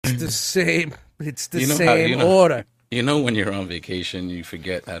same. It's the how, same order. You know, when you're on vacation, you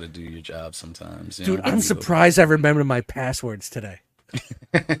forget how to do your job sometimes. Dude, I'm surprised I remember my passwords today.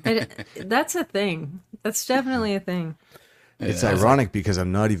 That's a thing. That's definitely a thing. It's ironic because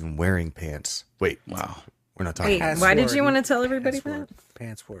I'm not even wearing pants. Wait. Wow. We're not talking Wait, why did you want to tell everybody that?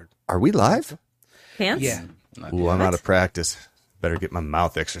 Password. Are we live? Pants? Yeah. Ooh, I'm out of practice. Better get my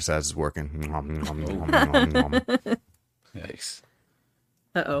mouth exercises working. Yikes.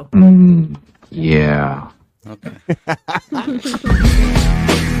 Uh-oh. Yeah. Okay.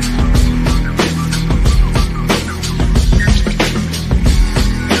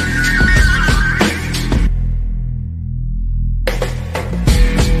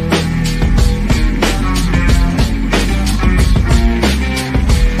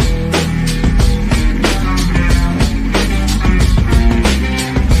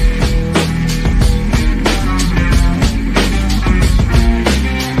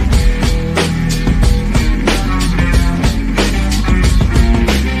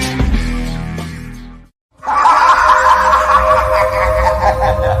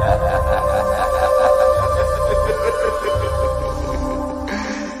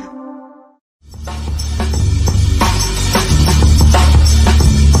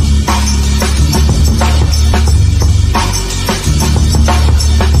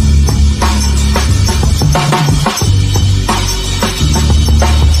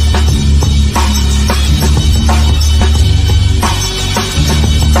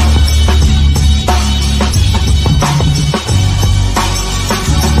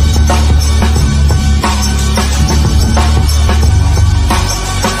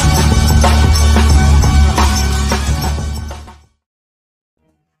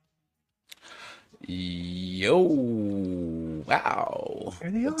 Yo, wow.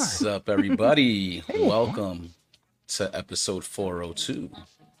 There they are. What's up, everybody? Welcome to episode 402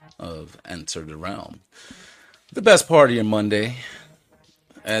 of Enter the Realm. The best part of your Monday.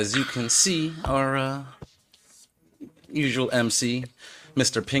 As you can see, our usual MC,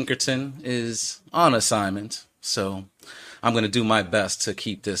 Mr. Pinkerton, is on assignment. So I'm going to do my best to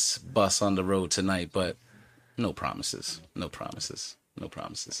keep this bus on the road tonight, but no promises. No promises. No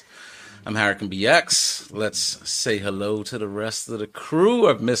promises. I'm Harrican BX. Let's say hello to the rest of the crew.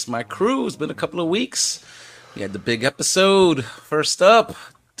 I've missed my crew. It's been a couple of weeks. We had the big episode. First up,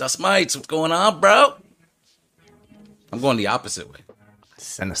 Dust Mites. What's going on, bro? I'm going the opposite way.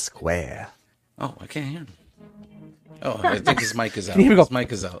 Center square. Oh, I can't hear him. Oh, I think his mic is out. Here we go. His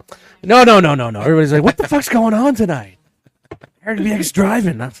mic is out. No. Everybody's like, what the fuck's going on tonight? Eric BX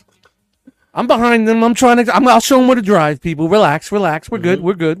driving. I'm behind them. I'll show them where to drive, people. Relax. We're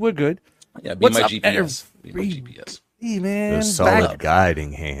good. Yeah, be What's my up, GPS. Be my GPS. Hey, man. Those solid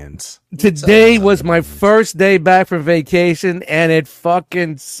guiding hands. Today was my first day back from vacation, and it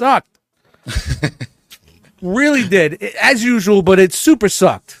fucking sucked. Really did. As usual, but it super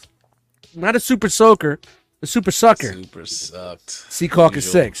sucked. Not a super soaker, a super sucker. Super sucked. Sea Caucus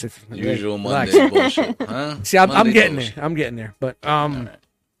 6. Usual Relax. Monday bullshit, huh? See, I'm Monday getting bullshit. there. I'm getting there. But Right.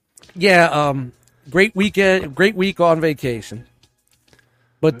 yeah, great weekend, great week on vacation.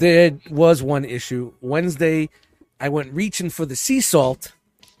 But there was one issue. Wednesday, I went reaching for the sea salt,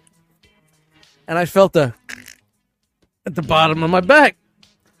 and I felt at the bottom of my back.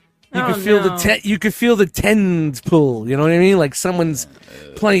 You could feel you could feel the tendons pull. You know what I mean? Like someone's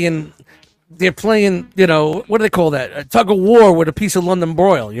playing. They're playing. You know, what do they call that? A tug of war with a piece of London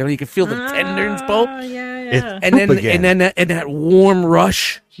broil. You know, you can feel the tendons pull. Yeah. And then that warm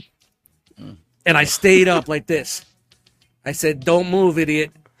rush. And I stayed up like this. I said, "Don't move,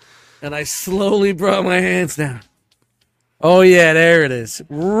 idiot." And I slowly brought my hands down. Oh yeah, there it is,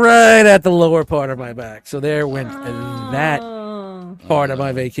 right at the lower part of my back. So there went that part of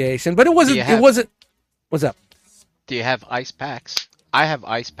my vacation. But it wasn't. What's up? Do you have ice packs? I have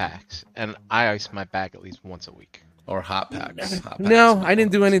ice packs, and I ice my back at least once a week. Or hot packs. No, I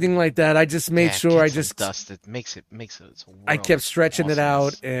didn't do anything like that. I just made sure dust. It makes it. I kept stretching it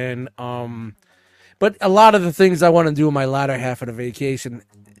out, and but a lot of the things I want to do in my latter half of the vacation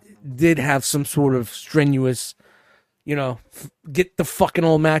did have some sort of strenuous, get the fucking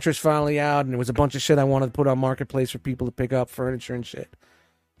old mattress finally out, and there was a bunch of shit I wanted to put on Marketplace for people to pick up, furniture and shit,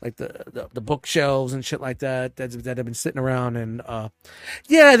 like the bookshelves and shit like that that have been sitting around, and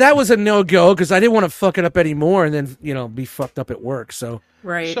yeah, that was a no-go because I didn't want to fuck it up anymore and then be fucked up at work. So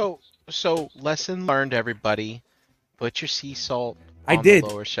Right. So lesson learned, everybody. Put your sea salt I on did. the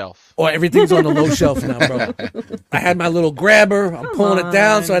lower shelf. Oh, everything's on the low shelf now, bro. I had my little grabber. I'm pulling it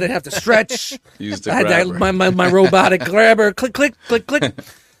down so I didn't have to stretch. Use the I had grabber. my robotic grabber. Click, click, click, click.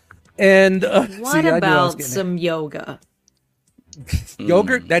 And What about some yoga?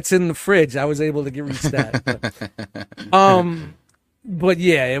 Yogurt that's in the fridge. I was able to reach that. But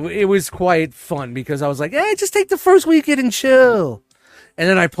yeah, it was quite fun because I was like, hey, just take the first weekend and chill. And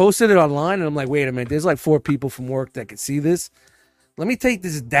then I posted it online, and I'm like, wait a minute, there's like 4 people from work that could see this. Let me take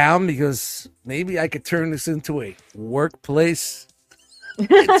this down because maybe I could turn this into a workplace.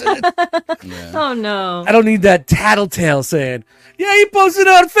 Oh no! I don't need that tattletale saying, yeah, he posted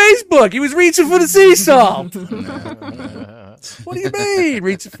on Facebook. He was reaching for the sea salt. What do you mean,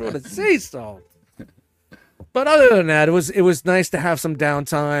 reaching for the sea salt? But other than that, it was nice to have some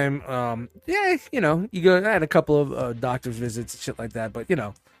downtime. Yeah, I had a couple of doctor's visits and shit like that. But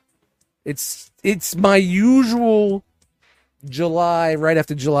it's my usual July, right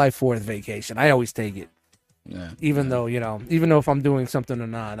after July 4th vacation. I always take it. Yeah. Even though if I'm doing something or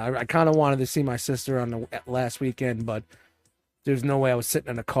not. I kind of wanted to see my sister on the last weekend, but there's no way I was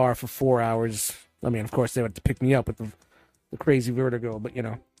sitting in a car for 4 hours. I mean, of course they would have to pick me up with the crazy vertigo, but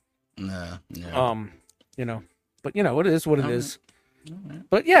but it is what it is. Right.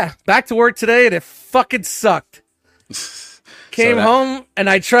 But yeah, back to work today, and it fucking sucked. Came home and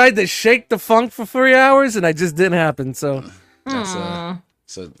I tried to shake the funk for 3 hours, and I just didn't happen. So,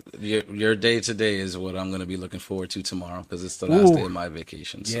 so your day today is what I'm going to be looking forward to tomorrow because it's the last day of my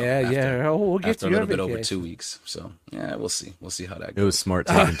vacation. So yeah. Oh, we'll get after a little bit over 2 weeks. So yeah, we'll see how that goes. It was smart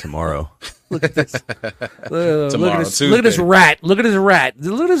taking tomorrow. Look at this. Tomorrow, look at this rat. Look at this rat.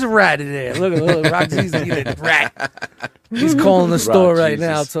 Look at this rat in there. Look, Roxy's eating a rat. He's calling the store right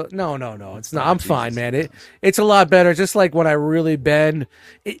now. So, no, it's not. I'm fine, man. It's a lot better. Just like when I really bend,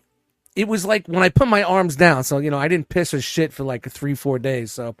 it was like when I put my arms down. So I didn't piss or shit for like 3-4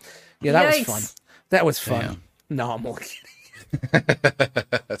 days. So yeah, that was fun. That was fun. Damn. No, I'm only kidding.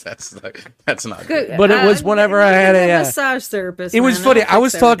 that's not good. But it was whenever I had a massage therapist. It was funny. I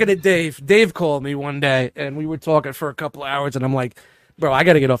was talking to Dave. Dave called me one day, and we were talking for a couple of hours, and I'm like, bro, I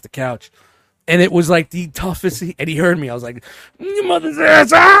got to get off the couch. And it was like the toughest. And he heard me. I was like, "Your mother's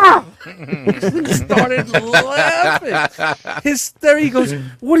ass!" Ah! He started laughing. Hysterical. He goes,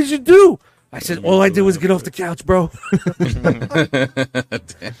 "What did you do?" I said, "All I did was get off the couch, bro."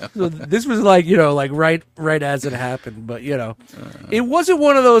 So this was like right as it happened, but it wasn't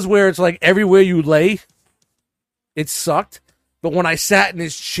one of those where it's like everywhere you lay, it sucked. But when I sat in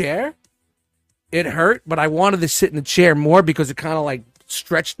his chair, it hurt. But I wanted to sit in the chair more because it kind of like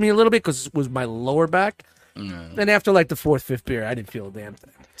stretched me a little bit because it was my lower back. And after like the 4th, 5th beer, I didn't feel a damn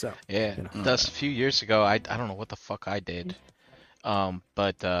thing. So yeah, that's a few years ago. I don't know what the fuck I did.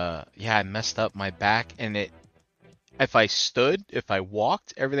 But I messed up my back, and if I stood, if I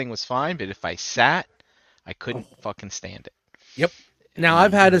walked, everything was fine, but if I sat, I couldn't fucking stand it. Yep. Now,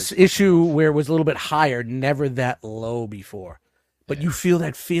 I've had this issue where it was a little bit higher, never that low before. But you feel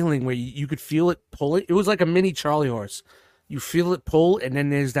that feeling where you could feel it pull it. It was like a mini Charlie horse. You feel it pull, and then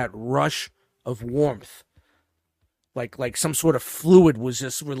there's that rush of warmth. Like some sort of fluid was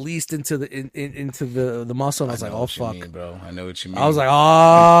just released into the muscle, and I was like, "Oh fuck, mean, bro! I know what you mean." I was like,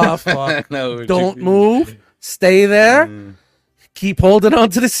 "Oh fuck! Don't move, stay there, keep holding on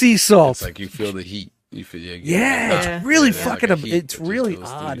to the sea salt." It's like you feel the heat. You feel it's really fucking. Like it's really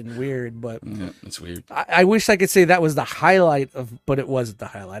odd and weird, but it's weird. I wish I could say that was the highlight but it wasn't the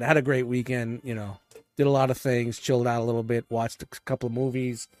highlight. I had a great weekend. Did a lot of things, chilled out a little bit, watched a couple of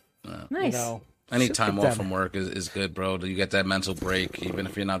movies. Nice. Any time off from work is good, bro. You get that mental break, even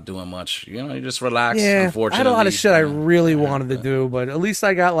if you're not doing much. You just relax. Yeah, unfortunately, I had a lot of shit I really wanted to do, but at least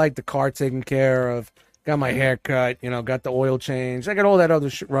I got like the car taken care of, got my hair cut, got the oil change. I got all that other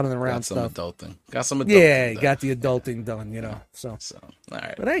shit running around stuff. Got some adulting. Got the adulting done, So all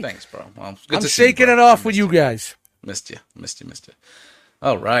right. But hey, thanks, bro. Well, I'm shaking it off with you guys. Missed you.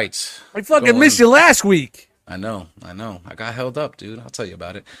 All right. I fucking missed you last week. I know. I got held up, dude. I'll tell you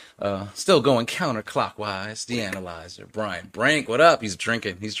about it. Still going counterclockwise. The analyzer, Brian Brank. What up? He's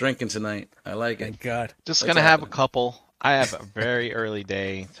drinking tonight. I like it. Thank God. Just gonna have a couple. I have a very early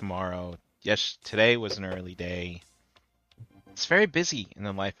day tomorrow. Yes, today was an early day. It's very busy in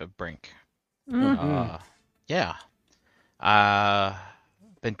the life of Brink. Yeah.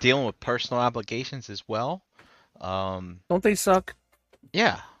 Been dealing with personal obligations as well. Don't they suck?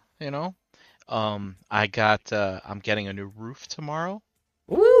 Yeah, I'm getting a new roof tomorrow.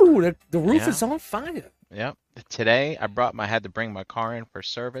 Ooh, the roof is on fire. Yep. Today I had to bring my car in for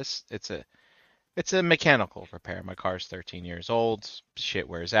service. It's a mechanical repair. My car's 13 years old. Shit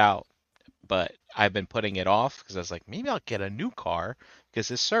wears out. But I've been putting it off because I was like, maybe I'll get a new car because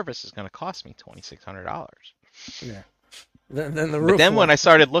this service is going to cost me $2,600. Yeah. Then the roof. But then when went. I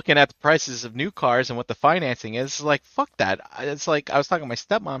started looking at the prices of new cars and what the financing is, it's like, fuck that. It's like I was talking to my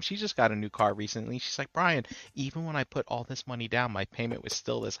stepmom. She just got a new car recently. She's like, Brian, even when I put all this money down, my payment was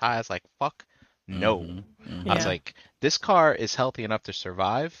still this high. I was like, fuck no. I was Yeah. like, this car is healthy enough to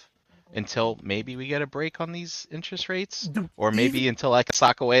survive until maybe we get a break on these interest rates, or maybe until I can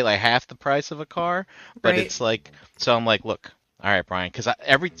sock away like half the price of a car. But Right. it's like, so I'm like, look, all right, Brian, because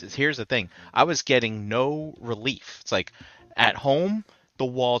here's the thing, I was getting no relief. It's like at home, the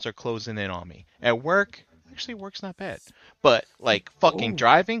walls are closing in on me. At work, actually, work's not bad. But like fucking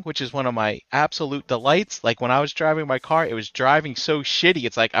driving, which is one of my absolute delights. Like when I was driving my car, it was driving so shitty.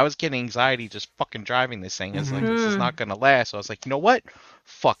 It's like I was getting anxiety just fucking driving this thing. It's like this is not gonna last. So I was like, you know what?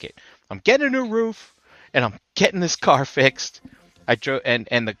 Fuck it. I'm getting a new roof, and I'm getting this car fixed. I drove,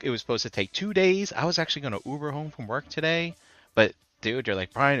 it was supposed to take 2 days. I was actually gonna Uber home from work today, but dude, you're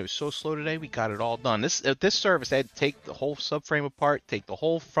like, Brian, it was so slow today. We got it all done. This service, they had to take the whole subframe apart, take the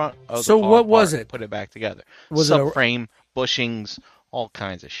whole front of So the car what was apart, it? put it back together. Was it a- subframe, bushings, all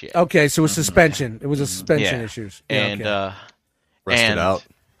kinds of shit. Okay, so it was suspension. It was a suspension Yeah. issues. And okay. Rusted and out.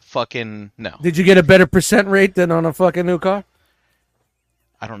 fucking no. Did you get a better percent rate than on a fucking new car?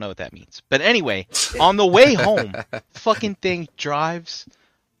 I don't know what that means. But anyway, on the way home, fucking thing drives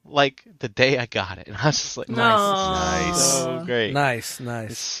like the day I got it. And I was just like, Nice. so great. Nice, It's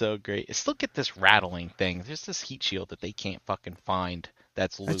nice. so great. It's look at this rattling thing. There's this heat shield that they can't fucking find.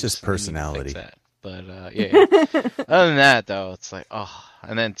 That's loose. just They need to fix personality. that. But yeah. Other than that, though, it's like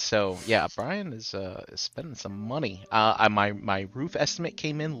and then so yeah, Brian is spending some money. My roof estimate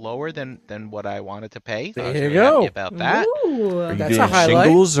came in lower than what I wanted to pay. So I was There you really happy go. about that. Ooh. Are you That's doing a highlight.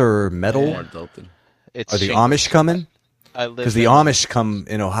 shingles or metal? More adulting. It's Are the shingles. Amish coming? I live Because the in- Amish come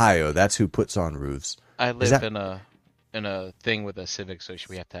in Ohio. That's who puts on roofs. I live that- in a thing with a civic, so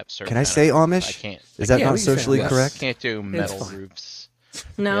we have to have certain. Can I say benefits. Amish? I can't. Is that Yeah, not we can say socially Amish. correct? Can't do metal fine. roofs.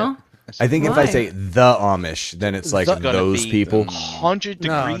 No? I think if I Why? say the Amish, then it's like The- Gonna those be people. 100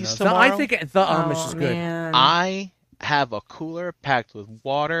 No, degrees no. tomorrow. I think the Amish is good. Man. I have a cooler packed with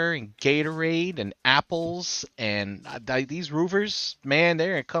water and Gatorade and apples, and these roofers, man,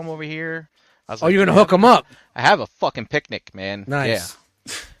 they're gonna come over here. I was Oh, like, you're gonna "You hook them up. I have a fucking picnic, man. Nice,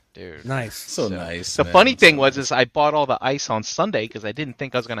 Yeah, dude. nice. So nice. The man. funny thing So was is I bought all the ice on Sunday because I didn't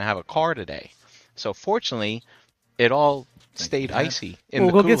think I was gonna have a car today. So fortunately, it all stayed God. icy in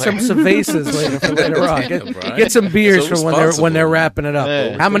We'll the go get some cooler. cervezas later for later on. Damn, Brian. Get some beers So for when they're responsible. wrapping it up.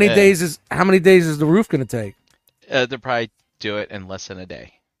 Yeah. How many Yeah. days is the roof gonna take? They'll probably do it in less than a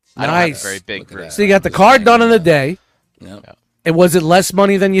day. I don't have Nice. a very big Look at roof. that. So you got the car done in a day. Yep. And was it less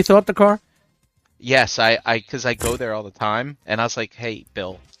money than you thought the car? Yes, because I go there all the time, and I was like, "Hey,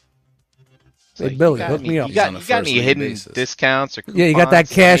 Bill, it's Hey, like, Billy, you got hook me up. You got, On a you got any first-name hidden basis. discounts or Yeah, you got that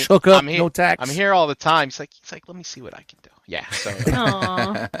coupons? cash hookup, I'm here, no tax. I'm here all the time." He's like, "Let me see what I can do." Yeah, so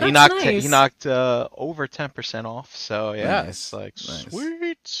Aw, that's he knocked nice. he knocked over 10% off. So yeah, Nice. it's like Nice.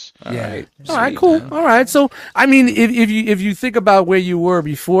 sweet. All Yeah. right. All right, Sweet, cool. man. All right. So, I mean, if you think about where you were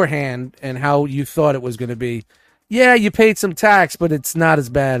beforehand and how you thought it was going to be, yeah, you paid some tax, but it's not as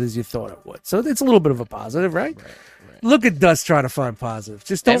bad as you thought it would. So it's a little bit of a positive, right? Look at Dust trying to find positives.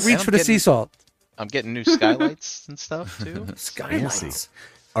 Just don't And reach I'm for the getting- sea salt. I'm getting new skylights and stuff too. Skylights.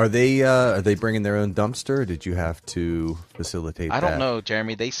 Are they bringing their own dumpster? Or did you have to facilitate I that? don't know,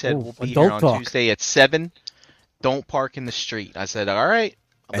 Jeremy. They said Oh, we'll be adult here on talk. Tuesday at 7. Don't park in the street. I said, all right.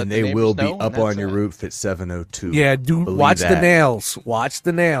 I'll let And the they will neighbors be know, and up that's on your it. roof at 7:02. Yeah, dude. Believe Watch the that. nails. Watch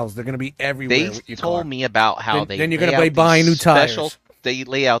the nails. They're going to be everywhere. They with your told car. me about how Then- they. then you're lay gonna out be buying these new tires. special- They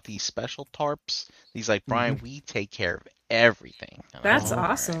lay out these special tarps. He's like, Brian, we take care of everything. And I'm That's like, "All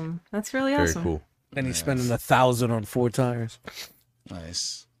right." awesome. That's really Very awesome. cool. And he's spending $1,000 on 4 tires.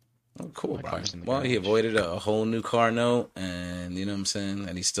 Nice. Oh, cool, My Brian. car's in the Well, he garage. avoided a whole new car note, and you know what I'm saying?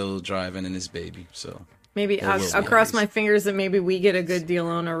 And he's still driving in his baby, so. Maybe Or I'll, will I'll be, cross at my least. fingers that maybe we get a good deal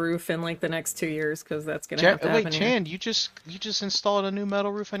on a roof in like the next 2 years because that's gonna have to Wait, happen. here. Chan, you just installed a new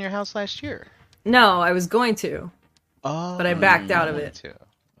metal roof on your house last year. No, I was going to, Oh, but I backed out of it. too.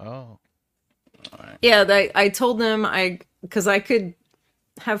 Oh, Yeah, I told them because I could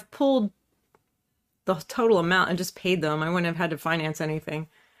have pulled the total amount and just paid them. I wouldn't have had to finance anything.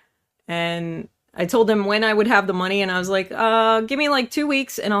 And I told them when I would have the money, and I was like, give me like 2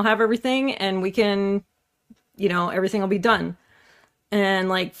 weeks and I'll have everything and we can, everything will be done. And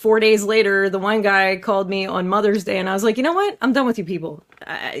like 4 days later, the one guy called me on Mother's Day and I was like, you know what? I'm done with you people.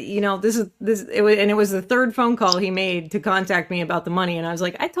 It was the third phone call he made to contact me about the money. And I was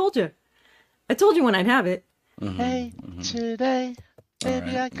like, I told you when I'd have it. hey, today,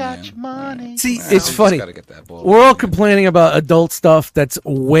 baby, I got your money. See, Well, it's we just funny. gotta get that ball We're all rolling. complaining about adult stuff that's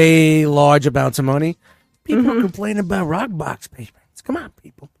way large amounts of money. People are complaining about rock box paper. Come on,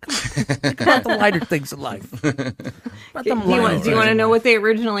 people. Come on. Think about the lighter things in life. About them Do you lighter want things to in know life. what they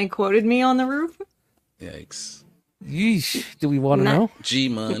originally quoted me on the roof? Yikes. Yeesh. Do we want to Not- know? G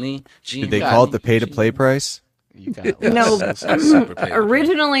money. G Did they call it the pay-to-play price? You got No. Super paper.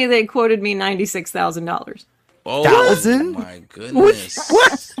 Originally, they quoted me $96,000. Oh, $1,000? my goodness.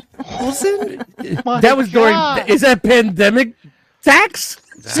 What? That was during. Is that pandemic tax?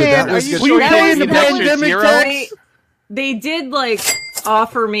 So that Are was you good. sure Were you you paying don't the get extra pandemic zeros? tax? They did like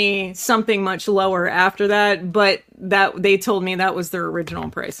offer me something much lower after that, but that they told me that was their original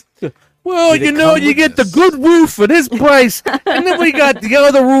price. Well, Did it you know, come you with get the this? good roof for this price, and then we got the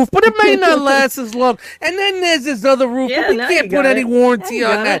other roof, but it may not last as long. And then there's this other roof, Yeah, but we now can't you put got any it. warranty Now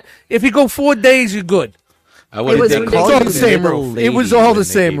you on got that. it. If you go 4 days, you're good. I would was have ridiculous. It's all the you same little roof. It was lady all when the they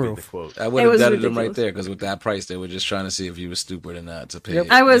same gave you roof. the quote. I would It have was debted them right ridiculous. there because with that price, they were just trying to see if you were stupid or not to pay. Yep.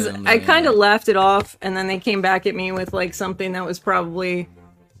 it. I was You know what I mean? kind of laughed it off, and then they came back at me with like something that was probably,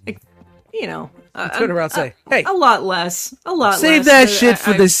 like, you know, Turn around and say, hey, a lot less, save less, that but shit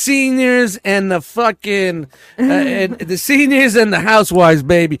for I- the seniors and the fucking, and the seniors and the housewives,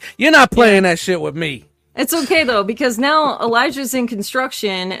 baby. You're not playing that shit with me. It's okay though, because now Elijah's in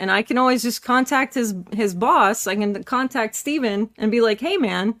construction, and I can always just contact his boss. I can contact Steven and be like, "Hey,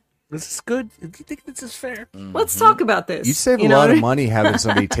 man, This is good. Do you think this is fair? let's talk about this." You save a know lot what of I- money having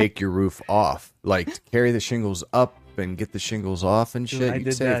somebody take your roof off, like to carry the shingles up and get the shingles off and shit. I You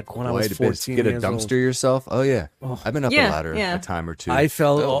did save that when I was quite a bit. 14 Get a years dumpster old. yourself. Oh yeah, I've been up Yeah, a ladder yeah. a time or two. I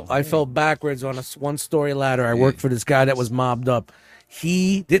fell backwards on a one-story ladder. I worked for this guy that was mobbed up.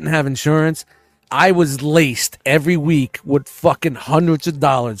 He didn't have insurance. I was laced every week with fucking hundreds of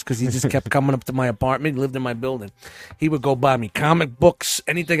dollars because he just kept coming up to my apartment. He lived in my building. He would go buy me comic books,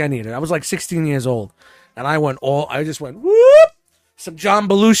 anything I needed. I was like 16 years old, and I just went whoop, some John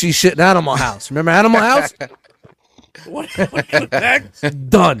Belushi shit in Animal House. Remember Animal House? what that?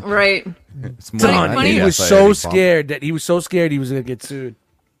 Done. Right. It's more Done. than funny- He that was by so any bump. scared that he was gonna get sued.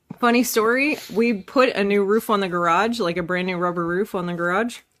 Funny story. We put a new roof on the garage, like a brand new rubber roof on the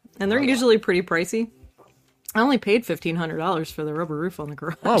garage, and they're usually pretty pricey. I only paid $1,500 for the rubber roof on the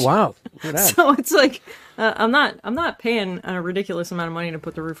garage. Oh wow! Look at that. So it's like I'm not paying a ridiculous amount of money to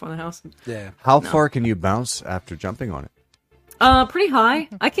put the roof on the house. Yeah. How far can you bounce after jumping on it? Pretty high.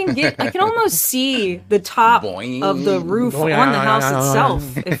 I can almost see the top Boing. of the roof on the house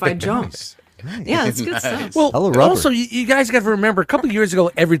itself if I jump. Yeah, it's good stuff. Well, Hella rubber. also you guys got to remember, a couple of years ago,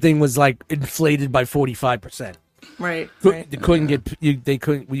 everything was like inflated by 45%. Right. They couldn't get. They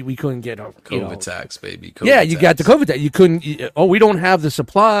couldn't. We couldn't get. COVID tax, baby. COVID Yeah, you got the tax. COVID tax. You couldn't. We don't have the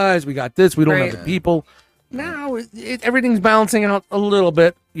supplies. We got this. We don't Right. have the people. Now everything's balancing out a little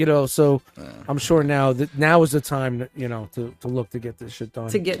bit. So I'm sure now is the time. To look to get this shit done.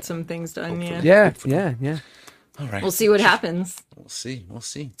 To get some things done, yeah. Yeah. All right. We'll see what happens. We'll see.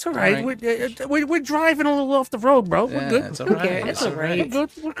 It's all right. We're driving a little off the road, bro. We're Yeah, good. it's all right. Okay, it's all right.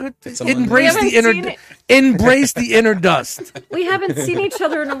 We're good. It's a Embrace Monday. the inner. We haven't Embrace the inner dust. We haven't seen each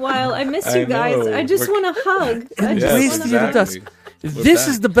other in a while. I miss I you guys. know. I just want to hug. I just Embrace wanna the inner hug. dust. This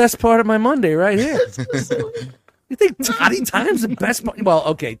is the best part of my Monday right here. You think Toddy Time's the best part? Well,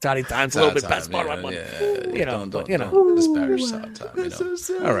 okay, Toddy Time's a little bit best part of my Monday. Don't disparage South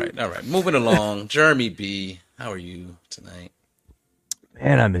time. All right. Moving along. Jeremy B, how are you tonight?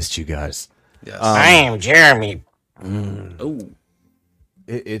 Man, I missed you guys. Yes. I am Jeremy. Oh,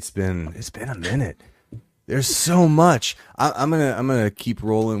 It's been a minute. There's so much. I'm gonna keep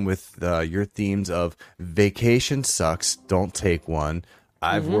rolling with your themes of vacation sucks. Don't take one.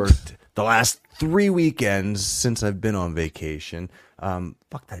 I've worked the last 3 weekends since I've been on vacation.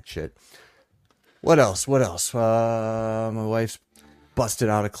 Fuck that shit. What else? My wife's busted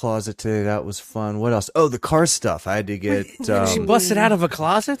out a closet today. That was fun. What else? Oh, the car stuff. I had to get. She busted out of a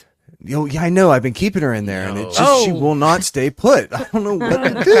closet? Yeah, I know. I've been keeping her in there, and it's just Oh. she will not stay put. I don't know what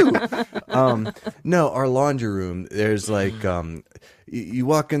to do. No, our laundry room. There's like, you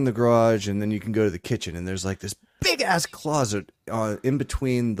walk in the garage, and then you can go to the kitchen, and there's like this big ass closet in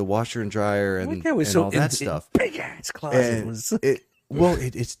between the washer and dryer and, That was and so all that stuff. Big ass closet. And Was,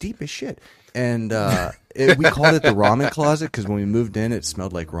 it's deep as shit. And we called it the ramen closet because when we moved in, it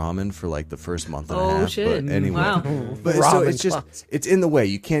smelled like ramen for like the first month and a Oh, half. shit. But anyway, Wow. but so Ramen it's just closet. it's in the way.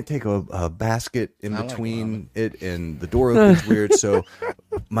 You can't take a basket in like between it, and the door opens weird. So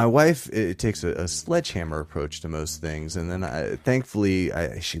my wife, it takes a sledgehammer approach to most things, and then thankfully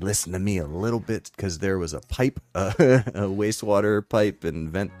she listened to me a little bit because there was a pipe, a wastewater pipe and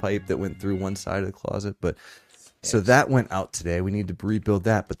vent pipe that went through one side of the closet, but. So that went out today. We need to rebuild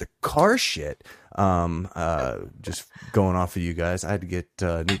that. But the car shit, just going off of you guys, I had to get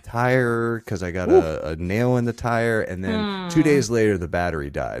a new tire because I got a nail in the tire. And then 2 days later, the battery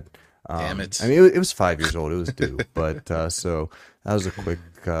died. Damn it. I mean, it was 5 years old. It was due. But so that was a quick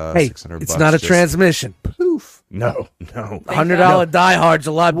Hey, $600. it's not a transmission. Poof. No. $100 Die Hard's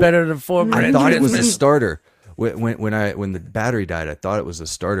a lot better than $4 I grand thought it was a transmission. starter. When the battery died, I thought it was a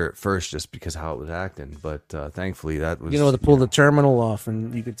starter at first, just because how it was acting. But thankfully, that was To pull the terminal off,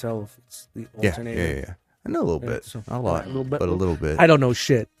 and you could tell if it's the yeah. alternator. I know a little bit, so- not a lot, a little bit. but a little bit. I don't know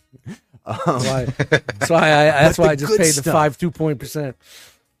shit. That's why I just good paid the stuff. 2%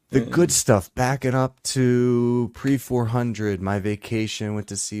 The good stuff, backing up to pre-400, my vacation, went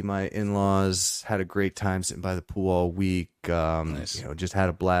to see my in-laws, had a great time sitting by the pool all week. Nice. Just had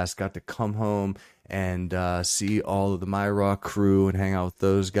a blast. Got to come home and see all of the My Rock crew and hang out with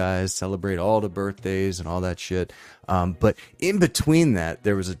those guys, celebrate all the birthdays and all that shit. But in between that,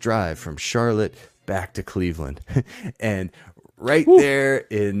 there was a drive from Charlotte back to Cleveland. And right there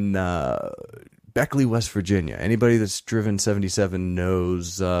in Beckley, West Virginia. Anybody that's driven 77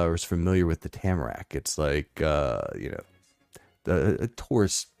 knows or is familiar with the Tamarack. It's like, a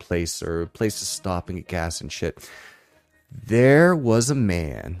tourist place or a place to stop and get gas and shit. There was a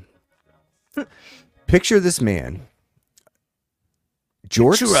man. Picture this man.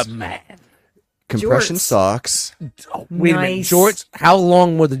 Jorts, You're a man. compression Jorts. socks, Wait a minute, Nice. jorts. How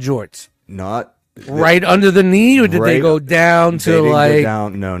long were the jorts? not Right under the knee, or did they Right- go down they to didn't go like?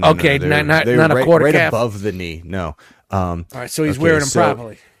 down. No. Okay, They were- not they were a right, quarter right calf. above the knee. No. All right, so he's wearing them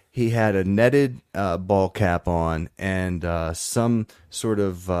properly. He had a netted ball cap on and some sort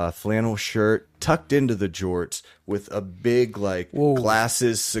of flannel shirt tucked into the jorts with a big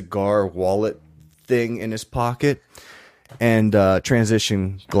glasses cigar wallet thing in his pocket and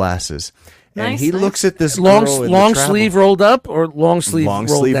transition glasses. And Nice, he nice. looks at this Long girl in long the travel- sleeve rolled up or long sleeve long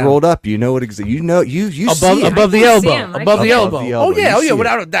rolled sleeve down? rolled up. You know what exactly? You above see it. above the can see elbow, him. I above can the see him. elbow. Above the Oh elbow. yeah, You see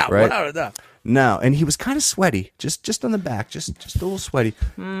without it, a doubt, right? without a doubt. No, and he was kind of sweaty, just on the back, just a little sweaty.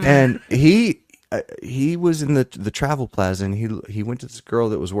 And he was in the travel plaza, and he went to this girl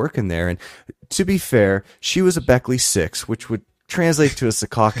that was working there. And to be fair, she was a Beckley 6, which would translate to a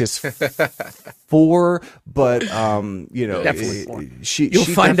Secaucus 4. But Definitely 4. She You'll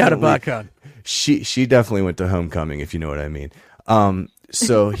she find out definitely- about God. She definitely went to homecoming, if you know what I mean.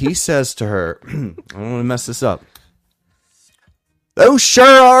 So he says to her, I don't want to mess this up. Those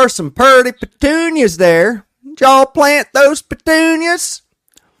sure are some purty petunias there. Did y'all plant those petunias?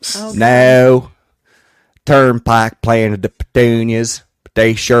 Oh, No. Turnpike planted the petunias, but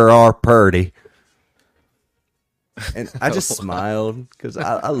they sure are purty. And I just smiled because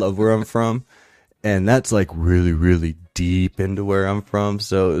I love where I'm from. And that's like really, really deep into where I'm from.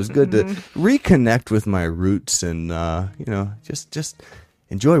 So it was good to reconnect with my roots and, just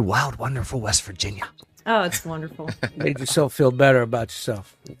enjoy wild, wonderful West Virginia. Oh, it's wonderful. Made yourself feel better about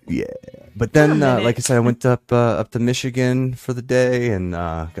yourself. Yeah. But then, minute. like I said, I went up to Michigan for the day and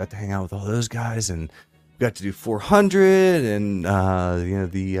got to hang out with all those guys and got to do 400 and,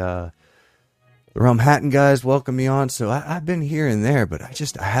 the Rum Hatton guys welcomed me on. So I've been here and there, but I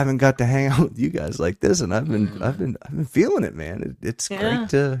haven't got to hang out with you guys like this. And I've been feeling it, man. It's Yeah.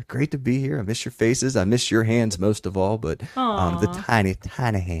 great to be here. I miss your faces. I miss your hands most of all, but the tiny,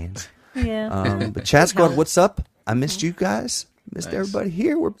 tiny hands. Yeah. But Chat Squad, what's up? I missed you guys. Missed everybody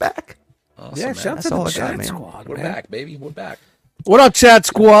here. We're back. Awesome, Yeah, man. shout out That's to the all I got, chat man. squad, We're man. back, baby. We're back. What up, chat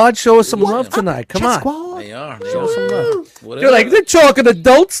squad? Show us some love tonight. Come Chat on. Squad. They are. Show us some love. What They're like, they're talking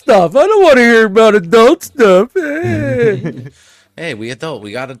adult stuff. I don't want to hear about adult stuff. Hey. hey, we adult.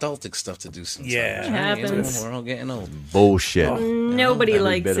 We got adultic stuff to do sometimes. Yeah. It happens. We're all getting old. Bullshit. Nobody Every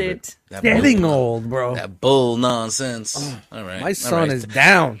likes bit of it. it. That Getting bull, old, bro. that bull nonsense. All right. My all son right. is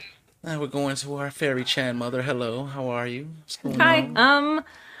down. Now we're going to our fairy Chan mother. Hello, how are you? What's going Hi. on?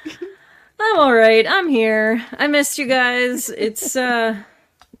 I'm all right. I'm here. I missed you guys. It's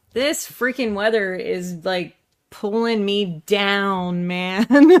this freaking weather is like pulling me down, man.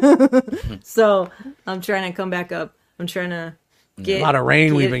 So I'm trying to come back up. I'm trying to get A lot of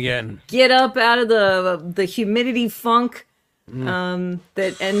rain we've get- been getting. get up out of the humidity funk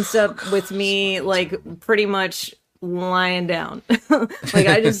that ends up with me like pretty much lying down. Like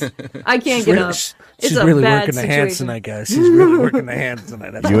I can't get up. It's She's a really bad working the hands situation. tonight, guys. She's really working the hands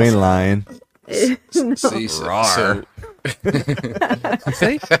tonight. That's You ain't lying. See, so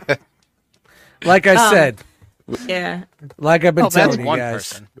See? Like I said, Yeah. Like I've been Oh, that's telling you one guys.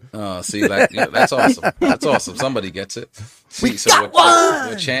 person. See, that's awesome. That's awesome. Somebody gets it. See,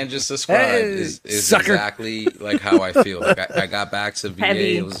 what Chan just described Hey, is sucker. exactly like how I feel. Like I got back to VA.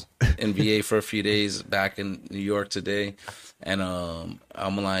 Heavy. I was in VA for a few days back in New York today. And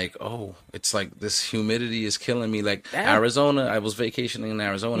I'm like, oh, it's like this humidity is killing me. Like Arizona, I was vacationing in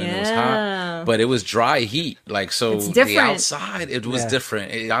Arizona and it was hot, but it was dry heat. Like, so It's the different. outside, it was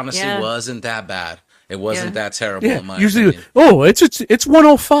different. It honestly Yeah. wasn't that bad. It wasn't that terrible Yeah, in my usually, opinion. it's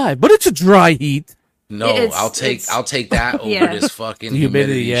 105, but it's a dry heat. No, It's- I'll take that over Yeah. this fucking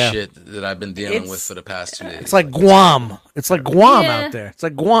Humidity, humidity yeah. shit that I've been dealing with It's- for the past 2 days. It's like Guam. It's like Guam Yeah. out there. It's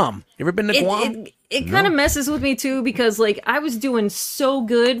like Guam. You ever been to Guam? It kind of messes with me too because like I was doing so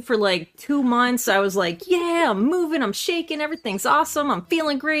good for like 2 months. I was like, yeah, I'm moving, I'm shaking, everything's awesome, I'm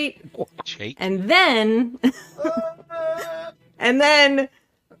feeling great. Shake. And then and then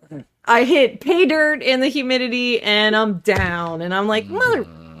I hit pay dirt in the humidity and I'm down and I'm like, God,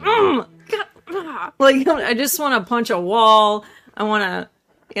 like I just want to punch a wall. I want to,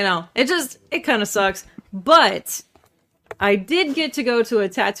 it kind of sucks. But I did get to go to a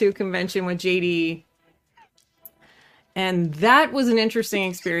tattoo convention with JD, and that was an interesting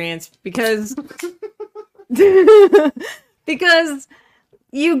experience because because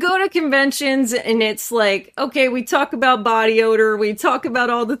you go to conventions and it's like, okay, we talk about body odor, we talk about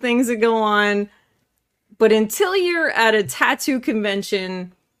all the things that go on, but until you're at a tattoo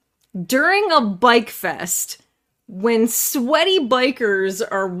convention during a bike fest, when sweaty bikers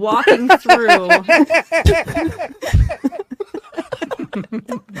are walking through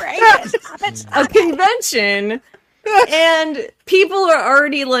a convention and people are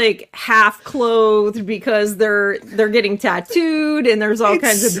already like half clothed because they're getting tattooed and there's all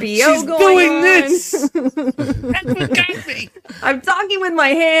kinds of BO She's going doing on. this. That's what got me. I'm talking with my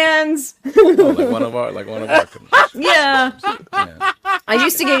hands. Oh, like one of our Yeah. yeah. I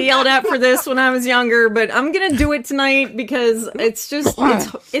used to get yelled at for this when I was younger, but I'm gonna do it tonight because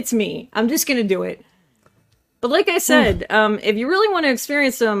it's me. I'm just gonna do it. But like I said, if you really want to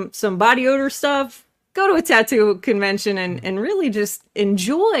experience some body odor stuff, go to a tattoo convention and really just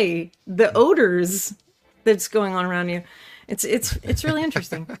enjoy the odors that's going on around you. It's really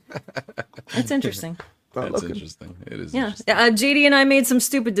interesting. It's interesting. That's interesting. It is Yeah. interesting. JD and I made some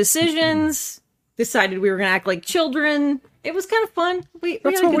stupid decisions. Decided we were gonna act like children. It was kind of fun. We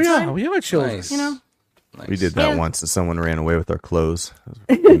That's had a what good we time. are. We are children. Nice. You know. Nice. We did that Yeah. once, and someone ran away with our clothes.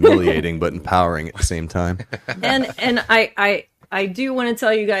 It was humiliating, but empowering at the same time. And I do want to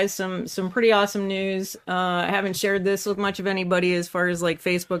tell you guys some pretty awesome news. I haven't shared this with much of anybody as far as like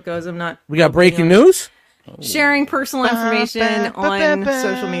Facebook goes. I'm not We got breaking news. sharing personal information on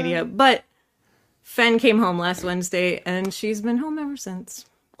social media, but Fen came home last Wednesday and she's been home ever since.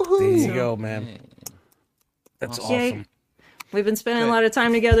 There you go, man. That's Yay. awesome. We've been spending a lot of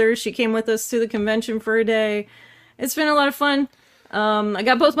time together. She came with us to the convention for a day. It's been a lot of fun. I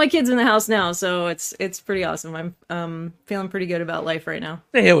got both my kids in the house now, so it's pretty awesome. I'm feeling pretty good about life right now.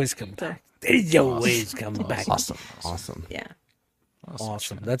 They always come back. They always come back. Awesome. Yeah.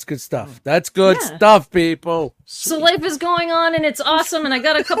 Awesome. That's good stuff. That's good Yeah. stuff, people. So life is going on and it's awesome and I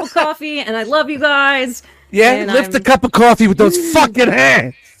got a cup of coffee and I love you guys. Yeah, And lift a I'm- cup of coffee with those fucking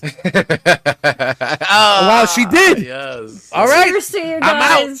hands. Wow, she did. Yes. All right. Cheers to you I'm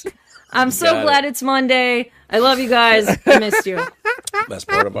out. guys. I'm so got it. glad it's Monday. I love you guys. I missed you. Best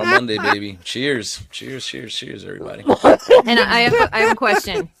part of our Monday, baby. Cheers. Cheers, cheers, cheers, everybody. And I have a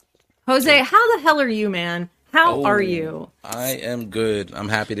question. Jose, how the hell are you, man? How are you? I am good. I'm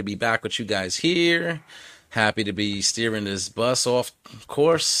happy to be back with you guys here. Happy to be steering this bus off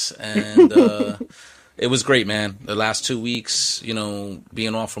course. And it was great, man. The last 2 weeks,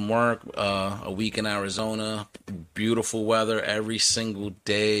 being off from work, a week in Arizona, beautiful weather every single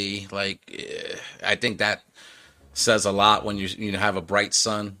day. Like, I think that says a lot when you have a bright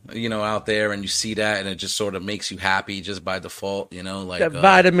sun, out there and you see that and it just sort of makes you happy just by default, like That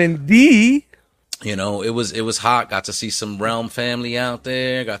vitamin D. it was hot. Got to see some Realm family out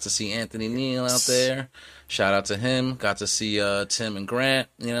there. Got to see Anthony Neal out there. Shout out to him. Got to see Tim and Grant,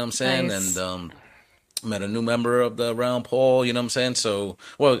 you know what I'm saying? Nice. And met a new member of the Realm, Paul, you know what I'm saying? So,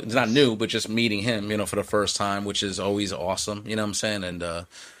 well, it's not new, but just meeting him, for the first time, which is always awesome, you know what I'm saying? And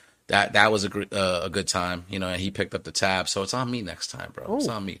that was a good time, and he picked up the tab. So it's on me next time, bro. It's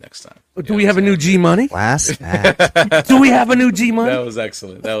on me next time. Do we have a new G Money? Last act. Do we have a new G Money? That was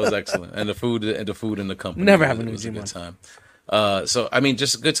excellent. And the food in the company. Never have a new It was a G-Money. good time. So I mean,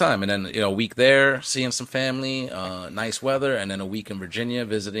 just a good time, and then a week there, seeing some family, nice weather, and then a week in Virginia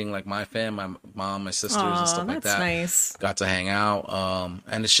visiting like my mom, my sisters, and stuff like that's that. nice. Got to hang out,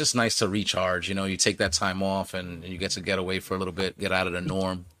 and it's just nice to recharge. You take that time off, and you get to get away for a little bit, get out of the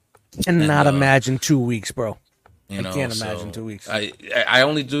norm, and not imagine 2 weeks, bro. I can't so imagine 2 weeks. I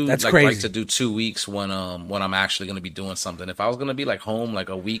only do That's like crazy. to do 2 weeks when I'm actually going to be doing something. If I was going to be like home, like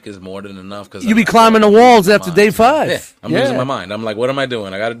a week is more than enough because You be climbing the walls after day 5. Yeah, I'm losing my mind. I'm like, what am I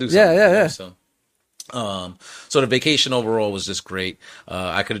doing? I got to do something. Yeah. So the vacation overall was just great.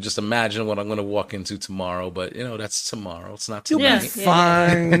 I could have just imagined what I'm going to walk into tomorrow, but that's tomorrow. It's not tonight. Yeah.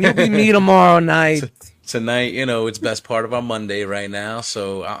 Fine. You'll be me tomorrow night. Tonight, it's best part of our Monday right now,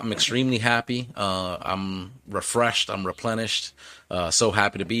 so I'm extremely happy. I'm refreshed. I'm replenished. So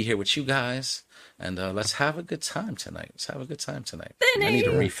happy to be here with you guys, and let's have a good time tonight. I need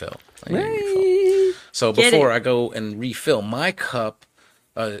a refill. So before I go and refill my cup,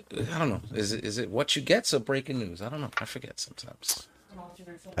 I don't know. Is it what you get's a breaking news? I don't know. I forget sometimes.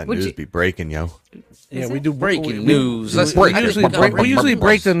 That news be breaking, yo. Yeah, we do Breaking news. We usually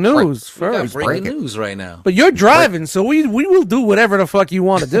break the news first. Breaking news right now. But you're driving, so we will do whatever the fuck you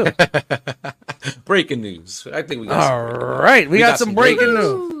want to do. Breaking news. I think we got All right, we got some breaking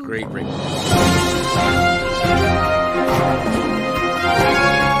news. Great breaking news.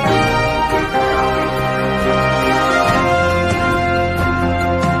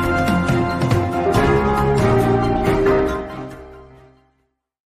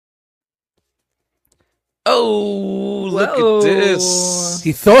 Oh, look at this.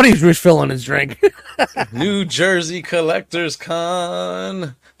 He thought he was refilling his drink. New Jersey Collectors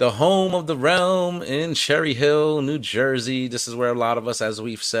Con, the home of the realm in Cherry Hill, New Jersey. This is where a lot of us, as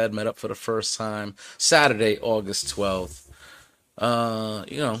we've said, met up for the first time. Saturday, August 12th.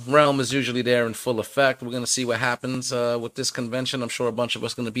 Realm is usually there in full effect. We're going to see what happens with this convention. I'm sure a bunch of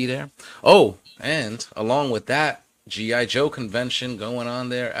us going to be there. Oh, and along with that, G.I. Joe convention going on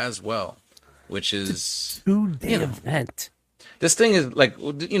there as well. Which is 2-day event. This thing is like,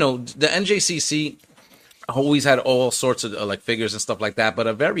 the NJCC always had all sorts of like figures and stuff like that, but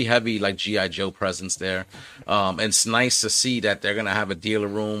a very heavy like G.I. Joe presence there. And it's nice to see that they're going to have a dealer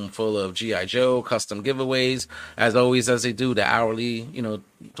room full of G.I. Joe custom giveaways, as always, as they do the hourly,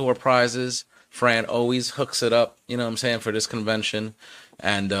 door prizes. Fran always hooks it up, for this convention.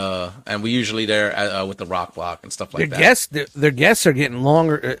 And we usually there with the Rock Block and stuff like that. Their guests are getting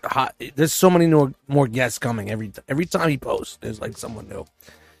longer. There's so many more guests coming every time he posts. There's like someone new.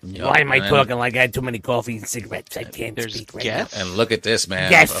 Yep. Why am I talking like I had too many coffee and cigarettes? I can't speak right now. And look at this,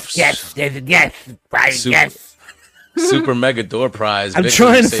 man. Yes, there's a guest. Super mega door prize. I'm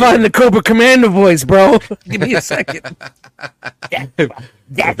trying to find the Cobra Commander voice, bro. Give me a second.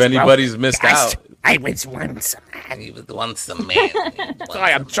 If anybody's missed out. I was once a man. He was once a man.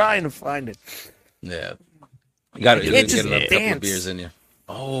 Sorry, I'm trying to find it. Yeah. You got to get a couple of beers in you.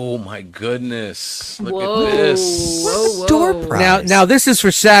 Oh, my goodness. Look at this. Whoa. Door prize. Now, this is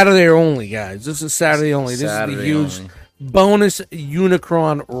for Saturday only, guys. This is Saturday only. This is the huge bonus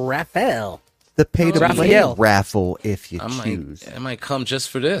Unicron Raphael. The pay-to-play raffle, if you choose. I might come just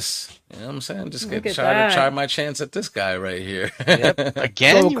for this. You know what I'm saying? Just try my chance at this guy right here. Yep.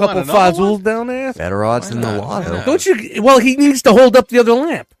 Again, throw a couple Fazools down there. Better odds than the lotto. Don't you? Well, he needs to hold up the other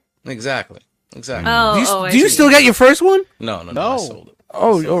lamp. Exactly. Oh, do you still got your first one? No. I sold it.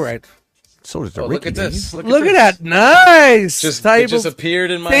 Oh, all right. So does the look at this. Look at that. Nice. It just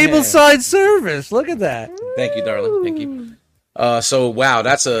appeared in my hand. Tableside service. Look at that. Thank you, darling. Thank you. So wow,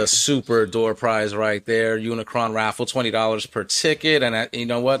 that's a super door prize right there. Unicron raffle, $20 per ticket, and you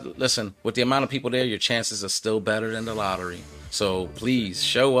know what? Listen, with the amount of people there, your chances are still better than the lottery. So please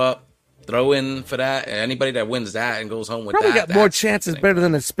show up, throw in for that. And anybody that wins that and goes home with Probably that, got more chances better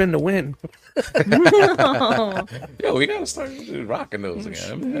than a spin to win. Yo, we gotta start rocking those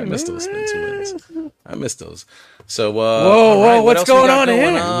again. I miss those spin to wins. I miss those. So whoa, what's going on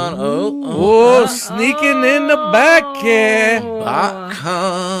here? Oh, sneaking in the back here.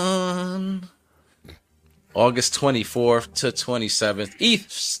 BotCon. August 24th to 27th,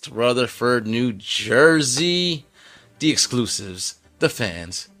 East Rutherford, New Jersey. The exclusives, the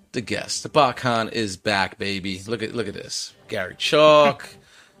fans, the guests. The BotCon is back, baby. Look at this. Gary Chalk.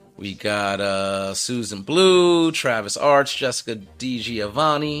 We got Susan Blue, Travis Arch, Jessica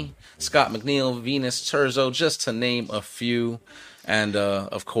DiGiovanni, Scott McNeil, Venus Terzo, just to name a few. And,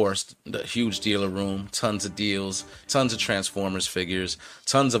 of course, the huge dealer room, tons of deals, tons of Transformers figures,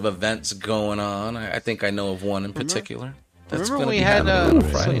 tons of events going on. I think I know of one in particular. Remember when we had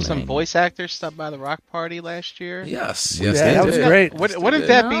some voice actors stop by the Rock Party last year? Yes, that was great. Wouldn't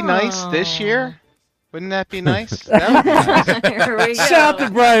that be nice this year? Wouldn't that be nice? That would be nice. Here we go. Shout out to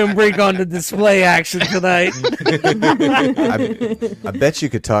Brian Brink on the display action tonight. I bet you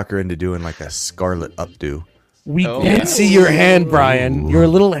could talk her into doing like a scarlet updo. We Oh, can yeah. see your hand, Brian. Your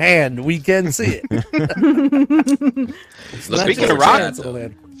little hand. We can see it. Speaking of rock- rock, Chance, little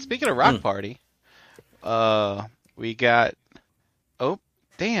hand. speaking of rock party, we got. Oh,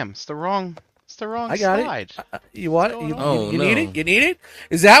 damn! It's the wrong I got it. slide. You want it? You, Oh, you need no. it? You need it?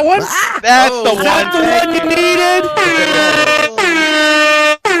 Is that one? That's Oh, the is one. That's the one you needed?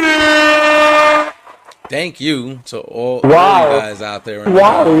 Thank you to all you guys out there.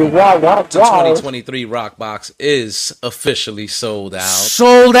 The 2023 Rock Box is officially sold out.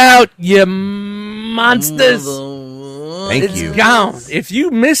 Sold out, you monsters. Thank It's you. gone. If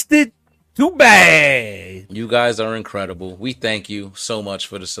you missed it, too bad. You guys are incredible. We thank you so much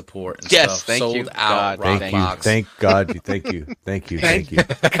for the support and Yes, stuff. thank Sold you, out God. Rock Thank you. Box. Thank God. Thank you. Thank you. Thank you.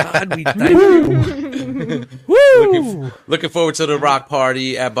 God, we thank you. Woo! Looking forward to the rock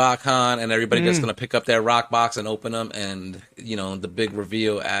party at BotCon and everybody that's going to pick up their rock box and open them, and you know the big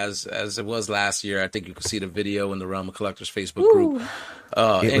reveal as it was last year. I think you can see the video in the Realm of Collectors Facebook group. It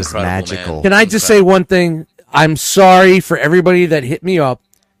was Incredible, magical. man. Can I just say one thing? I'm sorry for everybody that hit me up,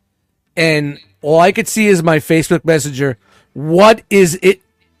 and all I could see is my Facebook Messenger. What is it?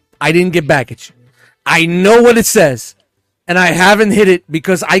 I didn't get back at you. I know what it says, and I haven't hit it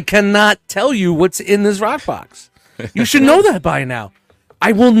because I cannot tell you what's in this rock box. You should know that by now.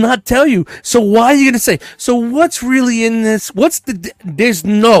 I will not tell you. So why are you going to say, so what's really in this? There's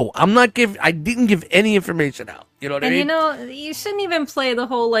no, I didn't give any information out. You know what I And mean? you know, you shouldn't even play the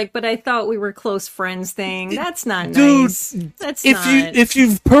whole but I thought we were close friends thing. That's not Dude, nice. That's if not. if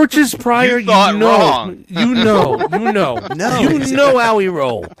you've purchased prior, You thought know, wrong. you know, No, you know how we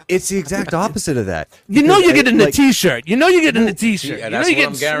roll. It's the exact opposite of that. You know Because you're getting I- the T-shirt. You know you're getting the T-shirt. Yeah, You know that's you're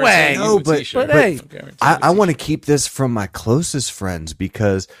what getting I'm swag. guaranteeing. No, you a but- t-shirt. but hey, I'm guaranteeing you I a want to t-shirt. keep this from my closest friends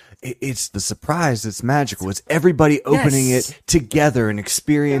because it's the surprise. It's magical. It's everybody opening Yes. it together and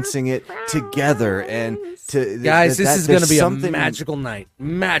experiencing it together. And guys, this is going to be a something, magical night.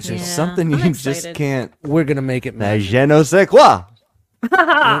 Magical. Yeah. something I'm you just excited. can't. We're going to make it magical. Je ne sais quoi.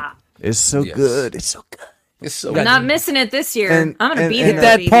 It's so Yes. good. It's so good. It's so I'm not missing it this year. And- I'm gonna and- be and there. At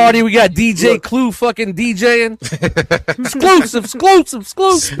that baby. party, we got DJ Clue fucking DJing. exclusive.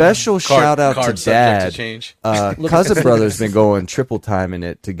 Special shout out card to subject Dad. to change. Cousin Brother's been going triple timing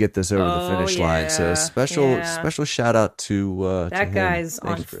it to get this over the Oh, finish line. So yeah. special Yeah. special shout out to That him. guy's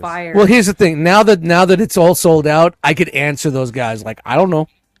Thanks, on Chris. fire. Well, here's the thing. Now that it's all sold out, I could answer those guys like, I don't know.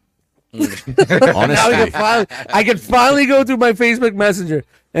 Now Honestly, I can finally go through my Facebook Messenger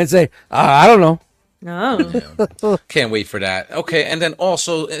and say, I don't know. no. Can't wait for that. Okay, and then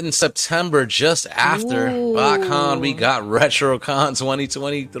also in September, just after Ooh. BotCon, we got RetroCon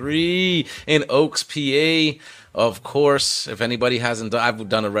 2023 in Oaks, PA. Of course, if anybody hasn't done, I've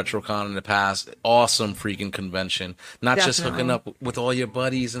done a RetroCon in the past. Awesome freaking convention. Not just hooking Definitely. up with all your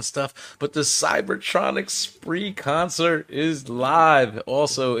buddies and stuff, but the Cybertronic Spree concert is live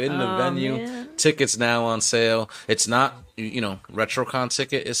also in the venue. man. Tickets now on sale. It's not, RetroCon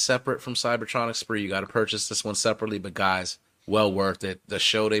ticket is separate from Cybertronic Spree. You got to purchase this one separately, but guys, well worth it. The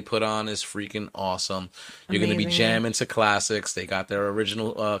show they put on is freaking awesome. You're going to be Amazing. jamming to classics. They got their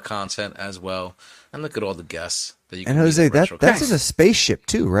original content as well. And look at all the guests that you can and meet Jose, at that's RetroCon. in a spaceship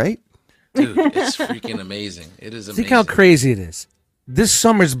too, right? Dude, it's freaking amazing. It is amazing. Think how crazy it is. This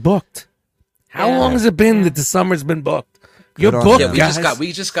summer's booked. How Yeah. long has it been that the summer's been booked? You're Good on booked, them. Yeah, guys.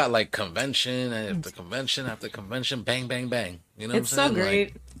 we just got like convention after convention after convention, bang, bang, bang. You know It's what I'm so saying? great.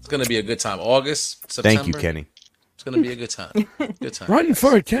 Like, it's gonna be a good time. August, September. Thank you, Kenny. It's gonna be a good time. Good time. Running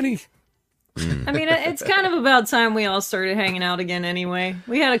for it, Kenny. I mean, it's kind of about time we all started hanging out again anyway.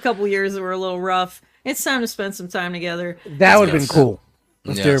 We had a couple years that were a little rough. It's time to spend some time together. That would have been Yes. cool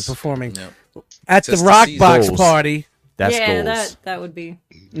if they were Yes. performing Yep. at the Just to Rock see Box goals. party That's yeah, goals. that would be.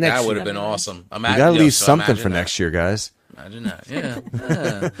 next That would year. have been awesome. We gotta leave something for imagine next year, guys. that. Imagine that.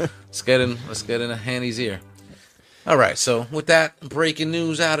 Yeah. Let's get in a Handy's ear. All right, so with that breaking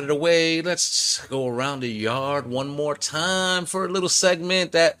news out of the way, let's go around the yard one more time for a little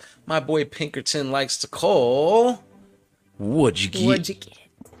segment that my boy Pinkerton likes to call What'd You Get? What'd you get?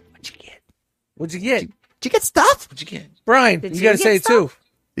 What'd you get? Did you get stuff? What'd you get? Brian, Did you you gotta get say it too.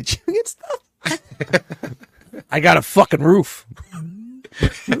 Did you get stuff? I got a fucking roof.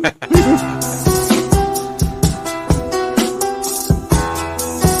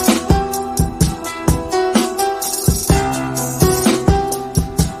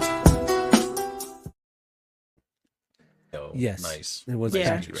 Yo, Yes. nice. It was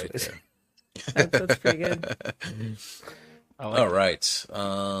Yeah. Thank you right there. That's pretty good. I like All it. right.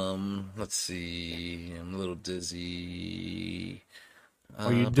 Let's see. I'm a little dizzy.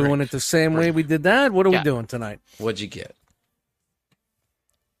 Are you doing Brink, it the same way we did that? What are we Yeah. doing tonight? What'd you get?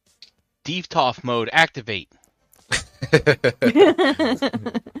 Deeptoff mode activate.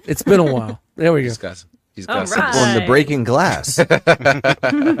 It's been a while. There we go. He's All got some. right. On the breaking glass. All I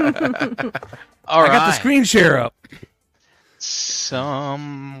right. got the screen share up.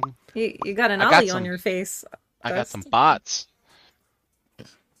 Some. You got an I got ollie some- on your face. I got Dust. some bots.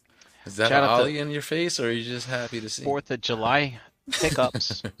 Is that Shout an out to- ollie in your face, or are you just happy to see? 4th of July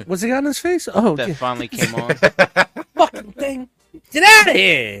pickups What's he got in his face? Oh, that yeah. finally came on. Fucking thing. Get out of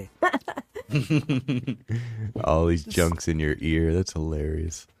here. All these junks in your ear. That's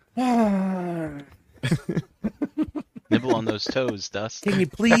hilarious. Can Nibble on those toes, Dust. you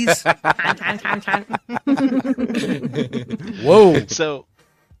please? Tan. Whoa. So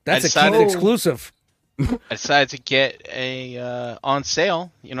That's a decided- Keith exclusive. I decided to get a on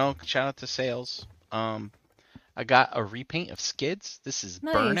sale. You know, shout out to sales. I got a repaint of skids. This is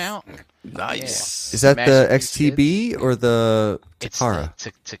Nice. Burnout. Nice. Is that the Masterpiece XTB or the It's Takara?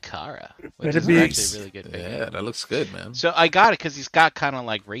 the Takara, which Better is be- actually a really good figure. Yeah, that looks good, man. So I got it because he's got kind of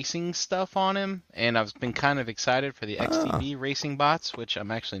like racing stuff on him, and I've been kind of excited for the XTB racing bots, which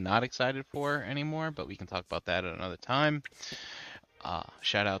I'm actually not excited for anymore, but we can talk about that at another time.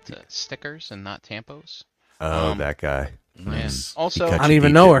 Shout out to stickers and not tampos. Oh, that guy. Nice. And also, He cut I don't you even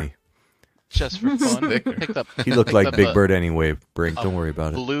deep, know her. didn't just for fun, picked up He looked like up Big a- Bird anyway, Brink. Don't worry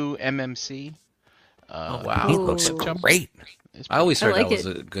about it. blue MMC. Wow. He looks Ooh. great. I always heard I like that was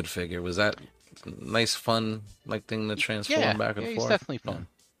it. a good figure. Was that nice, fun, like thing to transform Yeah, back and he's forth? definitely fun.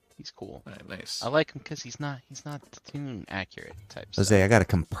 He's cool. All right, nice. I like him because he's not toon accurate type stuff. Jose, I got a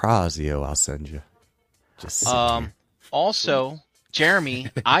Comprazio I'll send you. Just sit here. Also, Jeremy,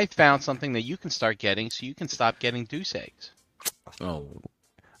 I found something that you can start getting, so you can stop getting deuce eggs. Oh,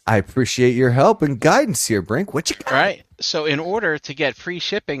 I appreciate your help and guidance here, Brink. What you got? Right. So, in order to get free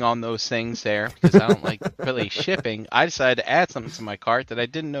shipping on those things, there, because I don't like really shipping, I decided to add something to my cart that I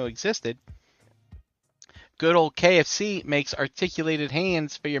didn't know existed. Good old KFC makes articulated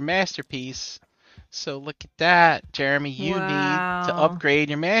hands for your masterpiece. So look at that, Jeremy. You need to Wow. upgrade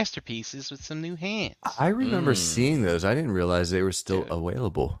your masterpieces with some new hands. I remember seeing those. I didn't realize they were still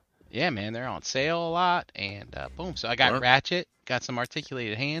available. Yeah, man, they're on sale a lot, and boom. So I got Word. Ratchet, got some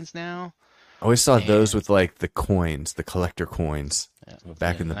articulated hands now. I always saw those with like the coins, the collector coins,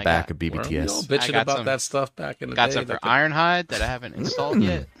 back in the And I back got- of weren't we all BBTS. bitching got about some- that stuff back in the Got day. some for that Ironhide that I haven't installed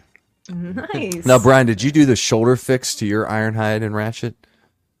yet. Nice. Now, Brian, did you do the shoulder fix to your Ironhide and Ratchet?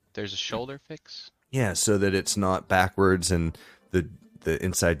 There's a shoulder fix. Yeah, so that it's not backwards and the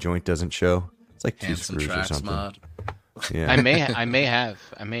inside joint doesn't show. It's like two Handsome screws or Tracks something. mod. Yeah. I may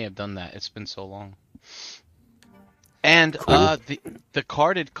have done that. It's been so long. And the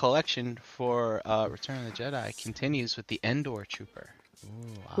carded collection for Return of the Jedi continues with the Endor Trooper.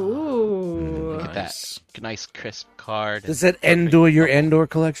 Ooh. Look at that nice crisp card. Does that Endor your Endor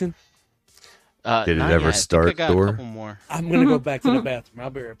collection? Did Did it not ever yet. I think start, I got Thor? a couple more. I'm gonna go back to the bathroom. I'll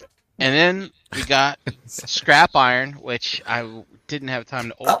be right back. And then we got Scrap Iron, which I didn't have time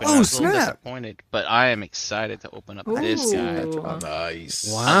to open. I was a little snap. disappointed, but I am excited to open up this guy. Ooh.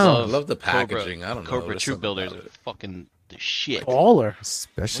 Nice. Wow. I love the packaging. I don't know. Cobra there's Troop something Builders about are it. fucking the shit. Baller.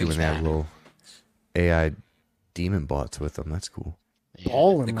 Especially when they have little AI demon bots with them. That's cool.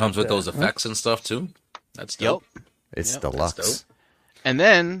 Balling. It comes with like those that. effects and stuff too. That's Yep. dope. It's Yep. deluxe. That's And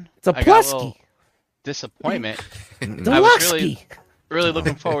then It's a I got a plusky. little disappointment. I was Deluxe. really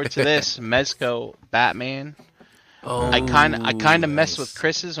looking forward to this Mezco Batman. Oh, I kind of messed with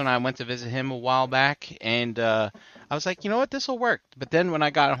Chris's when I went to visit him a while back, and I was like, you know what, this will work. But then when I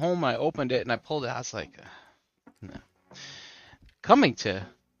got home, I opened it and I pulled it. I was like, no. Coming to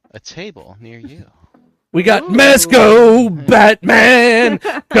a table near you. We got Ooh. Mezco Batman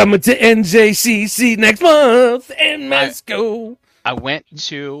coming to NJCC next month, and Mezco. I went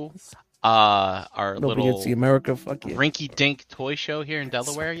to our Nobody little gets the America. Fuck yeah. rinky dink toy show here in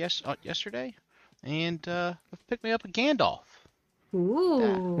Delaware yesterday, and picked me up a Gandalf.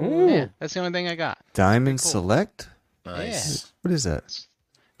 Ooh. Yeah, that's the only thing I got. Diamond Cool. Select? nice. What is that?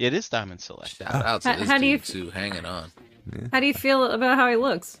 It is Diamond Select. Shout out to How- this how do you dude too, hanging on. How do you feel about how he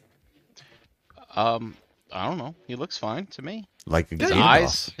looks? I don't know. He looks fine to me. Like a His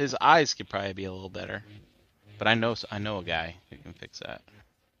Gandalf. his eyes could probably be a little better, but I know a guy who can fix that.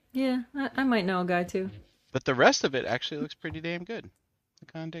 Yeah, I might know a guy too. But the rest of it actually looks pretty damn good.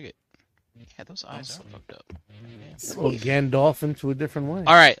 I kind of dig it. Yeah, those eyes are fucked up. Well, Gandalf into a different way.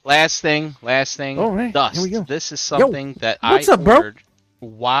 All right, last thing. All right, Dust. here we go. This is something that what's I up, bro? ordered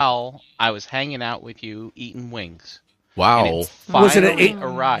while I was hanging out with you eating wings. Wow. And it Was it an finally 8?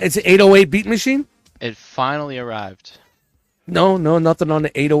 arrived. It's an 808 beat machine. It finally arrived. No, nothing on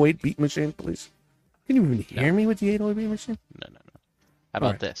the 808 beat machine, please. Can you even hear me with the 808 beat machine? No. How about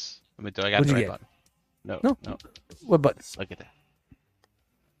Alright. this? I mean, do I got What'd the you right get? button? No. No. What buttons? Look at that.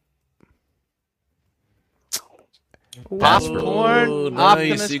 Popcorn. Popcorn. Nice,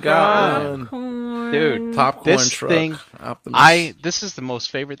 Optimus you got Prime. one. Corn. Dude, Popcorn this truck. thing, Optimus. this is the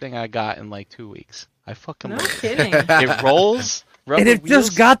most favorite thing I got in like 2 weeks. I fucking No love it. kidding. It rolls. And it wheels.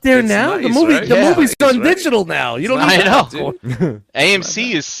 just got there It's now. nice, the right? the Yeah, movie's it's on right. digital now. You don't I need know. popcorn.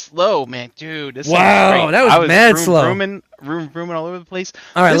 AMC is slow, man, dude. This Wow, thing's great. that was I was mad slow. Rooming all over the place.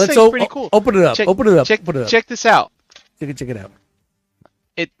 All right, This let's thing's pretty cool. open it up. Check, open it up. Check, open it up. check this out. Check it out.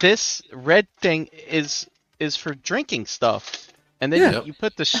 This red thing is for drinking stuff, and then Yeah. you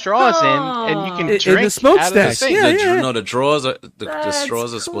put the straws in, and you can In the drink out of the smokestacks, thing. yeah. No, the drawers are the That's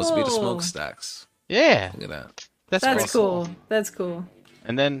straws are supposed to be the cool. smokestacks. Yeah, Look at that. that's That's cool. cool. That's cool.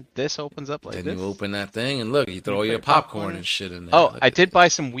 And then this opens up like Then this. you open that thing and look, you throw You your put popcorn popcorn and shit in there. Oh, Look I at did that. buy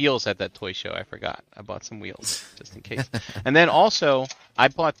some wheels at that toy show. I forgot. I bought some wheels just in case. And then also, I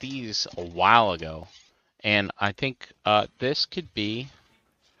bought these a while ago, and I think this could be.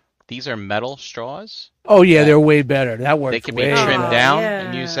 These are metal straws. Oh yeah, they're way better. That works. They could be way trimmed better. down yeah.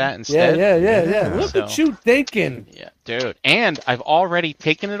 and use that Yeah, instead. yeah. Look So- at you thinking. Yeah, dude. And I've already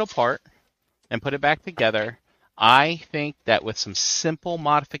taken it apart and put it back together. I think that with some simple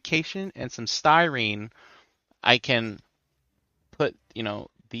modification and some styrene, I can put,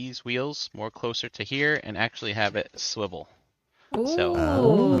 these wheels more closer to here and actually have it swivel. So,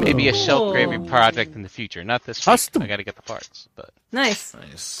 Ooh. Maybe a shelf gravy project in the future. Not this week. Custom. I got to get the parts, but Nice.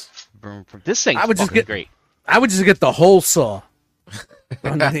 Nice. this thing's I would just fucking get- great. I would just get the whole saw.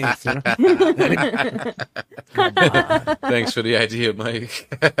 Underneath, you know? Thanks for the idea, Mike.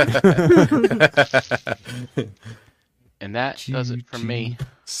 And that does it for me.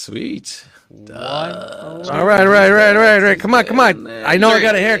 Sweet. One. All right. Come on. I know I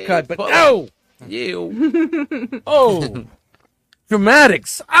got a haircut, but no. You. Oh,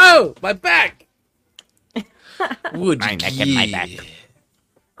 dramatics. Oh, my back. Would My neck and my back.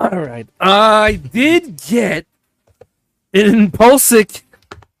 All right. I did get an Impulsic,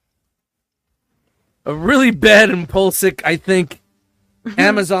 a really bad Impulsic, I think,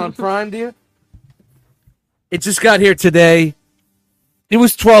 Amazon Prime deal. It just got here today. It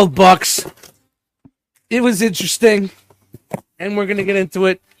was $12. It was interesting, and we're gonna get into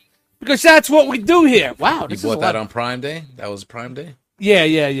it because that's what we do here. Wow, You this is bought a that lot. on Prime Day? That was Prime Day? Yeah.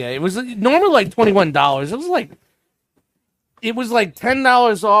 It was normally like $21. It was like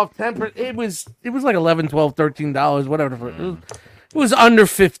 $10 off. 10%. It was like $11, $12, $13, whatever. It was under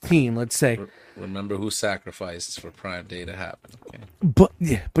 15, let's say. Remember who sacrificed for Prime Day to happen.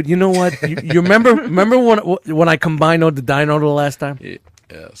 Okay. But you know what? You remember when I combined the Dino the last time?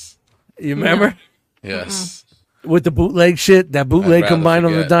 Yes. You remember Yes. with the bootleg shit? That bootleg I'd rather combined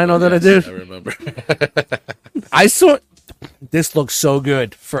on the forget, Dino but that I yes, did. I remember. I saw. This looks so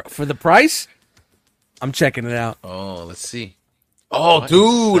good for the price. I'm checking it out. Oh, let's see. Oh,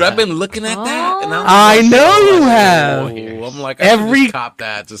 dude, I've been looking at that. And I know you have. I'm like, I Every- should just cop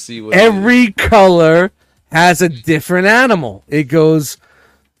that to see what Every color has a different animal. It goes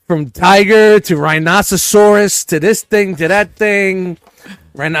from tiger to rhinoceros to this thing to that thing.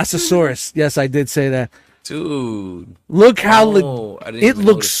 Rhinoceros. Yes, I did say that. Dude. Look how Oh, I didn't it even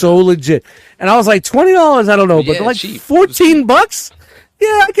looks notice so legit. And I was like, $20, I don't know, but Yeah, like cheap. $14?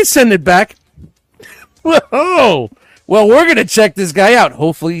 Yeah, I can send it back. Whoa. Well, we're going to check this guy out.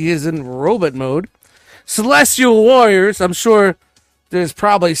 Hopefully he is in robot mode. Celestial Warriors. I'm sure there's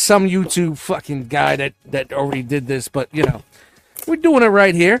probably some YouTube fucking guy that already did this, but, we're doing it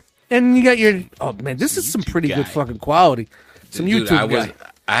right here. And you got your... Oh, man, this is some pretty good guy. fucking quality. Some Dude, YouTube guy.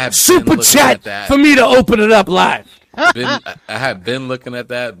 I have been Super looking chat at that. for me to open it up live. I have been looking at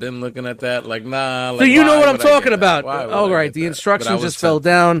that. Like, nah. Like, So you know why what I'm would I get talking that? about. Why would All I right, get the that? But I instructions was just fell tempted.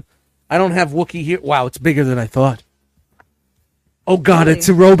 down. I don't have Wookiee here. Wow, it's bigger than I thought. Oh God, Really? it's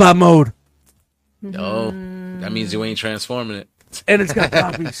in robot mode, Oh, that means you ain't transforming it. and it's got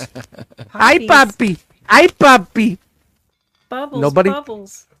puppies. Hi, Hi, puppy. Bubbles. Nobody?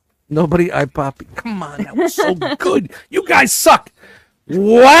 Bubbles. Nobody, I poppy. Come on, that was so good. You guys suck.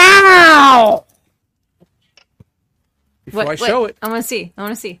 Wow. Before I show it, I want to see. I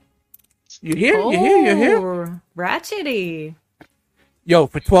want to see. you hear? You hear? Oh, ratchety. Yo,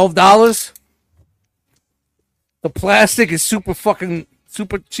 for $12, the plastic is super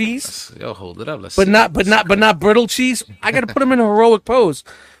cheese. Yo, hold it up. Let's But see. not brittle cheese. I gotta put him in a heroic pose.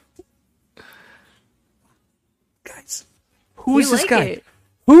 Guys, who is You this like guy? it.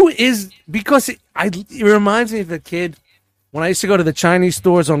 Who is because it reminds me of a kid when I used to go to the Chinese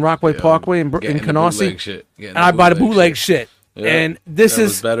stores on Rockaway Parkway in Canarsie, and I buy the bootleg shit. Yeah, and this that is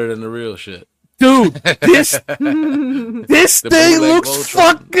was better than the real shit. Dude, this thing looks Voltron.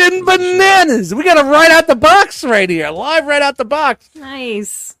 fucking bananas. We got it right out the box right here, live right out the box.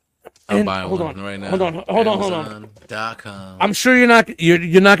 Nice. I'm buying one right now. Hold on. Amazon.com. I'm sure you're not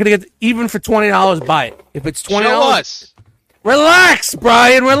gonna get even for $20. Buy it. If it's $20, Show us. relax,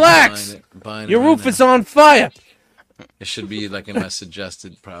 Brian, relax. Buying it Your right roof now. is on fire. It should be like in my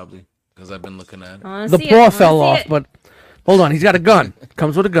suggested probably because I've been looking at it. The paw fell off, but hold on, he's got a gun.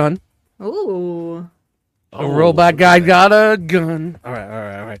 Comes with a gun. Ooh. A robot guy got a gun. All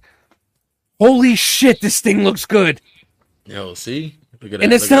right. Holy shit, this thing looks good. Yo, see? Look at that.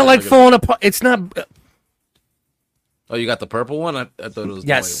 And it's look not at like that, look at falling apart. It's not. that. Oh, you got the purple one? I thought it was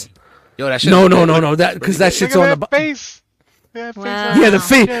Yes. the white one. Yo, that shit. No. That because that shit's on the. Look at that face. Yeah, face Wow. on Yeah, the the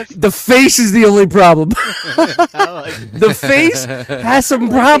face. The face is the only problem. like The face has some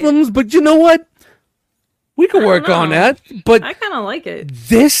problems, but you know what? We can work on know. that. But I kind of like it.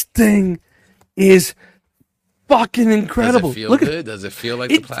 this thing is fucking incredible. Does it feel Look good? Does it feel like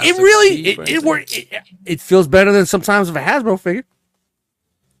the it. plastic? It really. sleeve or anything? It feels better than sometimes of a Hasbro figure.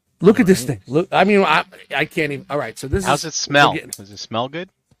 Look at this thing. Look. I mean, I can't even. All right. So this how's is. it smell? we're getting- Does it smell good?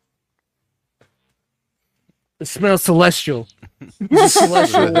 It smells celestial. It's a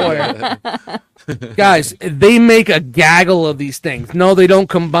celestial warrior. Guys, they make a gaggle of these things. No, they don't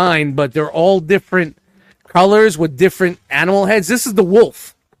combine, but they're all different colors with different animal heads. This is the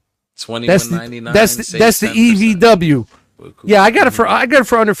wolf. That's $21.99. that's the EVW. Yeah, I got it for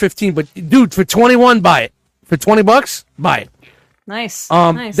under 15, but dude, for 21, buy it. For $20, buy it. Nice.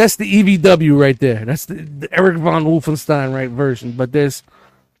 Nice. That's the EVW right there. That's the Eric von Wolfenstein right version. But there's,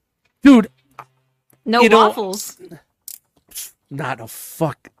 dude, no you know- waffles. not a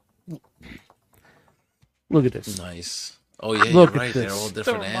fuck. Look at this. Nice. Oh yeah, Look you're at right. They're this. all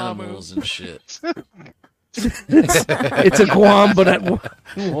different Mamamoo. animals and shit. It's a Guam, but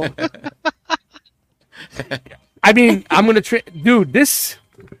I mean, I'm gonna dude. This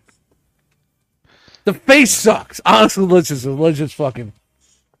the face sucks. Honestly, let's just fucking.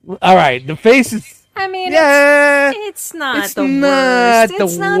 All right, the face is I mean, yeah. it's not It's the not worst. the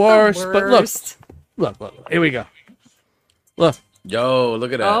It's not worst, the but look. worst. Look, here we go. Look, Yo,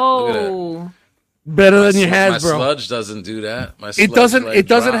 look at that. Look at that. Oh, better than your My Hasbro. sludge doesn't do that. My It sludge, doesn't. like, It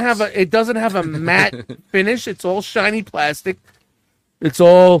doesn't drops. have a matte finish. It's all shiny plastic. It's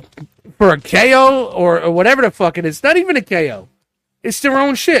all for a KO or whatever the fuck it is. It's not even a KO. It's their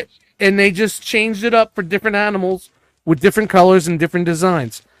own shit, and they just changed it up for different animals with different colors and different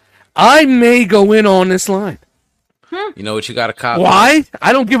designs. I may go in on this line. You know what you got to cop? Why?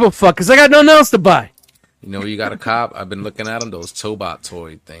 I don't give a fuck because I got nothing else to buy. You know what you got to cop? I've been looking at them. Those Tobot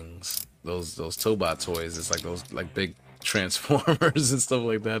toy things. Those Tobot toys. It's like those like big Transformers and stuff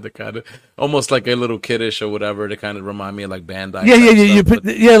like that. They kind of almost like a little kiddish or whatever. They kind of remind me of like Bandai. Yeah, type You stuff,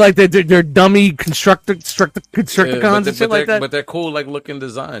 put like they're dummy Constructicons and shit like that. But they're cool, like looking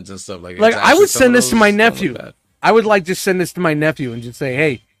designs and stuff like. Like it's I actually would some send of this to those my don't look nephew. bad. I would like just send this to my nephew and just say,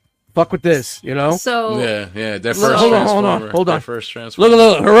 "Hey, fuck with this," you know. so Yeah. Their Hold first on, Transformer. hold on. Their first Transformer. Look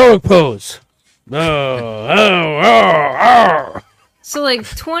at the heroic pose. Oh. so like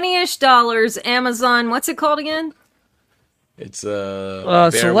 $20-ish. Amazon. What's it called again? It's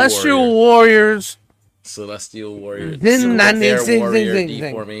Bear Celestial Warrior. Warriors. Celestial Warrior. Then Bear zing, Warrior zing, zing.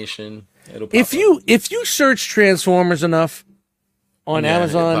 deformation. It'll pop If you search Transformers enough on Yeah, it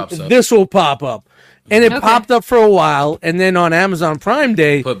Amazon, pops up. this will pop up. And it Okay. popped up for a while, and then on Amazon Prime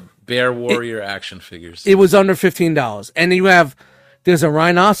Day, put Bear Warrior action figures. it was under $15. And there's a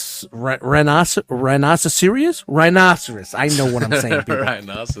rhinoceros. I know what I'm saying, people. Right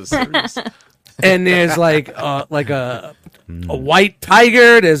now, it's a series. And there's like a white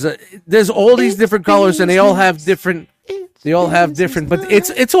tiger. There's all these different colors, and they all have different. But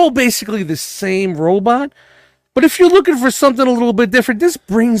it's all basically the same robot. But if you're looking for something a little bit different, this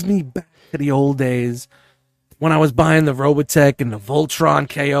brings me back to the old days when I was buying the Robotech and the Voltron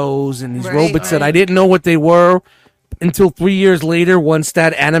KOs and these Right, robots that right. I didn't know what they were until 3 years later, once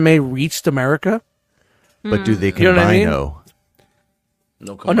that anime reached America. But do they You know what I mean? combino?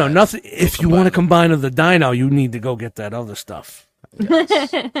 No, Oh no, nothing. If you want to combine with the Dino, you need to go get that other stuff.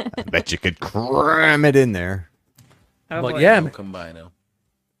 I bet you could cram it in there. Oh, But boy. yeah, No man, combino.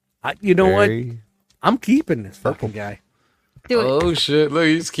 you know what? Very- I'm keeping this fucking guy. Do it. Oh shit! Look,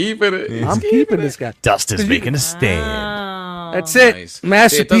 he's keeping it. I'm keeping this guy. Dust is making a stand. Oh. That's it. Nice. See, it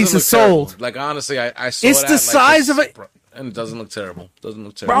Masterpiece doesn't is look sold. terrible. Like honestly, I saw It's that, the like, size of it. and it doesn't look terrible. Doesn't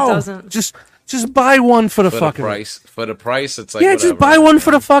look terrible. Bro, doesn't. just Just buy one for the For fuck the of it. price, for the price, it's like Yeah, whatever. just buy one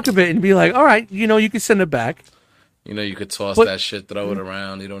for the fuck of it and be like, all right, you can send it back. You could toss But- that shit, throw it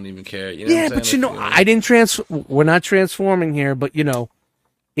around. You don't even care. You know Yeah, what I'm but saying? I didn't we're not transforming here, but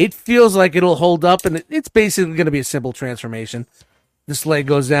it feels like it'll hold up, and it's basically going to be a simple transformation. This leg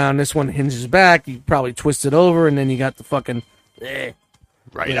goes down, this one hinges back, you probably twist it over, and then you got the fucking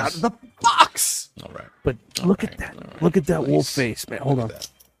Right out of the box. All right. But look at that. Look at that wolf face, man. Hold on.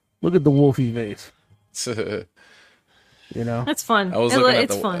 Look at the wolfy face. That's fun. I was looking at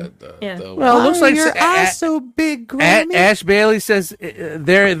It's fun. Yeah. Well, it looks like your eyes so big, Grammy. Ash Bailey says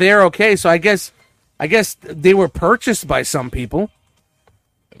they're okay. So I guess they were purchased by some people.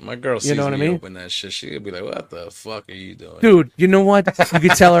 My girl sees know what I me mean? open that shit. She'll be like, "What the fuck are you doing?" Dude, you know what?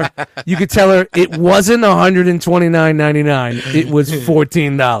 You could tell her. It wasn't $129.99. It was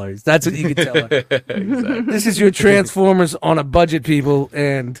 $14. That's what you could tell her. Exactly. This is your Transformers on a budget, people,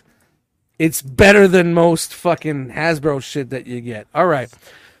 and it's better than most fucking Hasbro shit that you get. All right,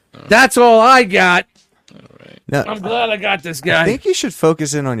 that's all I got. Now, I'm glad I got this guy. I think you should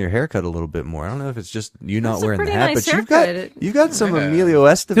focus in on your haircut a little bit more. I don't know if it's just you not That's a wearing the pretty hat, nice but haircut. you've got some Yeah. Emilio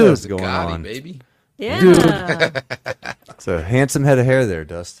Estevez Dude, going Gotti, on. baby. Yeah. It's a handsome head of hair there,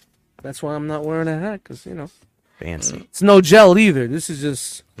 Dust. That's why I'm not wearing a hat, because Fancy. it's no gel either. This is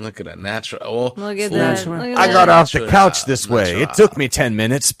just Look at that natural. Oh, Look at full- that. right. Look at I that. got off the Natural. couch this way. It Natural. took me 10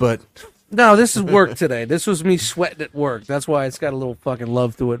 minutes, but no. This is work today. This was me sweating at work. That's why it's got a little fucking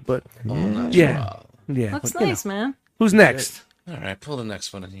love to it. But Oh, natural. yeah. Looks but, nice, man. Who's next? All right, pull the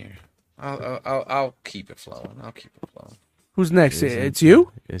next one in here. I'll keep it flowing. I'll keep it flowing. Who's next? It's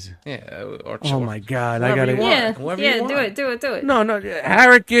you. Yeah. Or Oh my god! I Whoever gotta. you want. Yeah. Whoever Yeah. you Do want. it. Do it. Do it. No,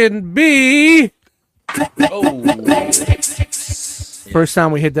 Hurricane B. Oh, First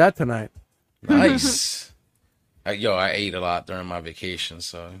time we hit that tonight. nice. I ate a lot during my vacation,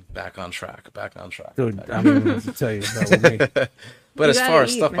 so back on track. Back on track. Dude, I don't even know what to tell you about with me. But You as far gotta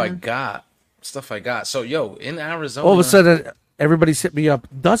as eat, stuff I man. got. So in Arizona, All of a sudden, everybody's hit me up.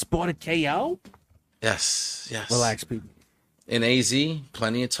 Dust bought a KO? yes. Relax, people. In AZ,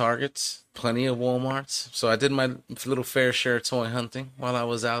 plenty of Targets, plenty of Walmarts. So I did my little fair share of toy hunting while I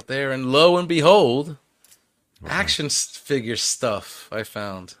was out there, and lo and behold, action figure stuff I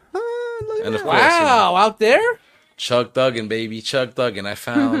found. And of course, Wow, out there? Chuck Duggan, baby, Chuck Duggan. I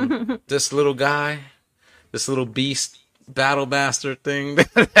found this little guy, this little beast battle bastard thing.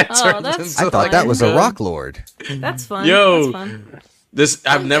 That turns that's into I thought like that was a gun. rock lord. That's fun. Yo. That's fun. This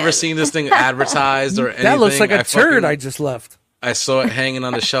I've never seen this thing advertised or anything. That looks like a turd fucking- I just left. I saw it hanging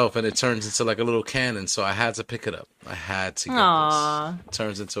on the shelf, and it turns into like a little cannon. So I had to pick it up. I had to get Aw. this. It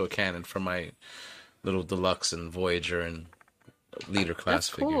turns into a cannon for my little deluxe and Voyager and leader class That's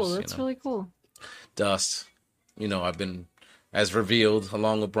cool. figures. That's really cool. Dust. I've been, as revealed,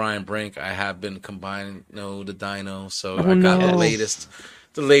 along with Brian Brink, I have been combining, the Dino. So I got no.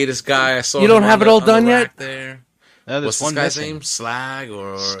 the latest guy. I saw. You don't him have on it all on the done rack yet? There. No, there's What's this one guy's missing. name? Slag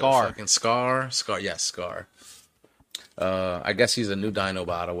or Scar. Fucking Scar. Scar. Yes, Scar. I guess he's a new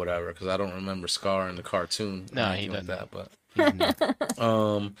Dinobot or whatever, because I don't remember Scar in the cartoon. or No, anything he like doesn't. that.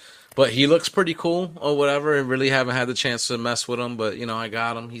 But but he looks pretty cool or whatever. I really haven't had the chance to mess with him, but I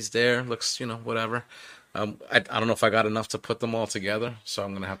got him. He's there. Looks whatever. I don't know if I got enough to put them all together, so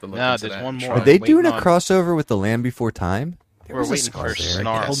I'm gonna have to look No, into there's that. one and more. Are try. they Waiting doing a on- crossover with the Land Before Time? There We're was a waiting for Scar there.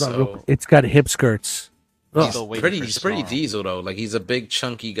 Snarl. Hold on. So- It's got hip skirts. Still waiting for He's pretty Snarl. diesel though. Like he's a big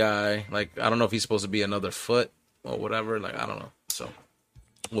chunky guy. Like I don't know if he's supposed to be another foot or whatever. Like I don't know. So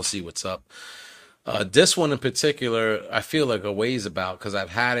we'll see what's up. This one in particular, I feel like a ways about because I've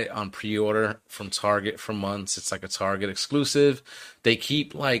had it on pre-order from Target for months. It's like a Target exclusive. They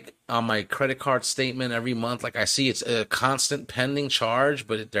keep like on my credit card statement every month. Like I see it's a constant pending charge,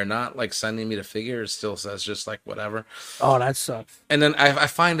 but they're not like sending me the figure. It still says just like whatever. Oh, that sucks. And then I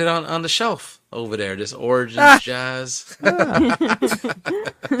find it on the shelf over there. This Origins Jazz. You know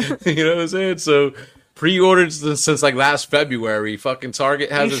what I'm saying? So pre-ordered since like last February. Fucking Target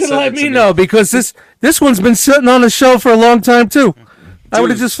You hasn't should sent let it to me know because this one's been sitting on the shelf for a long time too. I would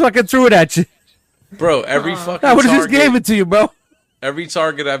have Dude. just fucking threw it at you. Bro, every fucking I would have just Target, gave it to you, bro. every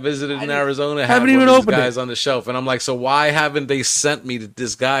Target I visited in Arizona had haven't one even of these opened it. guys on the shelf, and I'm like, so why haven't they sent me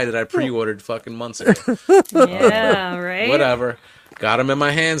this guy that I pre-ordered fucking months ago? Yeah, right? Whatever. Got him in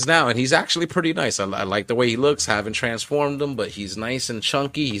my hands now, and he's actually pretty nice. I like the way he looks. Haven't transformed him, but he's nice and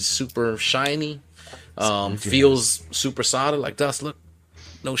chunky. He's super shiny. Feels super solid. Like Dust, look,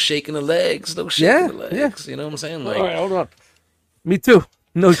 no shaking the legs, no shaking the legs. You know what I'm saying? Like, All right, hold on. Me too.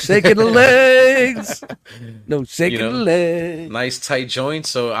 No shaking the legs. No shaking You know, the legs. nice tight joints.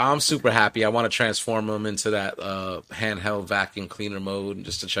 So I'm super happy. I want to transform him into that handheld vacuum cleaner mode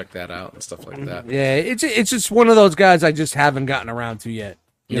just to check that out and stuff like that. Yeah, it's just one of those guys I just haven't gotten around to yet.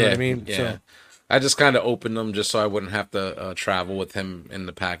 You know what I mean? Yeah. So, I just kind of opened them just so I wouldn't have to travel with him in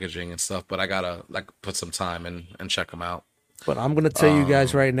the packaging and stuff. But I gotta put some time in and check them out. but I'm gonna tell you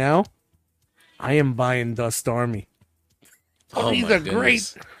guys right now, I am buying Dust Army. These my are great.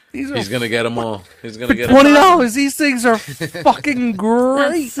 goodness. These are He's gonna get them all. He's gonna for get $20. These things are fucking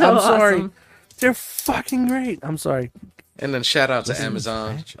great. That's so I'm sorry, awesome. they're fucking great. I'm sorry. And then shout out to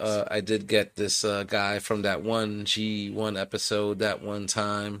Amazon. I did get this guy from that one G1 episode that one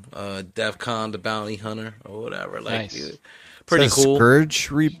time, DevCon the Bounty Hunter or whatever. Like, Nice. pretty Is that a cool. Scourge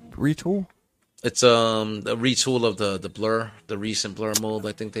retool? It's a retool of the Blur, the recent Blur mold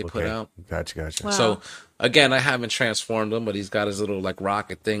I think they put out. Gotcha. Wow. So again, I haven't transformed him, but he's got his little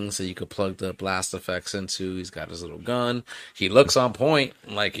rocket thing so you could plug the blast effects into. He's got his little gun. He looks on point.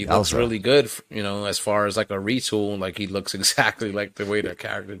 Like he looks really good, as far as a retool. Like he looks exactly like the way the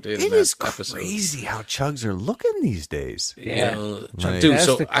character did in It that is episode. crazy how chugs are looking these days. Yeah. Dude,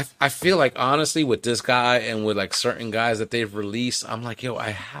 so Fantastic. I feel like honestly with this guy and with certain guys that they've released, I'm like, yo, I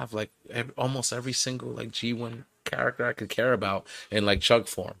have almost every single G1 character I could care about in chug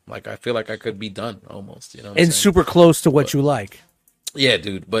form. Like I feel like I could be done almost, you know what I'm And saying? super close to what you like. Yeah,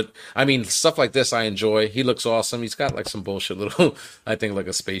 dude. But I mean, stuff like this I enjoy. He looks awesome. He's got some bullshit little, I think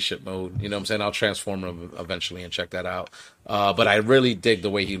a spaceship mode. You know what I'm saying? I'll transform him eventually and check that out. But I really dig the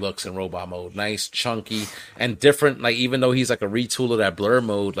way he looks in robot mode. Nice, chunky, and different. Even though he's a retool of that Blur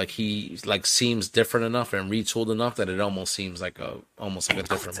mode, he seems different enough and retooled enough that it almost seems almost like a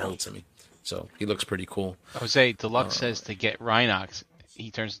different mode to me. So he looks pretty cool. Jose Deluxe says to get Rhinox,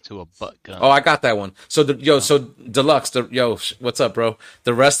 he turns into a butt gun. Oh, I got that one. So Deluxe, what's up, bro?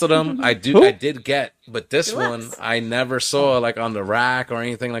 The rest of them I did get, but this one I never saw on the rack or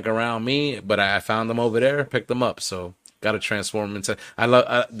anything around me. But I found them over there, picked them up. So got to transform them into. I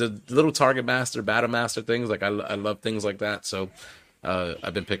love the little Target Master, Battle Master things. I love things like that. So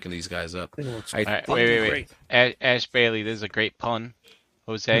I've been picking these guys up. All right, wait. Ash Bailey, this is a great pun.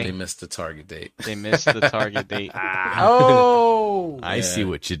 Jose, They missed the target date. they missed the target date. Oh, I see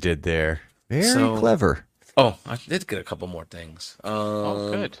what you did there. Very clever. Oh, I did get a couple more things.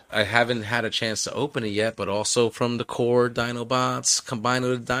 Good. I haven't had a chance to open it yet, but also from the core Dinobots combined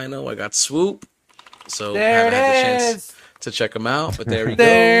with the Dino, I got Swoop. So there it haven't had the chance is. to check him out, but there he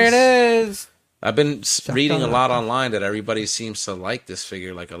There it goes. is. I've been reading a lot online that everybody seems to like this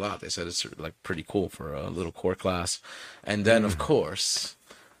figure a lot. They said it's pretty cool for a little core class. And then of course,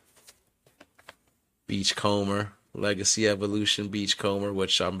 Beachcomber, Legacy Evolution Beachcomber,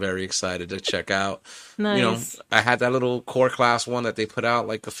 which I'm very excited to check out. Nice. I had that little core class one that they put out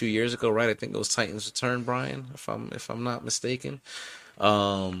a few years ago, right? I think it was Titan's Return, Brian, if I'm not mistaken.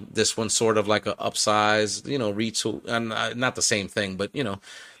 This one's sort of like a upsize, retool, and not the same thing, but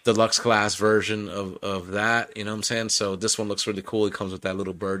deluxe class version of that. You know what I'm saying? So this one looks really cool. It comes with that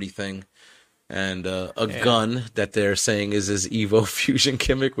little birdie thing. And a gun that they're saying is his Evo fusion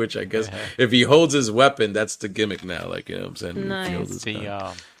gimmick, which I guess if he holds his weapon, that's the gimmick now. You know what I'm saying? He Nice. holds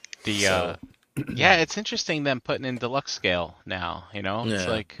his gun. Yeah, it's interesting them putting in deluxe scale now.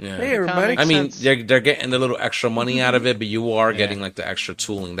 It's Hey, everybody. I mean, they're getting a little extra money out of it, but you are getting the extra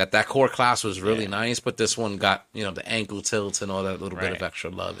tooling. That core class was really nice, but this one got the ankle tilts and all that little bit of extra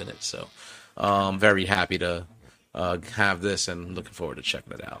love in it. So, very happy to have this and looking forward to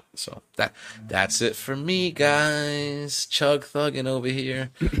checking it out. So that's it for me, guys. Chug thugging over here.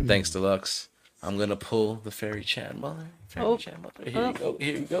 Thanks, Deluxe. I'm gonna pull the Fairy Chan mother. Here you go.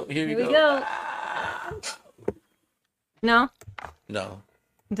 Here you go. No, No.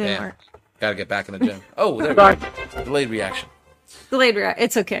 didn't Damn. work. Gotta get back in the gym. Oh, there we go. Delayed reaction. Delayed react.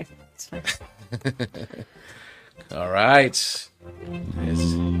 It's okay. It's fine. All right.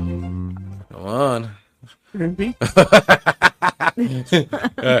 Come on. I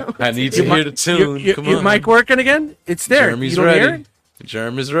need to hear the tune. Come Your on. mic working again? It's there. Jeremy's You don't hear ready. it?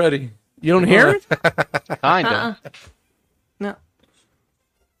 Jerem is ready. You don't hear it? Kinda. No.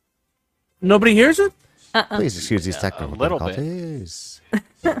 Nobody hears it? Please excuse these technical little bit. difficulties.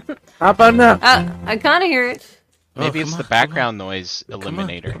 How about now? I kind of hear it. Maybe Oh, it's come the on, background noise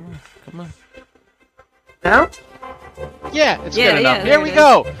eliminator. Come on. Now? Yeah, it's Yeah, good enough. yeah, Here there we it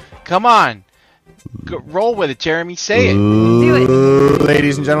go. Come on. Roll with it, Jeremy. Say it. Do it.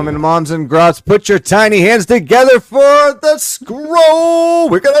 Ladies and gentlemen, moms and grots, put your tiny hands together for the scroll.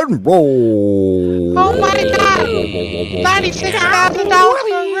 We're gonna roll. Oh my God! $96,000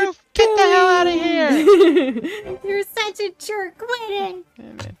 for roof. Get the hell out of here! You're such a jerk. Quitting.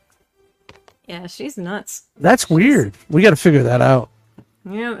 Yeah, she's nuts. That's weird. We got to figure that out.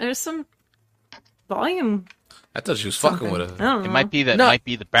 Yeah, there's some volume. I thought she was fucking with I her. don't know. It might be that. No. Might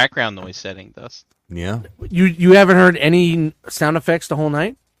be the background noise setting, Dust. Yeah. You haven't heard any sound effects the whole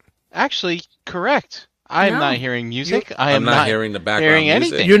night? Actually, correct. I am No. not hearing music. I I'm am not hearing the background hearing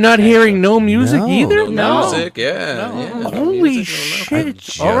music. anything. You're not hearing no music No. either? No, No. music, yeah. No. yeah. Holy Music, no, no.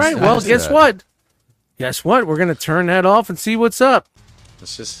 shit. All right, well, noticed guess that. what? Guess what? We're going to turn that off and see what's up.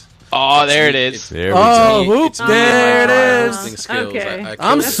 It's just. Oh, there it is. There we Oh, go. whoop, It's me there and it my is. hosting skills. Okay. I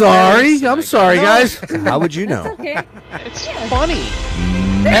I'm killed sorry. it. I'm sorry, guys. How would you know? Okay. It's funny.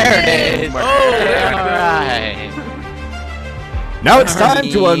 There it is. All right. Now it's time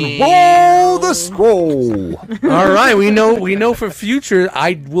to unroll the scroll. All right, we know for future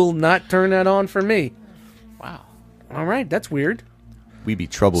I will not turn that on for me. Wow. All right, that's weird. We be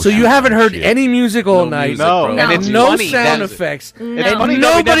trouble. So you haven't heard any music all No night. music, No, bro. and it's no funny sound that- effects. It's No. funny And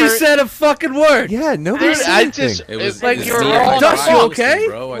that we nobody never- said a fucking word. Yeah, nobody Dude, said I anything. just- It was It's like it's you're me all and Dust, my you hosting, okay?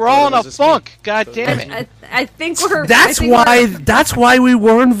 bro. I We're thought all it in a was just me. funk. God damn it. I think we're. That's I think why. we're- That's why we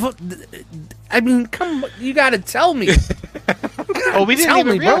weren't. I mean, come. You got to tell me. Oh, we didn't Tell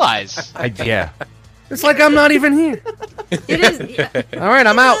even me, bro. realize. Yeah. It's like I'm not even here. It is. All right,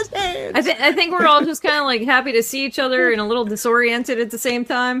 I'm out. I think we're all just kind of like happy to see each other and a little disoriented at the same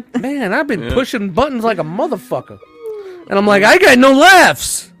time. Man, I've been pushing buttons like a motherfucker, and I'm like, I got no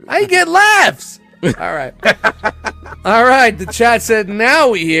laughs. I get laughs. All right. All right. The chat said, now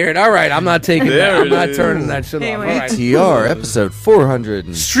we hear it. All right. I'm not taking that. There I'm it not is. turning that shit off. All Anyway. right. TR episode 400.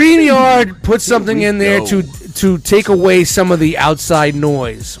 StreamYard put something we in there go. to take away some of the outside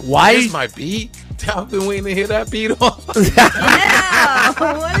noise. Why? Here's my beat. I've been waiting to hear that beat off. Yeah,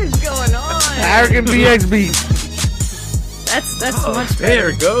 what is going on? Arrogant BXB. That's much better. There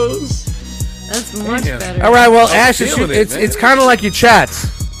it goes. That's much Damn. better. All right. Well, I'm Ash, feeling it, it's man. kind of like your chats.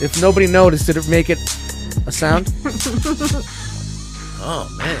 If nobody noticed, did it make it a sound? Oh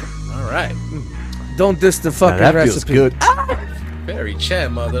man. All right. Don't diss the Now fucking that recipe. feels good. Very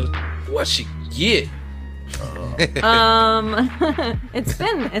chat, mother. What she get?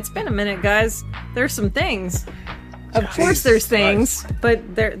 It's been a minute, guys. There's some things. Of course, there's things,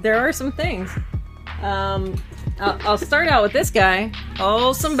 but there are some things. I'll start out with this guy.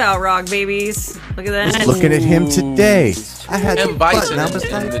 Oh, some Balrog babies. Look at that. Looking at him today. I had And the bison button. I was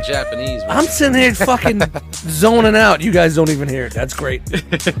in like, the Japanese. I'm sitting here fucking zoning out. You guys don't even hear it. That's great.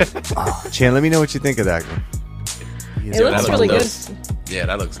 oh, Chan, let me know what you think of that one. It that looks looks really dope. good. Yeah,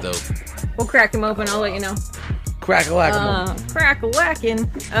 that looks dope. We'll crack them open. I'll let you know. Crack-a-lack-a-mo. Crack-a-lackin'.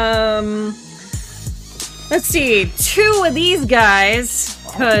 Let's see. 2 of these guys.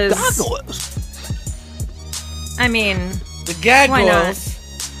 Because, I mean, The gag why not? balls.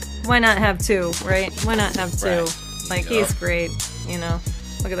 Why not have 2, right? Why not have 2? Right. Like, Yeah. he's great, you know?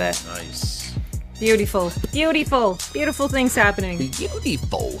 Look at that. Nice. Beautiful. Beautiful. Beautiful things happening.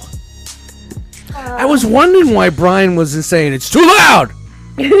 beautiful. I was wondering why Brian wasn't saying it's too loud.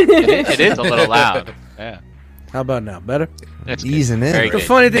 It is a little loud. Yeah. How about now? Better? That's good. Easing in. Very The good.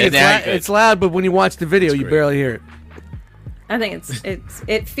 funny thing, Very good. it's loud, but when you watch the video, you great. barely hear it. I think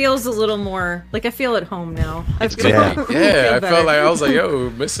it feels a little more like I feel at home now. I feel, Yeah. feel Yeah, I better. felt like I was like, yo, we're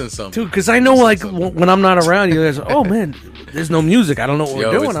missing something. Dude, because I know, like, when I'm not around, you guys, oh, man, there's no music. I don't know what we're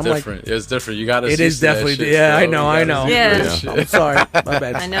Yo, doing. it's I'm like, different. It's different. You gotta. it is definitely, yeah, I know. Yeah. I'm sorry. My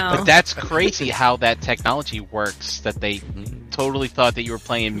bad. I know. But that's crazy how that technology works. That they totally thought that you were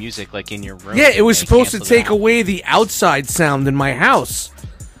playing music like in your room. Yeah, it was They supposed to canceled take it out. away the outside sound in my house.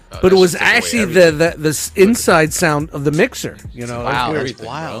 Oh, But it that was shit took away actually everything. the inside sound of the mixer. You know, Wow, Everything, that's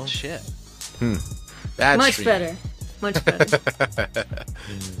wild bro. shit. Bad Much stream. better. Much better.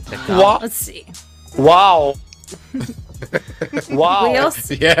 Wow. Let's see. Wow. Wow. We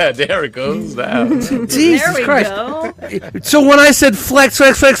also, Yeah, there it goes. Now. Jesus there we Christ. go. So when I said flex,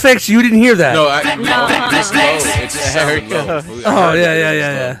 you didn't hear that. No, it's low. It's sounded low. Oh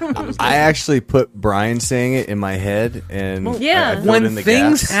yeah. I actually put Brian saying it in my head, and Yeah. I filled When in the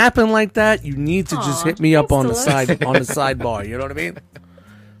things gaps. happen like that, you need to just Aw, hit me up that's on the delicious. side on the sidebar. You know what I mean?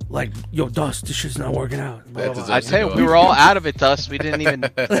 Like, yo, Dust, this shit's not working out. Blah, blah, blah. I tell you, we were all out of it, Dust. We didn't even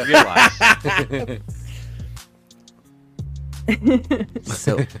realize. Shout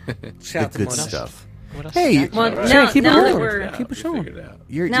So the out to good Money. stuff. What else Hey, is that? Well, Right. now, Keep it now that going. we're Yeah, Keep it showing. figured it out.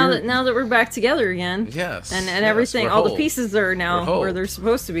 you're now that we're back together again, Yes. and yes, everything, we're all the whole. pieces are now We're whole. where they're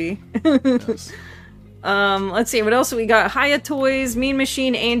supposed to be. Yes. Let's see what else we got. Haya Toys, Mean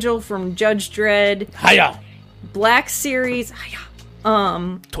Machine Angel from Judge Dredd, Hiya, Black Series,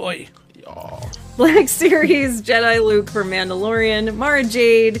 Hiya. toy. Black Series Jedi Luke from Mandalorian, Mara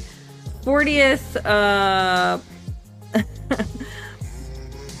Jade, 40th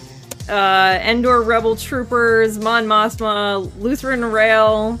Endor Rebel Troopers, Mon Mothma, Lutheran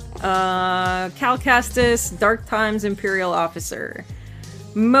Rail, Cal Kestis, Dark Times Imperial Officer.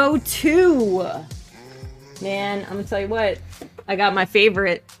 Mo 2. Man, I'm gonna tell you what. I got my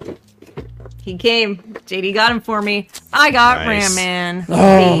favorite. He came. JD got him for me. I got Nice. Ram Man.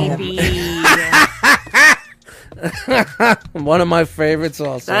 Oh. Baby. One of my favorites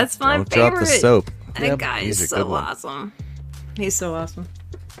also. That's my Don't favorite. drop the soap. That guy He's is a good so one. awesome. He's so awesome.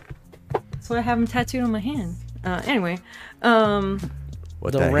 That's why I have him tattooed on my hand. Anyway,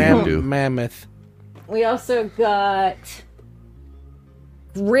 What the the Ram Hindu? Mammoth. we also got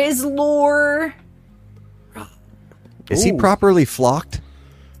Grizzlor. Is he Ooh. properly flocked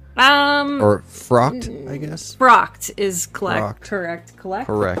or frocked? I guess. Brocked is Brocked. correct. Collect.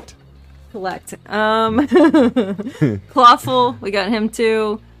 Correct. Clawful. We got him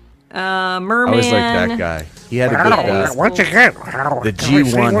too. Merman. I always liked that guy. He had a good. Yeah. What you get? The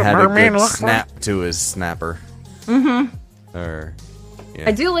G1 had a good snap to his snapper. Mm-hmm. Or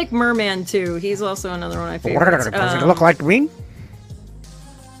I do like Merman too. He's also another one of my What favorites. does it look like to me?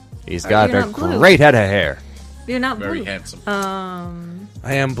 he's got you're a not blue. great head of hair. You're not Very blue. handsome.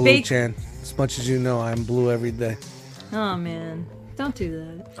 I am blue, Fake- Chan. As much as you know, I'm blue every day. Oh man, don't do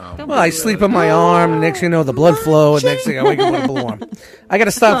that. Don't Well, I be sleep blue. on my arm. Next thing you know, the blood flow. And next thing I wake up with a blue arm. I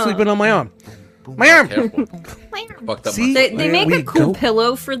gotta stop sleeping on my arm. My arm. Careful. Fucked up See? my They make we a cool go.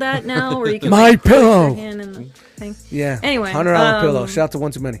 pillow for that now, where you can My like, put pillow. your hand in the thing. Yeah. Anyway, $100 pillow. Shout out to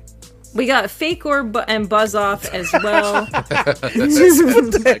One Too Many. We got Fake Orb and Buzz Off as well.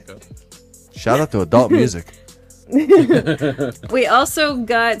 Shout out to adult music. We also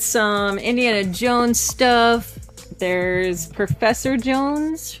got some Indiana Jones stuff. There's Professor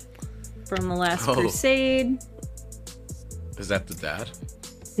Jones from The Last Oh. Crusade. Is that the dad?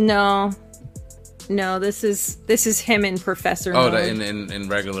 No, this is him in Professor Oh, mode. that in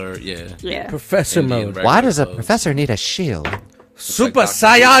regular, yeah. Yeah. Professor Indian mode. regular Why does a clothes. professor need a shield? Super Dr.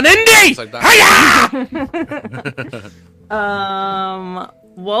 Saiyan It's Indy! like that.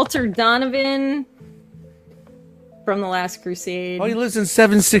 Walter Donovan from The Last Crusade. Oh, he lives in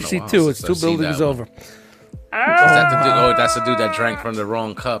 762. It's I've 2 seen buildings that one. over. Is that the dude? Oh, that's the dude that drank from the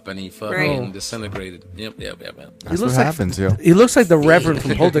wrong cup and he fucking Right. disintegrated. Yep. That's what looks like- happens, yo. He looks like the Reverend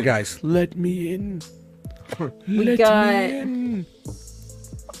from Poltergeist. Let me in. We got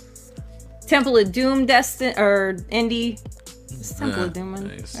Temple of Doom or Indy. It's Temple of Doom,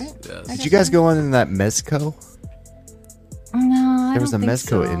 Nice. right? Yes. Did you guys go on in that Mezco? No, I There was a don't think Mezco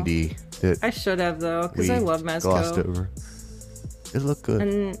so. indie that I should have though, because we I love glossed Mezco. over. It looked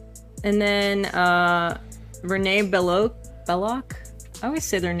good. And then Renee Belloc. I always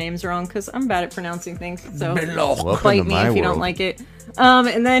say their names wrong because I'm bad at pronouncing things. So Welcome bite to me my if you world. don't like it.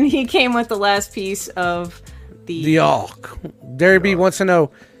 And then he came with the last piece of The Ark. Derry B wants to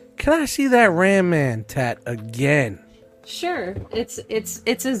know, can I see that Ram Man tat again? Sure, it's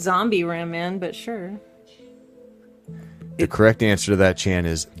a zombie Ram Man, but sure. The correct answer to that, Chan,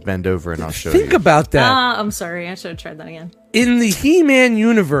 is bend over and I'll show Think you. about that. I'm sorry, I should have tried that again. In the He-Man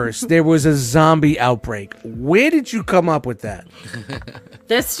universe, there was a zombie outbreak. Where did you come up with that?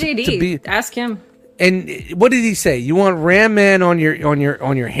 That's JD. be- Ask him. And what did he say? You want Ram Man on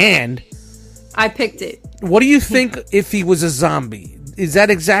your hand? I picked it. What do you think if he was a zombie? Is that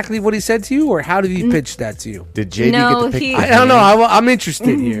exactly what he said to you, or how did he pitch that to you? Did JD No, get to pick he- the I don't know. hand? I'm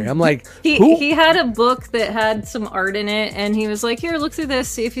interested here. I'm like, He who? he had a book that had some art in it, and he was like, "Here, look through this,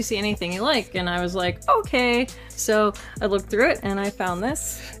 see if you see anything you like." And I was like, "Okay." So I looked through it, and I found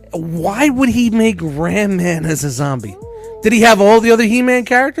this. Why would he make Ram Man as a zombie? Did he have all the other He-Man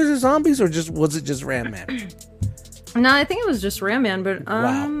characters as zombies, or was it just Ram Man? No, I think it was just Ram Man, but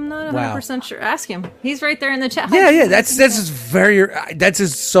I'm not 100% sure. Ask him. He's right there in the chat. Yeah. That's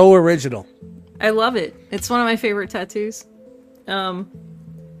just so original. I love it. It's one of my favorite tattoos. So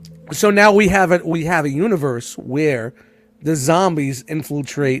now we have a universe where the zombies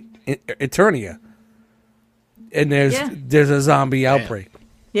infiltrate Eternia, and there's a zombie outbreak.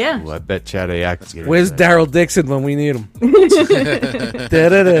 Yeah. Well, I bet Chad Ayak. Where's Daryl Dixon when we need him?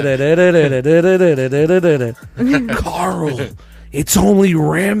 Carl, it's only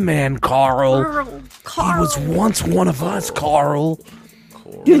Ram Man, Carl. He was once one of us, Carl.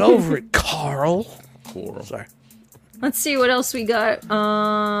 Get over it, Carl. Sorry. Let's see what else we got.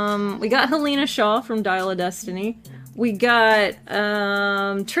 We got Helena Shaw from Dial of Destiny. We got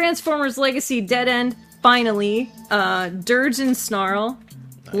Transformers Legacy Dead End, finally. Dirge and Snarl.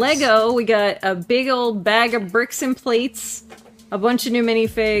 Lego, we got a big old bag of bricks and plates, a bunch of new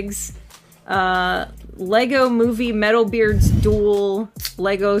minifigs. Lego Movie Metalbeards Duel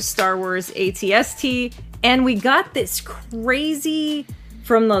Lego Star Wars ATST, and we got this crazy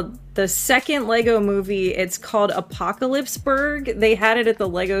from the second Lego movie. It's called Apocalypseburg. They had it at the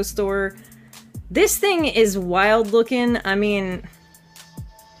Lego store. This thing is wild looking. I mean,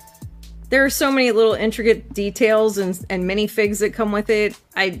 there are so many little intricate details and minifigs that come with it.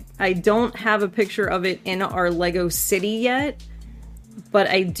 I don't have a picture of it in our Lego City yet, but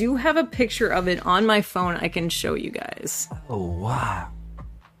I do have a picture of it on my phone I can show you guys. Oh, wow.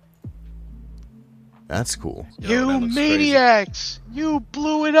 That's cool. You that looks maniacs! You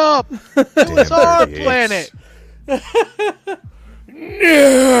blew it up! It was our planet!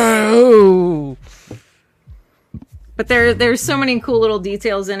 No. But there's so many cool little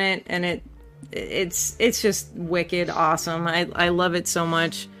details in it, and it's just wicked awesome. I love it so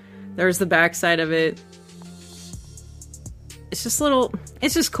much. There's the backside of it. It's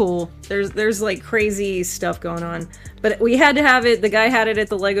just cool. There's like crazy stuff going on. But we had to have it. The guy had it at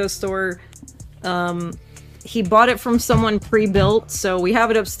the Lego store. He bought it from someone pre-built, so we have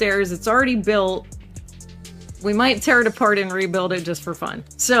it upstairs. It's already built. We might tear it apart and rebuild it just for fun.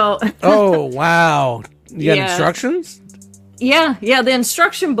 So Oh, wow. You got Yeah. instructions? yeah, the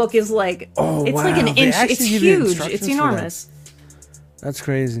instruction book is like it's like an wow. They inch. actually It's give you huge. instructions It's for that. enormous. That's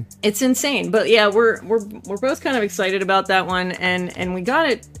crazy. It's insane. But yeah, we're both kind of excited about that one, and we got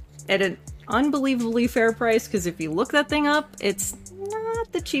it at an unbelievably fair price, because if you look that thing up, it's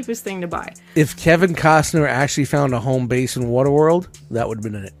not the cheapest thing to buy. If Kevin Costner actually found a home base in Waterworld, that would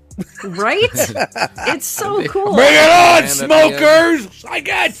have been it. Right? It's so cool. Bring it on, And at the smokers! I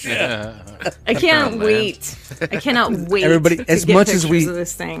got you. I can't wait. I cannot wait. Everybody- to as get much as pictures we- of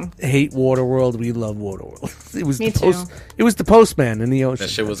this thing. Hate Waterworld. We love Waterworld. It was Me the too. It was the postman in the ocean.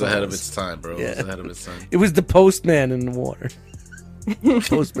 That shit was That's all ahead it of its time, bro. It was ahead of its time. It was the postman in the water.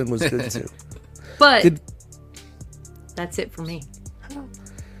 Postman was good too. But Did- that's it for me. Oh,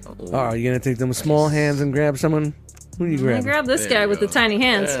 are you gonna take them with small hands and grab someone? Who are you I'm gonna grabbing? grab this There guy you with the go. tiny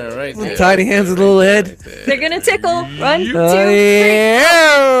hands. Yeah, right there. Tiny hands with a little head. They're gonna tickle. 1, 2, 3.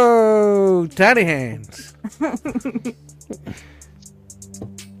 Oh, tiny hands.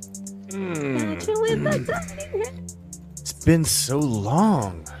 With the tiny hands. It's been so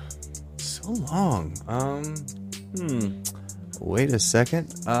long. So long. Wait a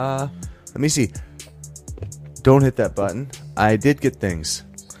second. Let me see. Don't hit that button. I did get things.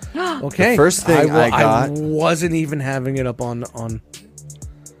 Okay. The first thing I got- I wasn't even having it up on.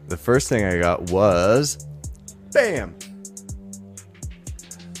 The first thing I got was, bam,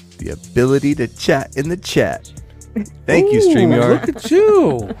 the ability to chat in the chat. Thank you, Ooh, StreamYard. Look at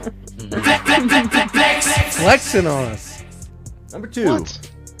you. Flexing on us. Number 2. What?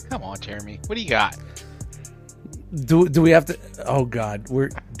 Come on, Jeremy. What do you got? Do we have to? Oh God,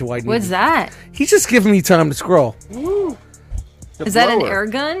 do I need? What's that? He's just giving me time to scroll. Is that an blower. air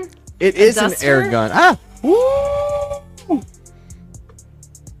gun? It is an duster? air gun. Ah!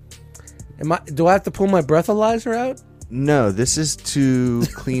 Do I have to pull my breathalyzer out? No, this is to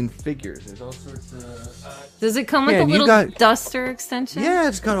clean figures. There's all sorts of... Does it come with Man, a you little got- duster extension? Yeah,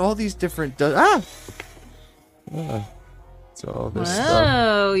 it's got all these different... It's all this stuff.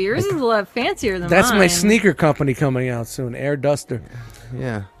 Oh, yours is a lot fancier than That's mine. my sneaker company coming out soon. Air Duster.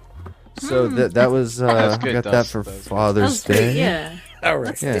 Yeah. So that was... That's I good got that dust. for That's good. Father's That's great, Day. yeah. All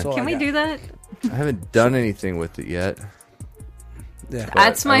right. Yeah. that's all Can I we got. do that? I haven't done anything with it yet. Yeah.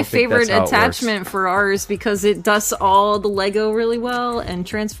 That's I my don't think favorite that's how it attachment for ours, because it does all the Lego really well, and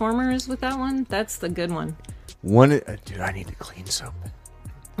Transformers with that one. That's the good one. Dude, I need to clean soap.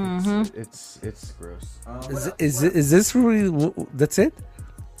 Mm-hmm. It's gross. Is this really? That's it?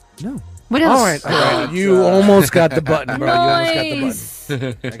 No. What else? All right. You almost got the button, bro. You almost got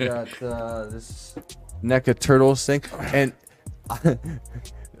the button. Nice. I got this NECA Turtles thing, and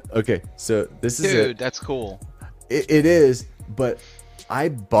okay, so this is Dude, it. that's cool. It is, but I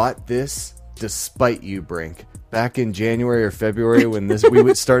bought this despite you, Brink. Back in January or February, when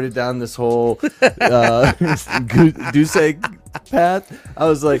we started down this whole Goose egg path, I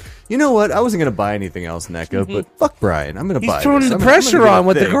was like, you know what? I wasn't gonna buy anything else, NECA, but fuck Brian, I'm gonna buy. He's throwing this. the I'm gonna pressure get a on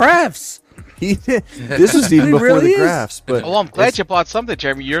with the thing. graphs. He did. This was even He before really the is. graphs, but Oh, I'm glad you bought something,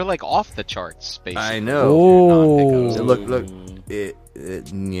 Jeremy. You're like off the charts, basically. I know. Oh, So look.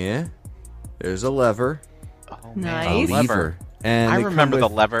 Yeah. There's a lever. Oh, Nice. man, A the lever. lever. And I they come remember the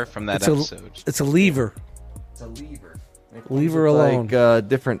with- lever from that It's a- episode. it's a lever. It's a lever. Leave her alone. Like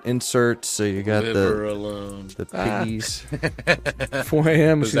different inserts. So you got Leave her alone. the piggies. 4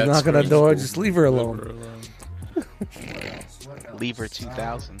 a.m. Was She's that knocking on the scream door. school? Just leave her Leave alone. her alone. Lever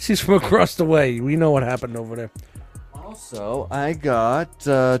 2000. She's from across the way. We know what happened over there. Also, I got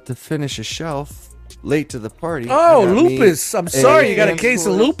to finish a shelf. late to the party. Oh, I got me lupus. I'm sorry, you got a Vans case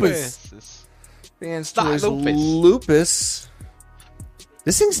of Toys- lupus. Vans Stop, Toys lupus. lupus.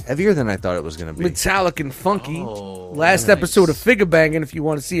 This thing's heavier than I thought it was going to be. Metallic and funky. Oh, Last nice. episode of Figure Banging, if you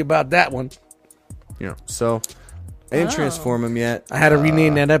want to see about that one. You know, so I didn't transform him yet. I had to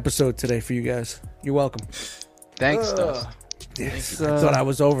rename that episode today for you guys. You're welcome. Thanks, Dust. Yes, I thought I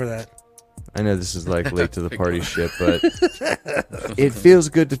was over that. I know this is like late to the party shit, but it feels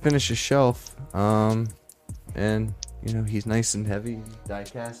good to finish a shelf. And you know, he's nice and heavy,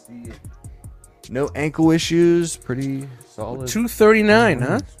 die-casty. No ankle issues, pretty solid. $239,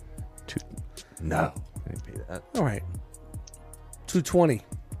 huh? No, I didn't pay that. All right. $220.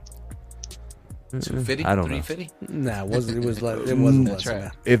 250? I don't know. 350? Nah, it wasn't. It was like it wasn't That's less than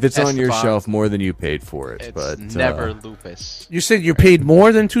right. that. If it's on your Esteban. shelf, more than you paid for it. It's but never lupus. You said you paid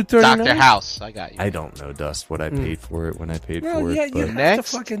more than $239. Dr. House, I got you. I don't know, Dust, what I paid for it when I paid Well, for yeah, it. you But, have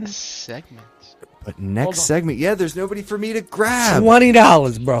Next to fucking segment. but Hold on. next segment, yeah, there's nobody for me to grab.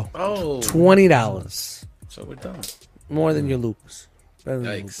 $20, bro. Oh. $20 So we're done. more than your lupus. Better than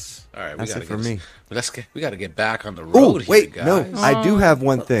your lupus. Yikes. All right, That's it for me. We got to get back on the road Oh, here, wait, guys. no, I do have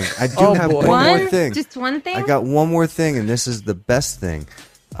one thing. I do Oh, have boy. one more One? thing. Just one thing? I got one more thing, and this is the best thing.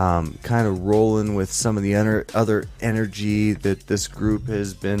 Kind of rolling with some of the other energy that this group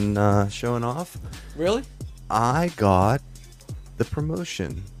has been showing off. Really? I got the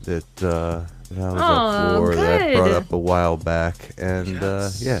promotion that I was Oh, up for, that I brought good. up a while back, and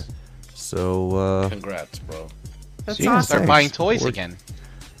Yes. yeah. So Congrats, bro. That's Yeah, awesome. Start thanks. buying toys Or- again.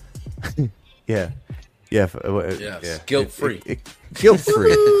 yeah, Yes, yeah, guilt-free.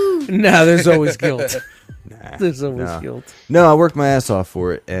 Guilt-free. No, there's always guilt. Nah, There's always no. guilt. No, I worked my ass off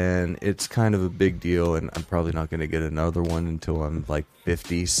for it, and it's kind of a big deal, and I'm probably not going to get another one until I'm like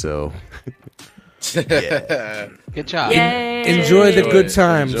 50, so Good job. Yay. Enjoy the Enjoy good it.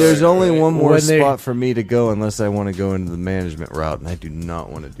 times. Enjoy there's only one more When they- spot for me to go unless I want to go into the management route, and I do not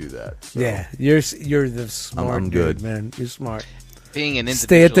want to do that. So. Yeah, you're the smart I'm dude, good. man. You're smart. Being an individual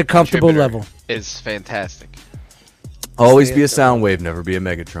Stay at the comfortable contributor level. is fantastic. Always be a sound wave, never be a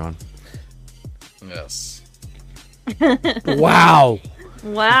Megatron. Yes. Wow.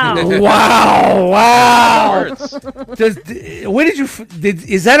 Wow. Wow. Wow. Words. Where did you?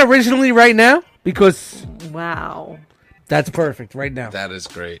 Is that originally right now? Because Wow. that's perfect right now. That is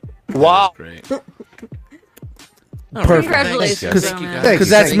great. Wow. That is great. Perfect. Congratulations, Thank you, man. guys. Because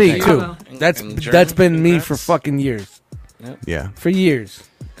that's me Thank you. too. Bravo. That's And that's Jeremy, been me congrats. for fucking years. Yeah. For years.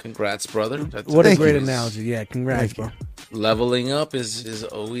 Congrats, brother. That's What a Thank great you. analogy. Yeah, congrats, Thank bro. you. Leveling up is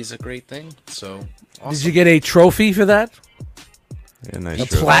always a great thing. So awesome. Did you get a trophy for that? Yeah, nice A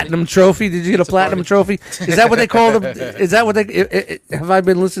trophy. platinum trophy? Did you get a platinum trophy? Is that what they call them? Is that what they? Have I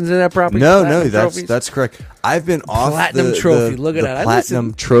been listening to that properly? No, Platinum no, that's correct. I've been off Platinum the trophy. the- Look at the that. I platinum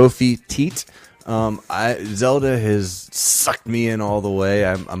listen. trophy teat. Zelda has sucked me in all the way.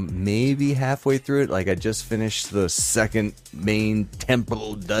 I'm maybe halfway through it. Like I just finished the second main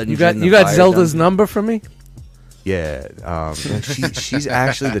temple dungeon. You got the you got fire Zelda's dungeon. number from me. Yeah, and she's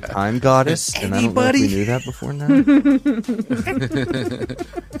actually the time goddess, and I don't know if Anybody? we knew that before now.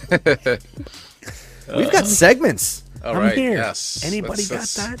 We've got segments. All I'm right, here. Yes. Anybody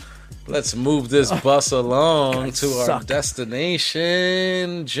Let's- got that? Let's move this bus along guys to our suck.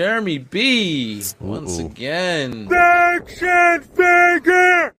 destination. Jeremy B. Once Ooh. again.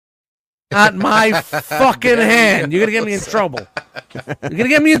 Not my fucking hand. You're gonna get me in trouble. You're gonna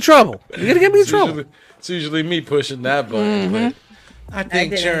get me in trouble. You're gonna get me in trouble. It's usually me pushing that button, but I think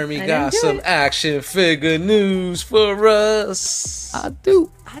didn't. Jeremy I got didn't do some it. action figure news for us. I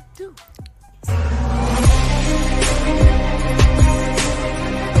do. I do.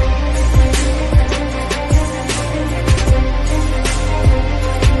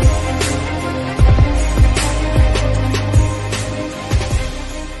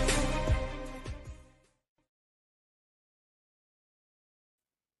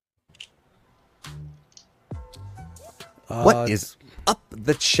 What is up,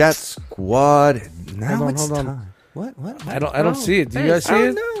 the chat squad? Now Hold on, it's hold on. time. What? I don't see it. Do you guys see Oh,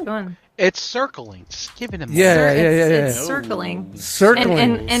 it? no. Go on. It's circling. Just give it a Yeah, moment. It's yeah. circling.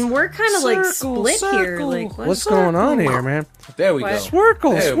 Circling. And we're kind of like Circle, split here. circle. Like What's going on here, man? There we What? go.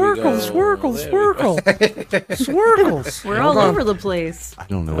 Swirkle, There we swirkle, go. swirkle, There we go. swirkles. We're Hold all on. over the place. I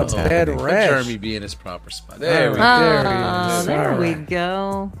don't know what's Uh-oh. happening. Bad Let rash. Jeremy be in his proper spot. There we go. There he Oh, is. there All we right.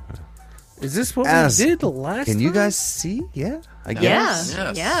 go. Is this what As- we did the last Can you time? guys see? Yeah, I Yeah. guess.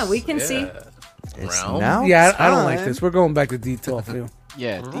 Yes. Yeah, we can see. It's Round. now Yeah, I don't like time. this. We're going back to detox view.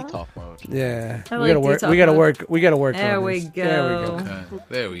 Yeah, detox mode. Yeah, I we like gotta work. detox We gotta mode. work. We gotta work. There on we this. go. There we go. Okay,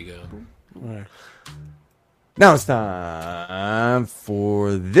 there we go. All right. Now it's time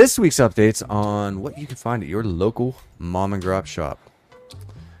for this week's updates on what you can find at your local mom and grop shop.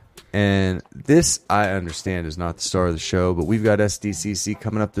 And this, I understand, is not the star of the show, but we've got SDCC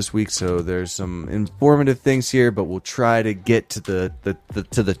coming up this week, so there's some informative things here, but we'll try to get to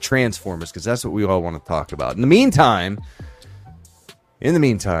the Transformers, because that's what we all want to talk about. In the meantime,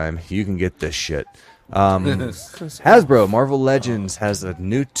 you can get this shit. Hasbro Marvel Legends has a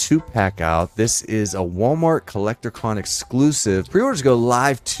new 2-pack out. This is a Walmart CollectorCon exclusive. Pre-orders go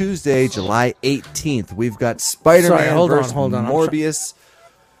live Tuesday, July 18th. We've got Spider-Man versus Morbius.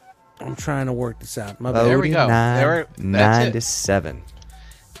 I'm trying to work this out. There we go. That's 9 to 7.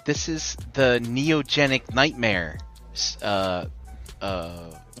 This is the Neogenic Nightmare I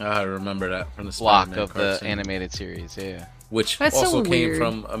remember that from the block Spider-Man of the cartoon, animated series. Yeah. which That's so also came weird.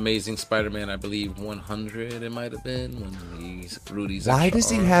 from Amazing Spider-Man, I believe 100. It might have been when Rudy's. Why extra does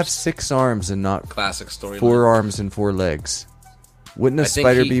he arms. have 6 arms and not Classic story. 4 arms and 4 legs? Wouldn't a I think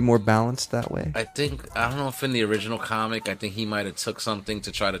spider he- be more balanced that way? I don't know if in the original comic, I think he might have took something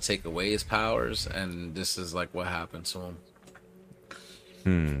to try to take away his powers, and this is like what happened to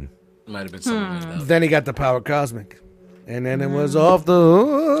him. Might have been something like that. Then he got the power cosmic, and then it was off the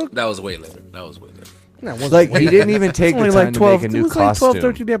hook. That was way later. No, it wasn't Like, way he later. didn't even take It's the only time like to 12. make a new it was like costume. 12,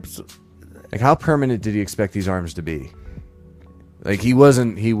 13 episodes. Like, how permanent did he expect these arms to be? Like, he was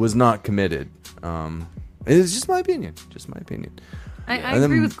not committed. It's just my opinion. I And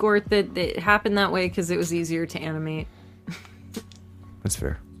agree then- with Gort that it happened that way because it was easier to animate. That's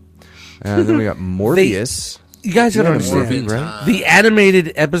fair. And then we got Morbius. You guys gotta Yeah, understand. Morbin right? time. The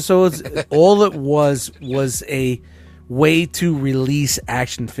animated episodes, all it was a way to release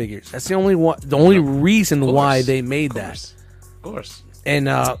action figures. That's the only reason why they made that. Of course. And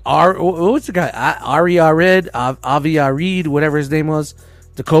what was the guy? Ari Arid, Avi Arid, whatever his name was,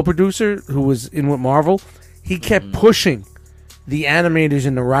 the co-producer who was in with Marvel, he kept pushing the animators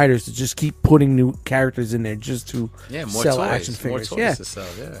and the writers to just keep putting new characters in there just to Yeah, more sell toys. action More figures. toys Yeah, to sell,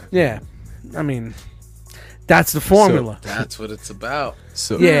 yeah. yeah. I mean, that's the formula. That's what it's about.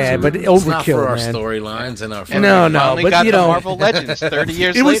 So, Yeah, but It's not for overkill, our man. storylines and our No, We finally but got you the know- Marvel Legends 30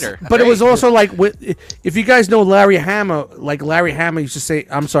 years It was, later. but it was also like if you guys know Larry Hama, like Larry Hama used to say,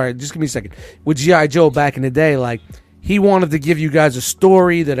 I'm sorry, just give me a second. With G.I. Joe back in the day, like he wanted to give you guys a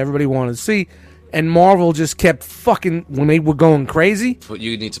story that everybody wanted to see, and Marvel just kept fucking when they were going crazy. But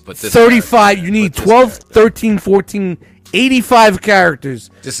you need to put this 35, character you in, need put this 12, character. 13, 14, 85 characters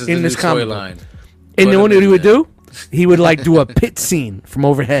This is in the this new comic toy book. line. And Put you know what them he in would there. do? He would like do a pit scene from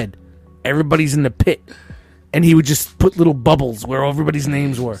overhead. Everybody's in the pit, and he would just put little bubbles where everybody's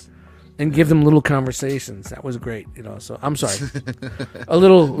names were, and give them little conversations. That was great, you know. So I'm sorry, a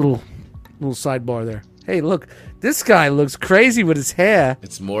little sidebar there. Hey, look, this guy looks crazy with his hair.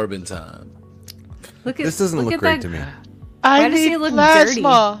 It's Morbin time. Look at this doesn't look at great that. to me. Why does he look dirty?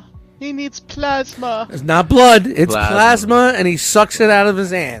 He needs plasma. It's not blood; it's Plasma. plasma, and he sucks it out of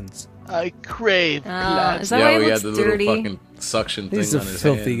his hands. I crave Is that why Yeah, he we had looks the dirty? little fucking suction thing He's a on his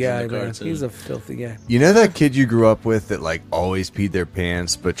filthy hands guy, in the man. cartoon. He's a filthy guy. You know that kid you grew up with that like always peed their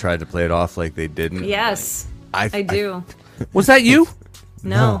pants but tried to play it off like they didn't? Yes, I do. Was that you?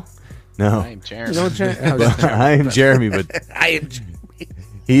 No. No. I'm Jeremy. No, I am Jeremy, but I am.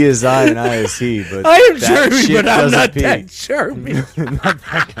 he is I and I is he. But I am that Jeremy, shit but I'm doesn't not pee. that Jeremy.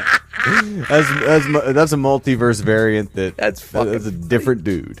 That's a multiverse variant That's fucking that's a different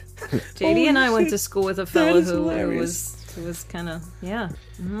dude. JD and I went to school with a fellow is who hilarious. was kind of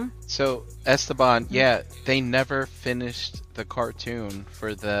So Esteban, yeah, they never finished the cartoon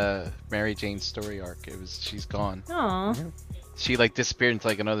for the Mary Jane story arc. She's gone. Aw. She like disappeared into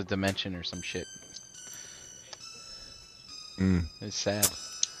like another dimension or some shit. It's sad.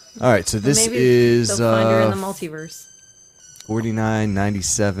 All right, so this Maybe is they'll find her in the multiverse.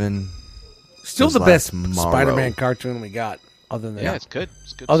 $49.97. Still Those the best last tomorrow. Spider-Man cartoon we got, other than Yeah, it's good.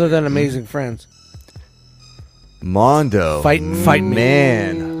 It's good. other than Amazing Friends. Mondo. Fight me.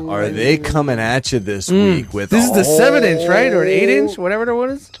 Man, are they coming at you this week with This is the all- 7-inch, right, or an 8-inch, whatever it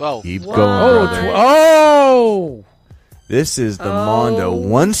was. 12. Keep Whoa. going, Oh, brother. oh! This is the Mondo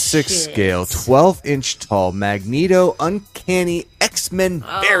 1/6 shit. scale, 12-inch tall Magneto Uncanny X-Men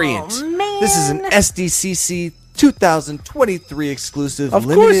variant. man. This is an SDCC 2023 exclusive. Of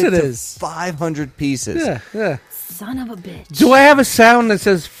limited course it to is. 500 pieces. Yeah, yeah. Son of a bitch. Do I have a sound that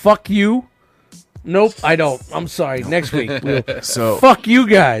says "fuck you"? Nope, I don't. I'm sorry. Next week, we'll So fuck you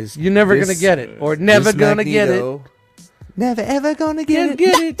guys. You're never This- gonna get it, or never this gonna get it. Magneto, Never ever gonna get it.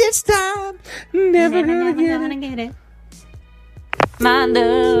 Get Not it. this time. Never gonna get it. get it. My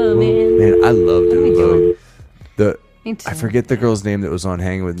love is... Man, I love doing Vogue. Me The too. I forget the girl's name that was on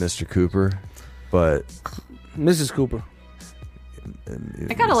Hanging with Mr. Cooper, but Mrs. Cooper.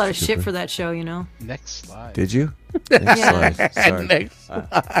 I got a lot of shit for that show, you know. Next slide. Did you? Next slide. Sorry. Next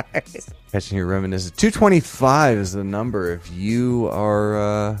Catching your reminiscence. 225 is the number if you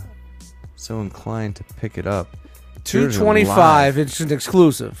are so inclined to pick it up. 225. It's an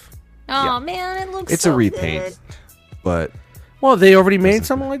exclusive. Oh man, it looks. It's so a repaint, good. but Well, they already made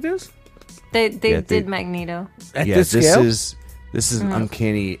something like this They Yeah, did Magneto. at yeah, this scale. is an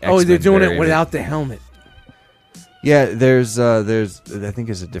uncanny. Oh, they're X-Men doing it variant. without the helmet. Yeah, there's I think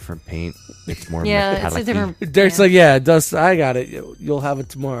it's a different paint. It's more Yeah, it's a metallic-y. different. Derek's like, yeah, it does. I got it. You'll have it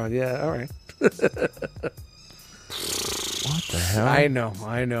tomorrow. Yeah, all right. What the hell? I know,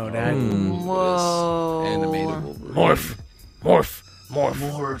 that. Whoa. Animated Wolverine. Morph. All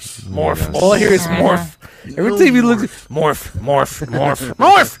I hear is morph. Every time you look, morph.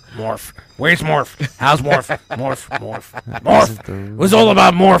 Where's morph? How's morph? Morph. It was all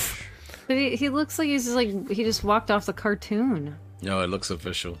about morph. But he looks like he just walked off the cartoon. No, it looks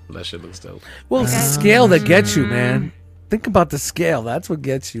official. That shit looks dope. Well, it's the scale that gets you, man. Think about the scale. That's what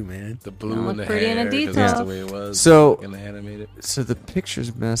gets you, man. The blue Look and the pretty in hair, a 'cause that's the detail. way it was. So- in the animated. So the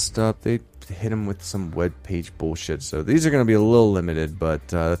picture's messed up. They hit him with some web page bullshit. So these are going to be a little limited, but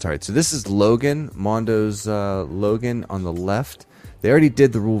that's all right. So this is Logan, Mondo's Logan on the left. They already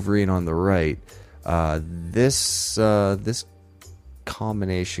did the Wolverine on the right. This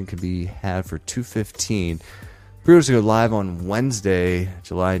combination can be had for $215. Pre-orders go live on Wednesday,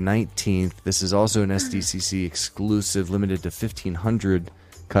 July 19th. This is also an SDCC exclusive, limited to 1,500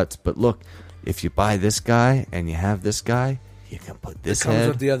 cuts. But look, if you buy this guy and you have this guy, you can put this Comes head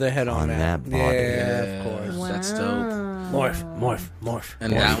with the other head on that body. Yeah, of course. That's dope. Morph.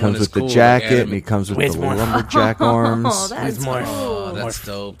 And He that one comes is with cool. the jacket, like and he comes with Where's the Morph? lumberjack Oh, arms. that's Morph. cool. Oh, that's Morph.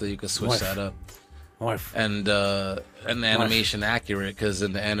 dope that you can switch Morph. that up. Morph. And the animation accurate, because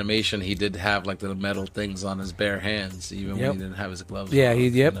in the animation he did have like the metal things on his bare hands, even Yep. when he didn't have his gloves. Yeah, on,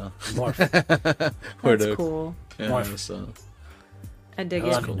 Morph. Where That's the- cool. yeah, Morph. So. I dig I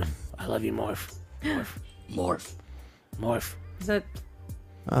it. love you. I love you, Morph. Morph. Is that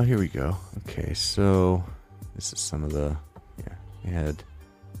Oh, here we go. Okay, so this is some of the we had.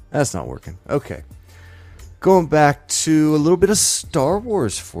 That's not working. Okay, going back to a little bit of Star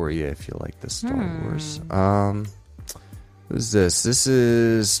Wars for you, if you like the Star Wars. Who's this? This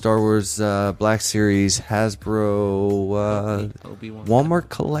is Star Wars Black Series Hasbro Obi-Wan. Walmart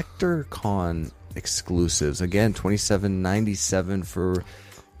Collector Con exclusives. Again, $27.97 for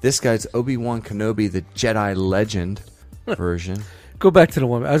this guy's Obi-Wan Kenobi, the Jedi Legend version. Go back to the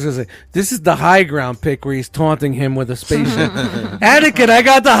one. I was going to say, this is the high ground pick where he's taunting him with a spaceship. Anakin, I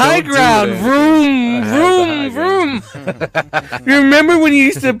got the high ground. Vroom. You remember when you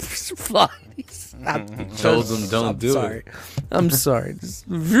used to fly? Told them don't do it. I'm sorry. Just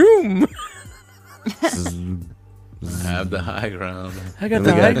vroom. Have the high ground. I got And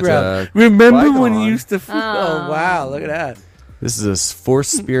the we high got, ground. Remember when Qui-Gon. you used to... Oh, wow. Look at that. This is a Force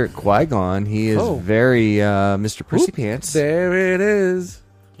Spirit Qui-Gon. He is Oh. very Mr. Prissy Oop, Pants. There it is.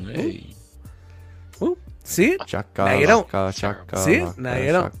 Hey. Oop. See it? Chaka, Now you don't. chaka, See it? chaka, Now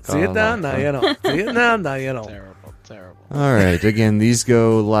you don't. chaka, See it now? Now chaka. you don't. See it now? Now you don't. Terrible. All right. Again, these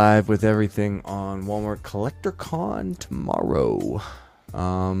go live with everything on Walmart Collector Con tomorrow.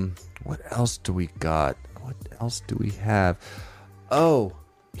 What else do we got? What else do we have? Oh,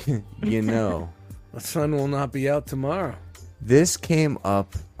 you know, The sun will not be out tomorrow. this came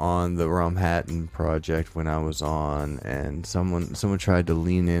up on the Rumhattan project when I was on, and someone tried to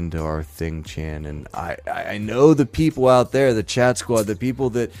lean into our thing, Chan, and I know the people out there, the chat squad, the people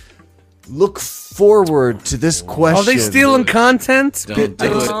that look forward to this question. Are they stealing content? Don't do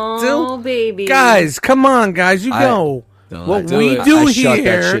it. Oh, baby. Guys, come on, guys. You I- know Don't what do we it. do I shut that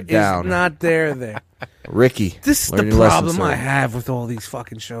here shit is down. not there. Ricky, This is learn the your lesson, problem I sir. have with all these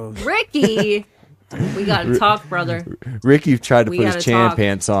fucking shows. Ricky. We gotta talk, brother. Ricky tried to We put his gotta Chan talk.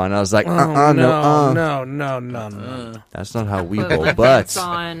 pants on. I was like, Oh, no. no. That's not how we Put roll. my But pants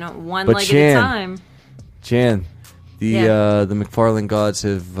on one but leg Chan, at a time. Chan, the Yeah. the McFarlane gods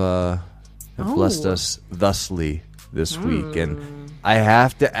have blessed Oh. us thusly this week, and I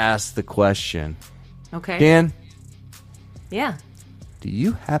have to ask the question, Okay. Chan, Yeah. do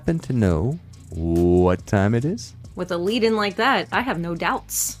you happen to know what time it is? With a lead in like that, I have no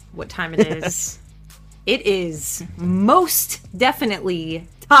doubts what time it is. It is most definitely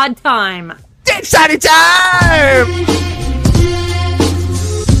Todd time. Exciting time!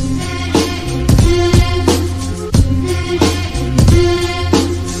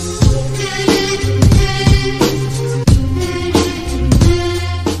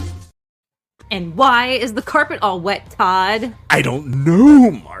 And why is the carpet all wet, Todd? I don't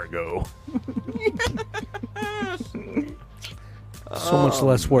know, Margot. So much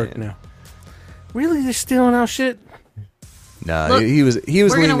less work now. Really, they're stealing our shit? Nah, Look, he was we're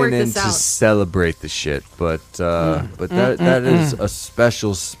gonna leaning work in this to out. celebrate the shit, but that is a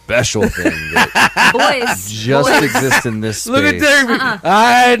special thing that Boys, just boys. exists in this space. Look at Derby.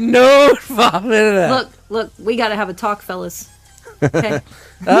 I had no problem in that. Look, we got to have a talk, fellas. Okay.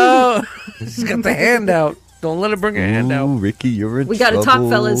 Oh, she's got the hand out. Don't let her bring her hand out. Ooh, Ricky, you're in We gotta trouble. talk,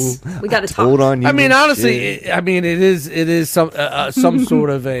 fellas. We gotta talk. Hold on, you I mean, and honestly, shit. it is some sort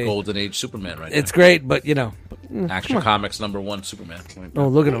of a. Golden Age Superman right It's great, but you know. now. Action Comics #1 Superman. Oh,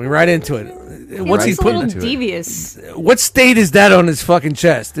 look at him! Right into it. What's he He's a little putting? devious. What state is that on his fucking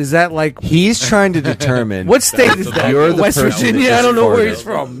chest? Is that like He's trying to determine what state is that? You're the West person Virginia. that I don't know where just he's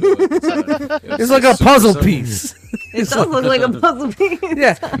from. It's It's like a puzzle piece. It does look like a puzzle piece.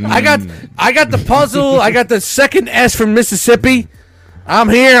 Yeah, I got the puzzle. I got the second S from Mississippi. I'm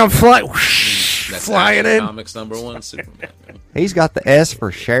here. I'm flying. That's Flying Action in. Comics #1 Superman. He's got the S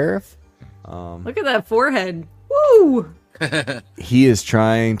for sheriff. Look at that forehead. Woo! He is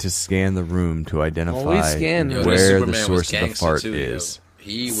trying to scan the room to identify Always scan. Yo, where this the Superman was source of the gangster fart too, yo. is.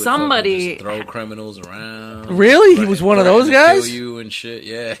 He would Somebody- fucking just throw criminals around. Really? He was one of those threaten to guys? Kill you and shit.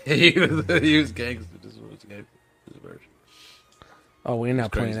 Yeah, he was gangster. This was gangster. This version. Oh, we're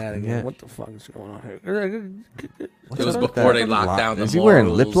not playing crazy. that again. Yeah. What the fuck is going on here? It was up with before that? they locked down the Is he wearing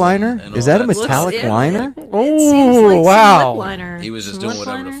morals lip liner? and Is all that a stuff. metallic yeah. liner? It Oh, seems like some wow. lip liner. He was just Some doing lip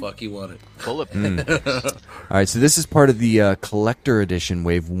whatever the liner? fuck he wanted. Full of All right, so this is part of the collector edition,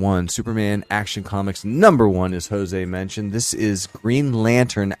 Wave 1. Superman Action Comics #1, as Jose mentioned. This is Green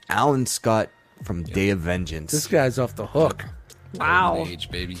Lantern, Alan Scott from Day of Vengeance. This guy's off the hook. Wow. Golden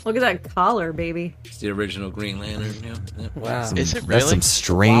Age, baby. Look at that collar, baby. It's the original Green Lantern. Yeah. Wow. Is it That's really? some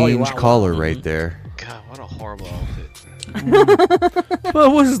strange Wowie, wow, collar right there. God, what a horrible outfit.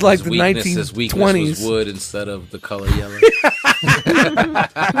 Well, it was like His the weakness 1920s. was wood instead of the color yellow.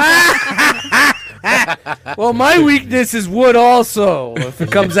 Well, my weakness is wood also, if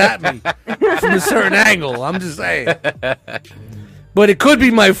it comes at me from a certain angle. I'm just saying. But it could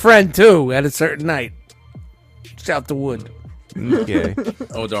be my friend, too, at a certain night. Shout to wood. Okay.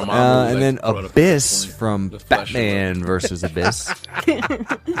 Oh, Dormammu, And like, then brought up a Abyss good point. from The flesh of Batman versus Abyss.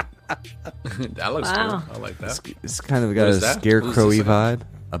 That looks Wow. cool. I like that. It's kind of got What a is that? scarecrow-y Who's this vibe.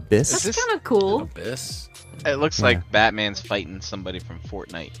 Abyss? Is this- Kind of cool. Abyss. It looks like Batman's fighting somebody from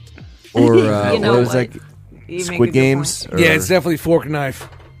Fortnite. Or You know what was what? like You make a Squid good Games? point. Or- Yeah, it's definitely fork and knife.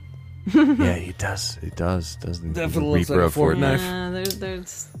 yeah, he does. It does, doesn't he? Definitely looks Reaper like a of fork Fortnite. knife. Yeah,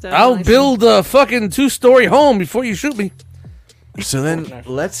 there's I'll definitely build a fucking 2-story home before you shoot me. So then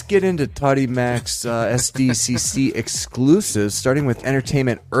let's get into Toddy Mac's SDCC exclusives, starting with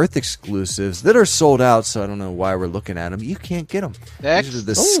Entertainment Earth exclusives that are sold out, so I don't know why we're looking at them. You can't get them. These are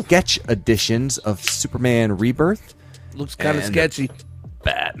the sketch editions of Superman Rebirth, Looks kind of And- sketchy.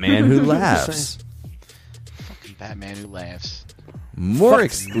 Batman Who Laughs. Fucking Batman who laughs. More Fuck.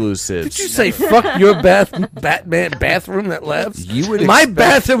 exclusives. Did you say fuck your Batman bathroom that laughs? You would My expect-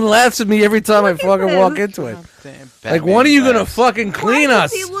 bathroom laughs at me every time I fucking this. walk into it. Damn, Like, Batman when are you gonna laughs. fucking clean Why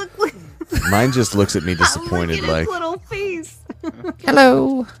us? does he look like Mine just looks at me disappointed look at like, his little face?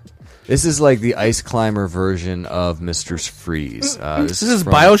 Hello. this is like the Ice Climber version of Mr. Freeze. This is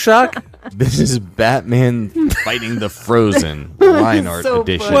from- Bioshock? This is Batman fighting the Frozen line art So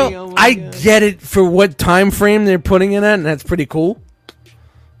edition. funny. Well, Oh my I God. get it for what time frame they're putting it at, and that's pretty cool.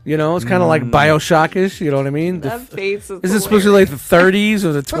 You know, it's kind of like Bioshock-ish, you know what I mean? That face is Is it supposed to be like the 30s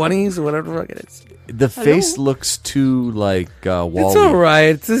or the 20s or whatever the fuck it is? The face looks too like Wall-E. It's all right.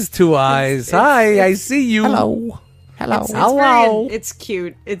 It's his two eyes. Hi, I see you. Hello. Hello. It's Hello. it's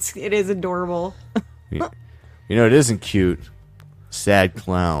cute. It is adorable. You know, it isn't cute. Sad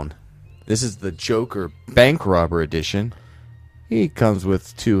clown. This is the Joker Bank Robber edition. He comes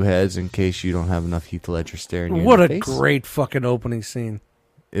with two heads in case you don't have enough Heath Ledger staring you What in a the face. great fucking opening scene.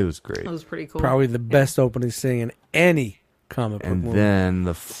 It was great. That was pretty cool. Probably the best opening scene in any comic book And movie. then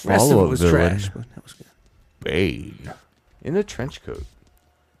the the rest of follow-up it was villain, trash, but that was good. Bane, in a trench coat.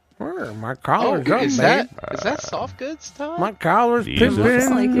 My Oh, collar's is that soft goods, Tom? My collar's These are pimping.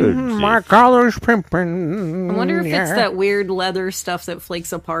 like it. good My shit. collar's pimping. I wonder if it's Yeah. that weird leather stuff that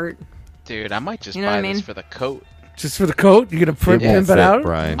flakes apart. Dude, I might just You know what buy I mean? this for the coat. Just for the coat? You're going to It won't pimp fit, it out?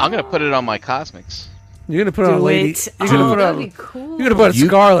 Brian. I'm gonna put it on my Cosmics. You're going to put it on Do Lady. it. You're going to Oh, put it that'd on. be cool. You're going to put it You-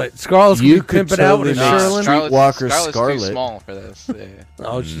 Scarlet. Scarlet's going you to could pimp it out with totally a make Sherlin. Streetwalker Scarlet's Scarlet. too small for this. Yeah.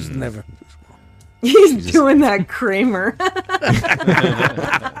 Oh, she's never. He's doing that Kramer.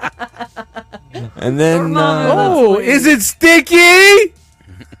 And then Mama, Oh, weird. is it sticky?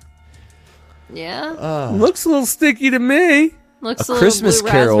 yeah. Looks a little sticky to me. Looks a little Christmas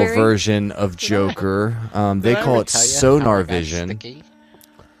blue Carol raspberry. version of Joker. They call it Sonar Vision.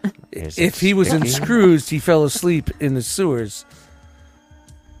 Is it If he was in sticky? Scrooge, he fell asleep in the sewers.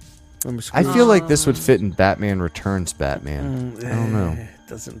 Remember I Scrooge? feel like this would fit in Batman Returns Batman. I don't know. It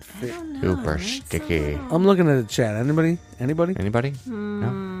doesn't fit. Super sticky. I'm looking at the chat. Anybody? Anybody? Anybody?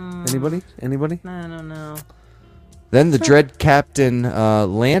 Anybody? Anybody? I don't know. Then the Dread Captain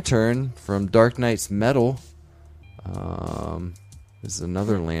Lantern from Dark Knight's Metal. This is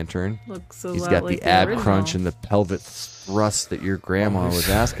another lantern. Looks a He's lot got like the ab original. crunch and the pelvic thrust that your grandma was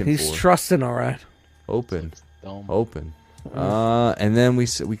asking He's for. trusting, all right. Open. Dome. Open. And then we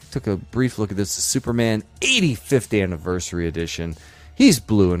took a brief look at this. The Superman 85th Anniversary Edition. He's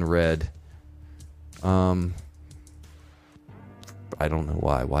blue and red. I don't know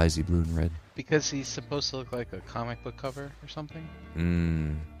why. Why is he blue and red? Because he's supposed to look like a comic book cover or something.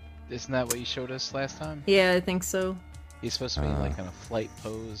 Isn't that what you showed us last time? Yeah, I think so. He's supposed to be like in a flight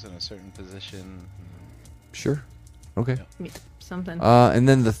pose in a certain position. Sure. Okay. Yeah, something. And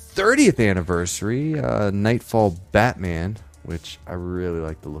then the 30th anniversary, Nightfall Batman, which I really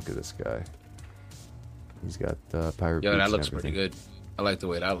like the look of this guy. He's got pirate Yo, boots that and looks everything. pretty good. I like the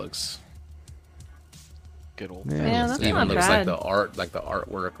way that looks. Good old. Yeah, that's It even not looks bad. like the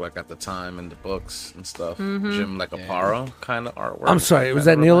artwork, like at the time in the books and stuff. Mm-hmm. Jim like Aparo kind of artwork. I'm sorry. Was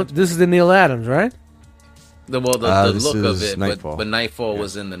Kinda that Neil? reminds- This is the Neil Adams, right? The This look of is it, Nightfall. but Nightfall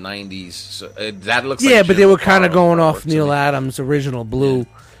was in the '90s. So that looks Yeah, like but Jim they were kind of Aparo going artwork off to Neil me. Adams' original blue with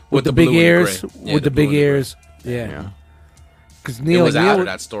With the the big blue and the ears. gray. Yeah, With the the big blue and the gray. ears. Yeah. Yeah. Because It Neil, was after Neil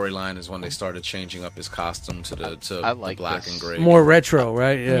that storyline is when they started changing up his costume to the I like black this. and gray. more retro,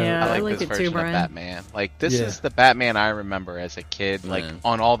 right? Yeah. Yeah. I I like like this it too, version of Brian. Batman. Like this Yeah. is the Batman I remember as a kid, like Yeah.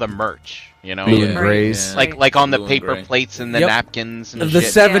 on all the merch. You know, Blue Yeah. and grays. Yeah. like on the Blue and paper gray. plates and the Yep. napkins and The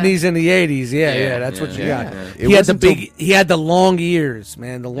shit. '70s and the '80s, yeah, Yeah, that's what you yeah, got. yeah. It He had the wasn't till- big, he had the long ears,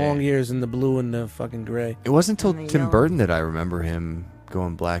 man, the long ears and the blue and the fucking gray. It wasn't until And the Tim yellow. Burton that I remember him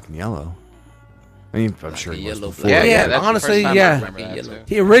going black and yellow. I mean, I'm sure he was yellow, before. Yeah, Yeah, yeah. That's honestly, the first time yeah. I remember that, Yellow. too.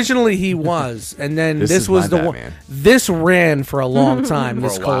 He originally he was, and then This this is was my the one. Batman. This ran for a long time. For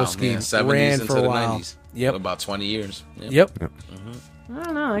this a color while, scheme yeah, 70s ran into for a the while. 90s. Yep, About 20 years. yep. I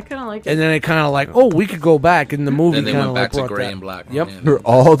don't know. I kind of like it. And then it kind of like, oh, we could go back in the movie. Then they kind of went back like to brought gray that. and black. Yep. Yeah. For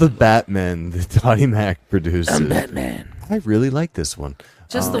all the Batman that Toddy Mac produces. I'm Batman. I really like this one.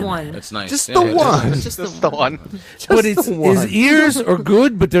 Just the one. It's nice. Just Yeah, the it's one. nice. Just That's the the one. one. But Just it's, the one. his ears are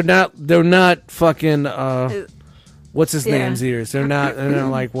good, but they're not fucking. What's his Yeah. name's ears? They're not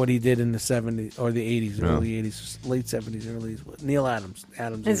like what he did in the '70s or the '80s, No. early '80s, late '70s, early Neil Adams.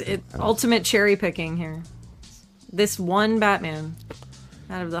 It's ultimate cherry picking here. This one Batman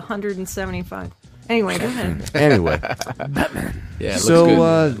out of the 175. Anyway, go ahead. Anyway, Yeah, it looks so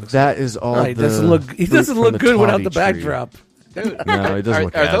good. that is all. Right, the doesn't look. He fruit doesn't from look the good without toddy the tree. backdrop. Dude, No, it doesn't are,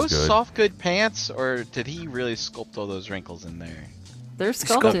 look are as those good. soft good pants, or did he really sculpt all those wrinkles in there? They're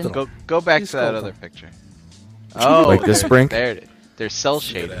sculpted sculpted. Go back He to that sculpted other them. picture. Oh, Like this brink? They're cell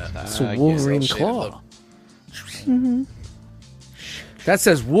shaded. that. It's a I get it. Wolverine shaded claw. That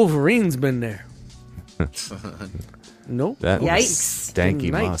says Wolverine's been there. Nope. That Yikes. stanky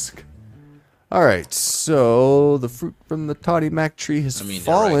Nice. musk. All right, so the fruit from the Toddy Mac tree has I mean, you're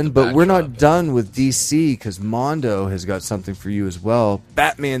fallen, right, the but we're not backdrop. done with DC because Mondo has got something for you as well.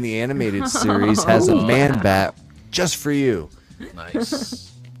 Batman the Animated Series has a Man Bat just for you.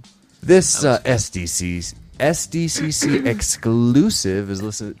 Nice. This SDCC exclusive is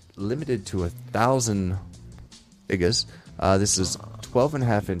limited to 1,000 figures. This is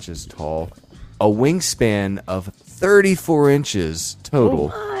 12.5 inches tall, a wingspan of 34 inches total.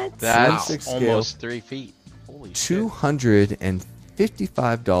 What? That's 1/6 scale. almost 3 feet. Holy shit.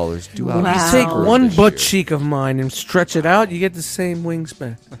 $255 due out. Wow. You Wow. take one this butt year. cheek of mine and stretch it out, you get the same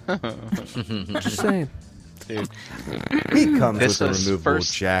wingspan. Just saying. Dude, He comes this with a was removable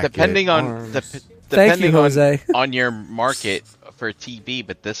first, jacket. depending on arms. Thank depending you, Jose. on your market for TV,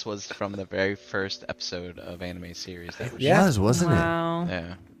 but this was from the very first episode of anime series that was Yeah. wasn't Wow.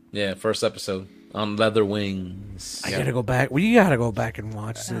 yeah. Yeah, first episode on Leather Wings. I gotta go back. Well, you gotta go back and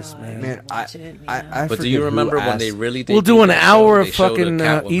watch this, man. it? Man, I But do forget you who remember when asked- they really? We'll debuted do an that hour show? of They showed a fucking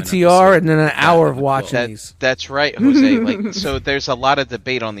Catwoman ETR episode. and then an hour of Batman watching That, these. that's right, Jose. Like, so there's a lot of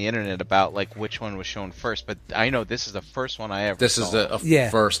debate on the internet about like which one was shown first, but I know this is the first one I ever. This is saw. a Yeah.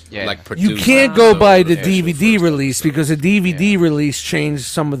 first Yeah. like produced. You can't go episode, by the actual DVD first release episode. because the DVD release changed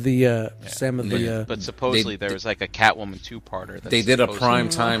some of the But supposedly there was like a Catwoman two-parter. They did a prime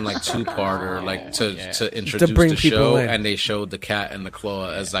time like two-parter, like to introduce bring the people show, in. and they showed the Cat and the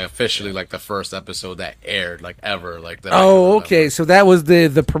Claw as like officially like the first episode that aired like ever like that. I can Oh, remember. okay. So that was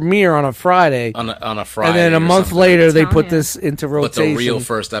the premiere on a Friday, On a Friday, and then a or month something. later they Oh, put yeah. this into But rotation. the real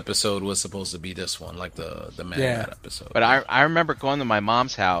first episode was supposed to be this one, like the Man Yeah. Bat episode. But I remember going to my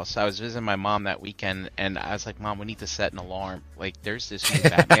mom's house. I was visiting my mom that weekend, and I was like, "Mom, we need to set an alarm. Like, there's this new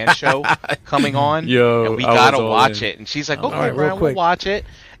Batman show coming on, Yo, and we I gotta was all watch in. it." And she's like, All "Okay, right, real Ryan, we'll quick. watch it."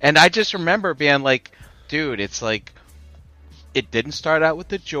 And I just remember being like, "Dude, it's like." It didn't start out with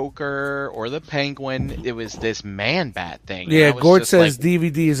the Joker or the Penguin. It was this Man Bat thing. And I Yeah, was Gord just says like-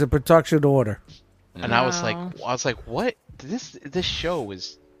 DVD is a production order. and I was Wow. like, what? This show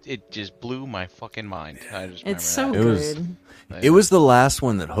was. It just blew my fucking mind. I just remember It's so that. It was- good. It was the last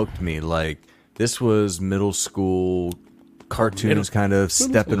one that hooked me. Like this was middle school cartoons, kind of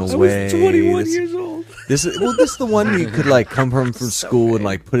stepping away. This- old. This is the one you could like come home from school and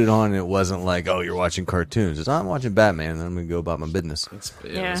like put it on, and it wasn't like, oh, you're watching cartoons. It's I'm watching Batman, and I'm gonna go about my business.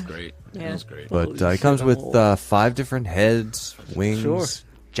 It Yeah. was great. Yeah. It was great. But Holy it comes shit, with I'm old. 5 different heads, wings, Sure.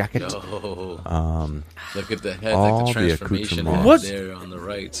 jacket. Look at the head, all like the the transformation accoutrements. head What- there on the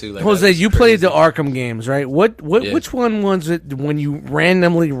right too. Like, Jose, that was you played the crazy. Arkham games, right? What Yeah. which one was it when you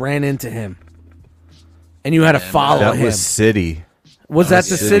randomly ran into him, and you had to Yeah, follow That him? was City. Was that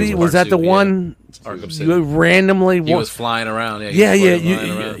the City. city? It Was was that the part two, one Arkham City. you randomly? He was flying around. Yeah, he yeah. was You,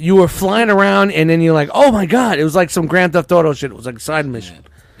 flying around. you were flying around, and then you're like, "Oh my god!" It was like some Grand Theft Auto shit. It was like a side mission,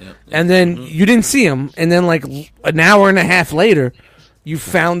 Yep. and then you didn't see him, and then like an hour and a half later, you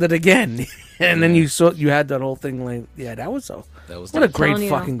found it again, and then you had that whole thing. Like, yeah, that was so. That was What a dope. great Telling you.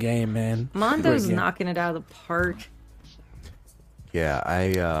 fucking game, man. Mondo's Great game. knocking it out of the park.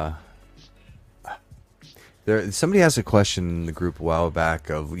 Yeah, somebody asked a question in the group a while back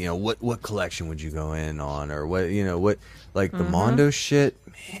of what collection would you go in on, or what like the Mondo shit,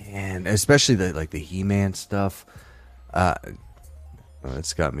 man, especially the He-Man stuff.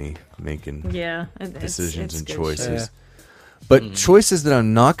 It's got me making Yeah, decisions and good choices. shit. But choices that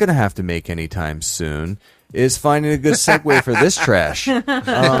I'm not going to have to make anytime soon is finding a good segue for this trash.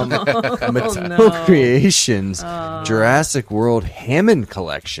 Mattel no. Creations Jurassic World Hammond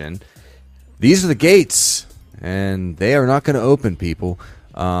Collection. These are the gates, and they are not going to open, people.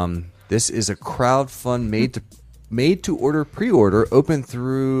 This is a crowdfund made to order pre-order, open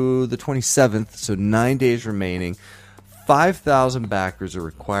through the 27th, so 9 days remaining. 5,000 backers are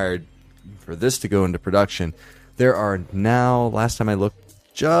required for this to go into production. There are now, last time I looked,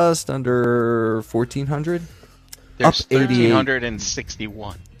 just under 1,400. There's Up 88.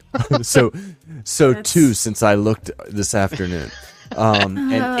 1,361. so That's- two since I looked this afternoon. And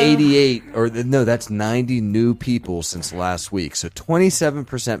 88, or no, that's 90 new people since last week. So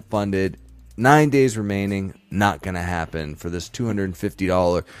 27% funded, 9 days remaining. Not going to happen for this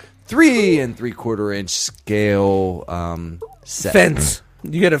 $250 3 3/4 inch scale set. Fence.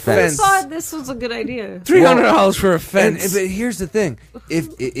 You get a I fence. thought this was a good idea. $300 for a And, fence. but here's the thing: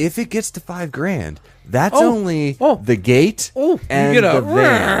 if it gets to $5,000, that's Oh, only oh. the gate Oh, and you get the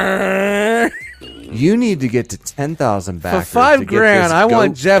van. You need to get to 10,000 For backers. to get $5,000, this I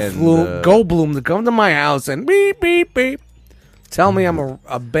want goat Jeff and Goldblum to come to my house and beep beep beep. Tell me I'm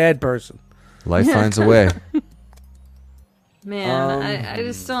a bad person. Life finds a way. Man, I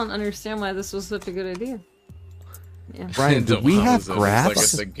just don't understand why this was such a good idea. Yeah. Brian, do The we have models, it's like graphs?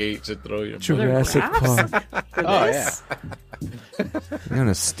 it's a gate to throw your Jurassic graphs? Park. For Oh, this? You're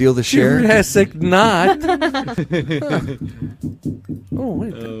gonna steal the share? Jurassic not. Oh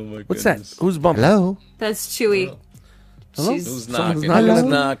wait, Oh my what's that? goodness. Who's bumping? Hello. That's Chewy. Hello? She's- Who's Someone's knocking? knocking? Who's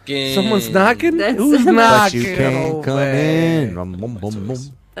knocking? Someone's knocking. That's- Who's But knocking? But you can't Oh, come man. in. Bum, bum, bum, bum.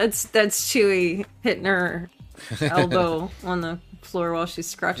 That's Chewy hitting her elbow on the floor while she's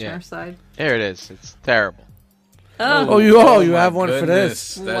scratching Yeah. her side. There it is. It's terrible. Oh, Oh, you my have one for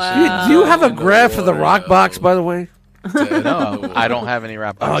this. goodness. That Wow. shit Do you have a in the graph for the water, rock yo. box, by the way? Dead in the No, water. I don't have any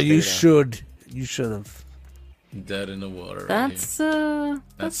rap. Oh, you should. You should have. Dead in the water. that's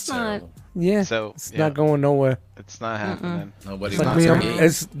That's not. terrible. Yeah. So, It's yeah. not going nowhere. It's not happening. Nobody It's like wants me a on, gate.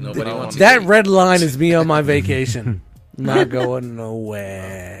 it's, Nobody wants a that gate. red line is me on my vacation. Not going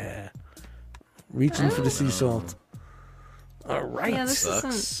nowhere. Reaching for the sea salt. All right. Yeah, this Sucks.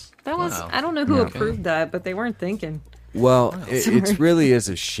 isn't. That was. Wow. I don't know who Yeah. approved that, but they weren't thinking. Well, it Sorry. really is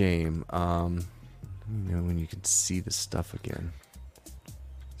a shame. When you can see the stuff again.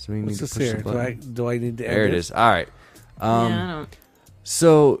 So we need What's to this push here? the Do I, button. do I need to There add it this? is. All right. Yeah, I don't.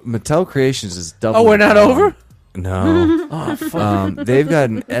 So Mattel Creations is double. Oh, we're not over? No. Oh, fuck. They've got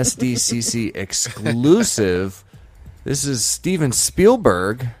an SDCC exclusive. This is Steven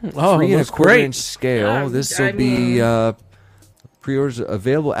Spielberg, Oh, 3 looks 1/4 great. inch scale. This will I be Pre-orders are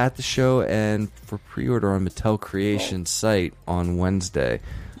available at the show and for pre-order on Mattel Creation site on Wednesday.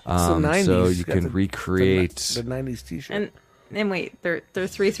 It's the 90s. So you Got can recreate the 90s T-shirt. And wait, they're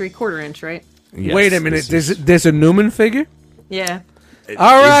 3¾ inch, right? Yes, Wait a minute. this is- There's a Newman figure. Yeah.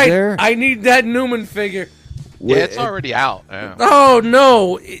 All right, there? I need that Newman figure. Yeah, it's already out. Yeah. Oh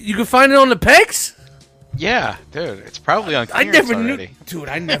no, you can find it on the pegs. Yeah, dude, it's probably on I clearance never already. knew, dude.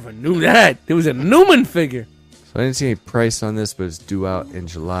 I never knew that there was a Newman figure. So I didn't see any price on this, but it's due out in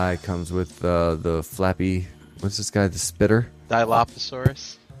July. Comes with the flappy. What's this guy? The spitter.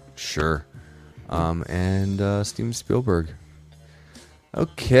 Dilophosaurus. Sure. And Steven Spielberg.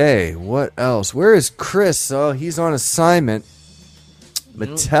 Okay, what else? Where is Chris? Oh, he's on assignment.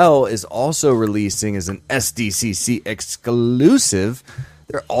 Mattel is also releasing as an SDCC exclusive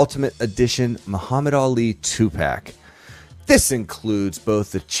their Ultimate Edition Muhammad Ali 2-pack. This includes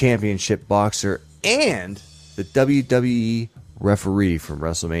both the championship boxer and the WWE referee from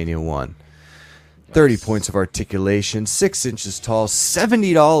WrestleMania 1. 30 points of articulation, 6 inches tall,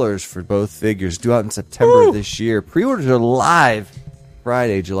 $70 for both figures, due out in September of this year. Pre-orders are live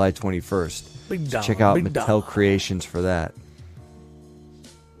Friday, July 21st. Big So dollar, check out big Mattel dollar. Creations for that.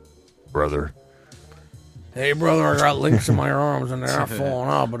 Brother. Hey, brother, I got links in my arms and they're not falling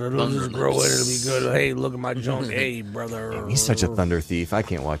out, but it'll just grow in. It'll be good. Hey, look at my junk. Hey, brother. He's such a thunder thief. I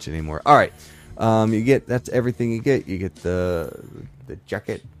can't watch it anymore. All right. That's everything you get. You get the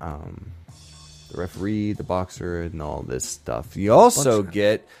jacket, the referee, the boxer, and all this stuff. You also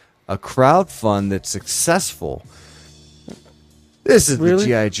get a crowd fund that's successful. This is Really? the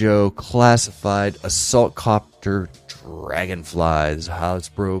G.I. Joe classified assault copter Dragonfly. This is a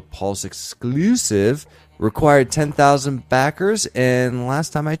Hasbro Pulse exclusive. Required 10,000 backers, and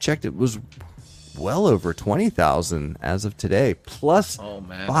last time I checked, it was well over 20,000 as of today, plus Oh,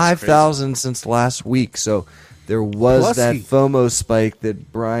 man, that's 5,000 since last week. So there was Plus that he- FOMO spike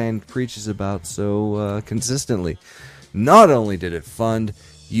that Brian preaches about so consistently. Not only did it fund,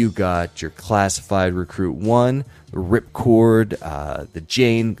 you got your classified Recruit 1, the Ripcord, the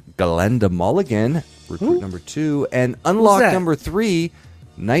Jane Galenda Mulligan, Recruit number 2, and Unlock that? number 3,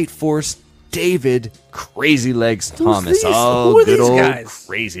 Night Force David Crazy Legs Thomas. these? Oh, Who are good these old guys?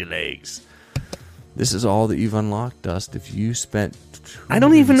 Crazy Legs. This is all that you've unlocked, Dust, if you spent I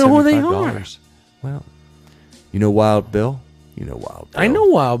don't even know who they $275. Well, you know Wild Bill? You know Wild Bill. I know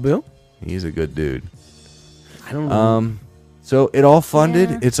Wild Bill. He's a good dude. I don't know. So it all funded,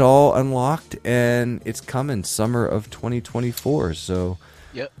 Yeah. it's all unlocked, and it's coming summer of 2024. So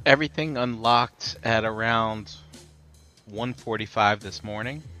Yep, everything unlocked at around 1:45 this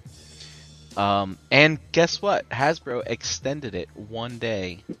morning. And guess what? Hasbro extended it one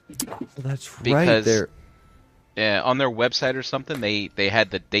day. that's right. Because- There, On their website or something, they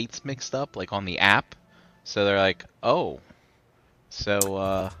had the dates mixed up, like on the app. So they're like, oh.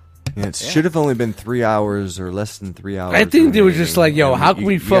 So, yeah, it should have only been 3 hours or less than 3 hours. I think they were just like, yo, remaining. how can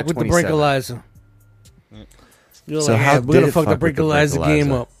we You fuck got with the 27. breakalizer? You're So like, how yeah, we're did gonna it fuck the fuck with the breakalizer game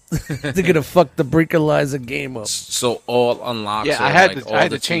breakalizer? up. They're gonna fuck the breakalizer game up. So all unlocks. yeah, are, I had like, to all I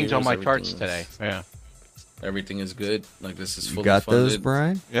had the to change all tiers, my charts everything today. is- Yeah. Everything is good. Like this is You fully got funded. those,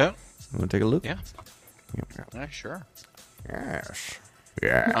 Brian? Yeah. You want to take a look? Yeah. Yeah, sure. Yes.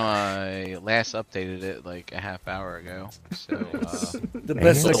 Yeah. I last updated it like a half hour ago. So, The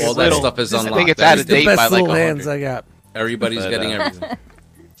best, So like, all that little- stuff is I think unlocked. it's out of the date best by like little hands 100. I got. Everybody's But, getting everything.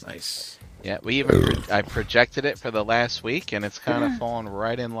 Nice. Yeah, we even I projected it for the last week, and it's kind of fallen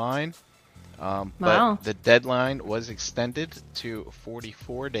right in line. Wow. But the deadline was extended to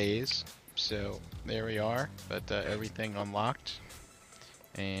 44 days, so there we are. But everything unlocked,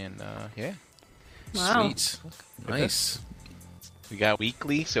 and yeah, Wow. Sweet. Nice. we got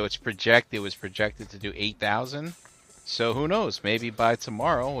weekly, so it's projected. It was projected to do 8,000. So who knows? Maybe by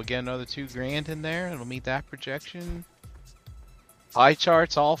tomorrow we'll get another $2,000 in there, and it'll meet that projection. Pie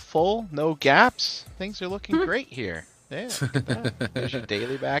charts all full, no gaps. Things are looking great here. Yeah, look at that. There's your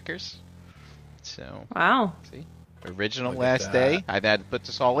daily backers. So, Wow. see, original Look at last that. day. I had to put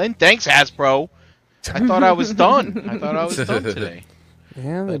this all in. Thanks, Hasbro. I thought I was done. I thought I was done today.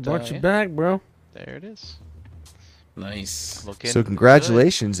 Yeah, they But, brought you yeah. back, bro. There it is. Nice. Looking So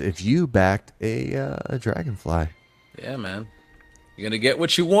congratulations if you backed a Dragonfly. Yeah, man. You're gonna get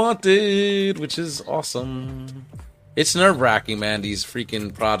what you wanted, which is awesome. It's nerve wracking, man. These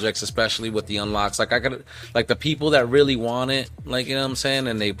freaking projects, especially with the unlocks. Like I got, like the people that really want it, like you know what I'm saying,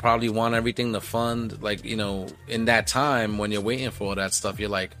 and they probably want everything to fund. Like in that time when you're waiting for all that stuff, you're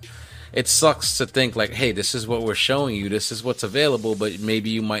like, it sucks to think like, hey, this is what we're showing you, this is what's available, but maybe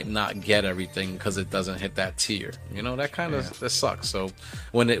you might not get everything because it doesn't hit that tier. You know, that kind of that sucks. So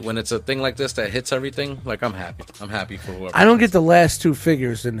when it's a thing like this that hits everything, like I'm happy for whoever. I don't get the last two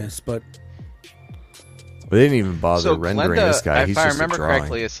figures in this, but they didn't even bother So rendering Glenda, this guy. He's if I just remember a drawing.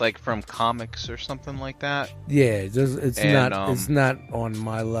 correctly, it's like from comics or something like that. yeah, it's And, not. It's not on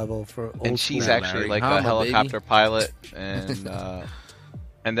my level for old And she's school. actually Larry like Hama, a helicopter pilot,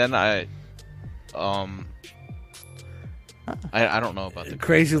 and then I don't know about the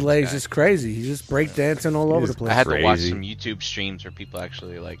Crazy Legs guy. is crazy. He's just breakdancing all over the place. I had to watch crazy. some YouTube streams where people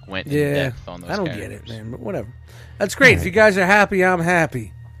actually like went in Yeah, depth on those. I don't characters. get it, man. But whatever. That's great. If you guys are happy, I'm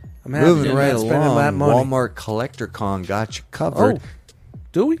happy. I'm happy. Moving I'm right not spending along, that money. Walmart Collector Con got you covered. Oh,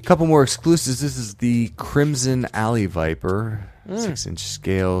 do we? A couple more exclusives. This is the Crimson Alley Viper, 6-inch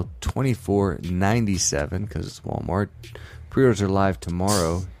scale, $24.97 because it's Walmart. Pre-orders are live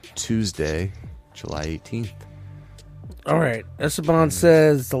tomorrow, Tuesday, July 18th. All right. Esteban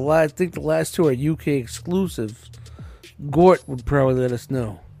says I think the last two are UK exclusives. Gort would probably let us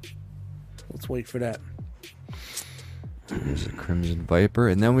know. Let's wait for that. There's a Crimson Viper.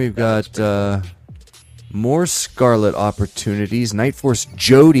 And then we've got more Scarlet opportunities. Night Force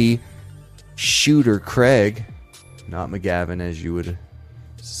Jody, Shooter Craig, not McGavin as you would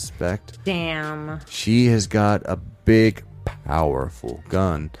suspect. Damn. She has got a big, powerful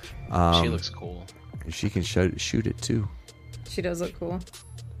gun. She looks cool. And she can shoot it too. She does look cool.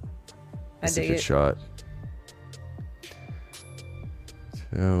 I That's a dig good it. shot.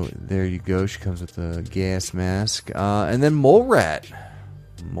 So there you go. She comes with a gas mask. And then Mole Rat.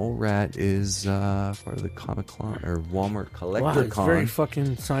 Mole Rat is part of the Comic Con or Walmart Collector Wow, it's Con. very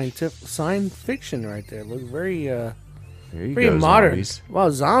fucking science fiction right there. Looks very there you very go, modern. zombies. Wow,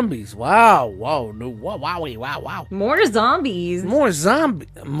 zombies. Wow, wow, no, wow. More zombies. More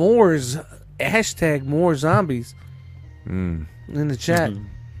hashtag more zombies in the chat.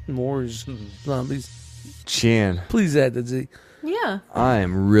 More zombies. Chan, Please add the Z. Yeah. I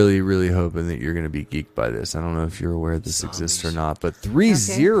am really, really hoping that you're going to be geeked by this. I don't know if you're aware this exists or not, but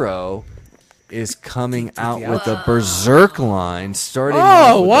 3-0 is coming out with a Berserk line starting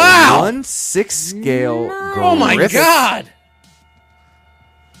Oh, with wow. a 1/6 scale. Oh my Griffith. god.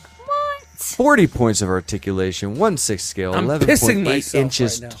 40 points of articulation, 1/6 scale, I'm 11.8 pissing myself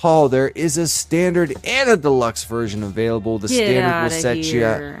inches right now. tall. There is a standard and a deluxe version available. The Get standard will outta set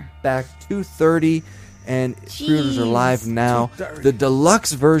here. you back $230, and pre-orders are live now. $230. The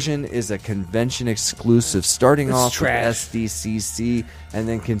deluxe version is a convention exclusive, starting It's off trash. with SDCC and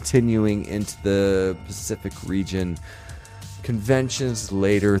then continuing into the Pacific region conventions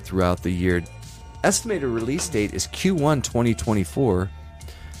later throughout the year. Estimated release date is Q1 2024.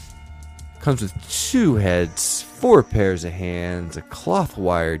 Comes with 2 heads, 4 pairs of hands, a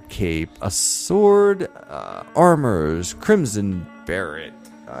cloth-wired cape, a sword, armors, crimson beret.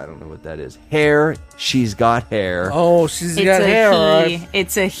 I don't know what that is. Hair. She's got hair. Oh, she's It's got a hair. All he. right.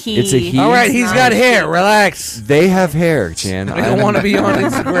 It's a he. It's a he. All right, he's not got a hair. she. Relax. They have hair, Chan. We don't want to be on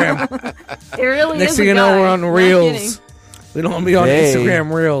Instagram. It really Next is thing a you know, guy. we're on Not Reels. kidding. We don't want to be on They-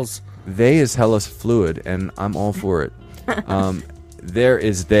 Instagram Reels. They is hella fluid, and I'm all for it. There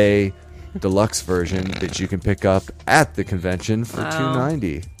is they deluxe version that you can pick up at the convention for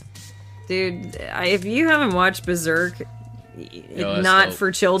 $290. Dude, if you haven't watched Berserk, Yo, that's not dope. for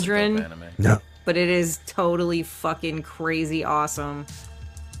It's a children, dope anime. No. but it is totally fucking crazy awesome.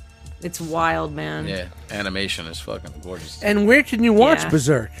 It's wild, man. Yeah, animation is fucking gorgeous. And where can you watch Yeah.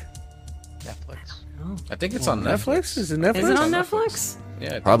 Berserk? Netflix. I think it's on Netflix? Netflix. Is it Netflix? Is it on Netflix. Netflix? Yeah,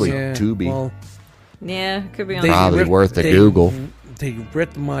 I think Probably so. Yeah, Tubi. well, Yeah, could be on they Netflix. Probably ripped- worth a they- Google. They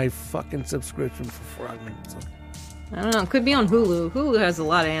ripped my fucking subscription for fragment. So. I don't know. Could be on Hulu. Hulu has a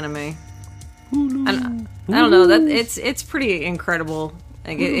lot of anime. I don't know. That it's pretty incredible.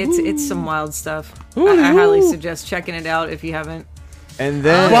 Like it's some wild stuff. I highly suggest checking it out if you haven't. And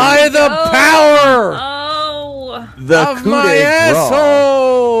then By the power Oh, the of coup my de grace.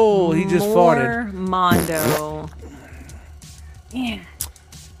 asshole! He just farted. more Mondo. Yeah.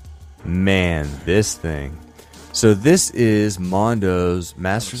 Man, this thing. So this is Mondo's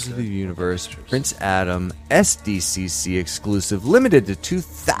Masters of the Universe Prince Adam SDCC exclusive, limited to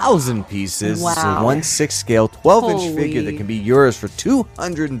 2,000 pieces. It's a Wow. 1/6 scale, 12-inch Holy. figure that can be yours for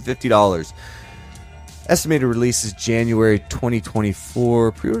 $250. Estimated release is January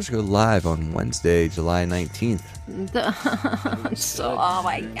 2024. Pre-orders go live on Wednesday, July 19th. Oh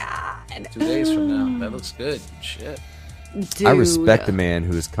my god. 2 days from now. That looks good. Shit. Dude. I respect a man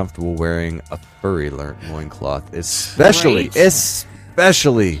who is comfortable wearing a furry loincloth, especially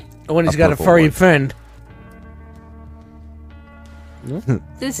Right. When he's got a purple furry one. friend.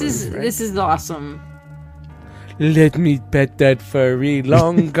 This is awesome. Let me pet that furry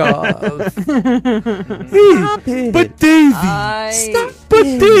long golf. Stop it. But Davy, I but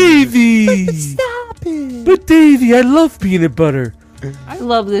Davy, Stop it. but Davy, I love peanut butter.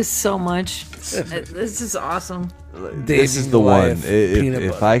 love this so much. This is awesome. This is the one.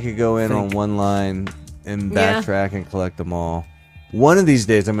 If I could go in on Think. one line and Yeah. backtrack and collect them all, one of these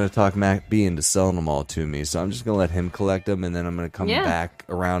days I'm going to talk Mac B into selling them all to me. So I'm just going to let him collect them, and then I'm going to come Yeah. back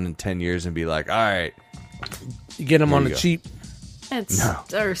around in 10 years and be like, all right. You get them There on you the go. cheap.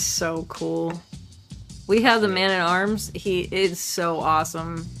 They're so cool. We have the Man at Arms. He is so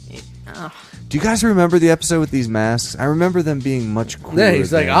awesome. Do you guys remember the episode with these masks? I remember them being much cooler. Yeah,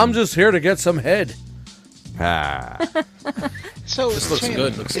 he's like, than- I'm just here to get some head. Ah. So This looks Chan,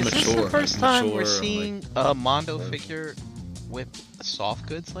 good. Looks is mature. this the first time we're Mature, seeing a Mondo figure with soft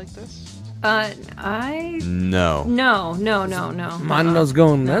goods like this? No. No. Mondo's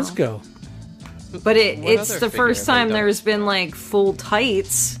going, No. let's go. But What it's other the figure first have they time done? there's been like full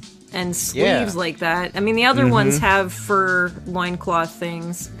tights and sleeves Yeah. like that. I mean, the other ones have fur loincloth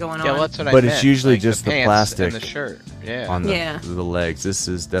things going Yeah, on. well, that's what I But meant. it's usually like just the pants plastic and the shirt. Yeah. On Yeah. the legs. This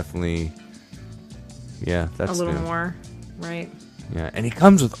is definitely... Yeah, that's a little new. more, right? Yeah, and he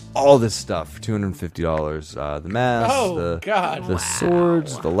comes with all this stuff for $250. The mask, God. the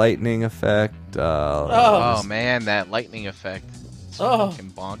swords, the lightning effect, Oh man, that lightning effect. It's Oh.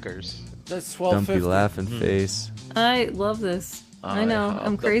 fucking bonkers. That's dumpy 1250. laughing face. I love this. I know, have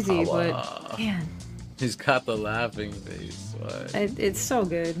I'm the crazy, power. but man, He's got the laughing face. What? it's so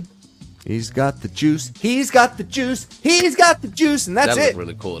good. He's got the juice. He's got the juice. He's got the juice, and that's that it. looked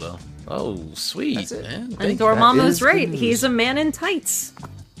really cool though. Oh, sweet, That's it. man. And Thank you. Dormammu's is right. good He's a man in tights.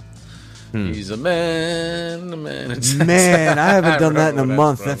 He's a man, a man. Man, I haven't done that in a remember where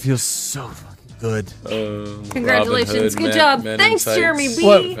month. that's That feels so fucking good. from. Congratulations. Robin Hood, Good job. Men in Thanks, Tights. Jeremy B.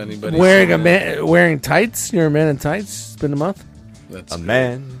 What? If anybody's Wearing seen wearing tights? You're a man in tights? It's been a month? That's A good.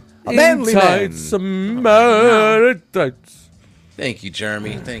 man. A In manly man. tights, a man in tights. Thank you,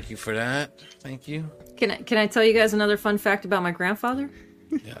 Jeremy. Thank you for that. Thank you. Can I tell you guys another fun fact about my grandfather?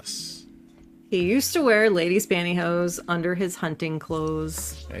 Yes. He used to wear ladies' pantyhose under his hunting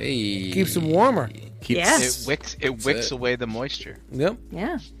clothes. Hey. Keeps them warmer. Yes. It wicks it. away the moisture. Yep.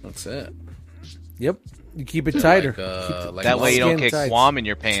 Yeah. That's it. Yep. You keep it tighter. Like That way you don't skin get tights. Guam in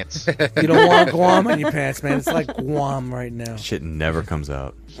your pants. You don't want Guam in your pants, man. It's like Guam right now. Shit never comes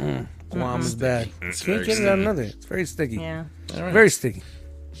out. Guam is bad. It's Can't very get it out sticky. another. It's very sticky. Yeah. All right. Very sticky.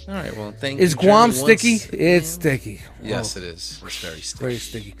 All right. Well, thank Is you. Guam Jeremy, sticky? once- It's sticky. Yes, Oh, it is. It's very sticky. very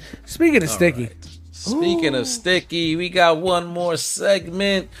sticky. Speaking of sticky, Right. Speaking of sticky, we got one more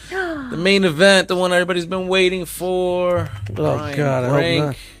segment. The main event, the one everybody's been waiting for. Brian God, I hope Brink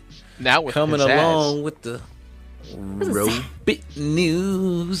not. Now with coming pizzazz. along with the Robit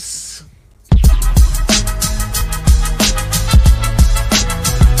News.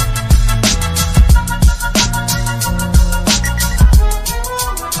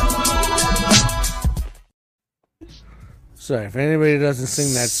 sorry if anybody doesn't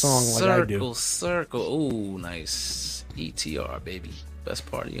sing that song like I do. Circle, circle. Ooh, nice. ETR, baby. Best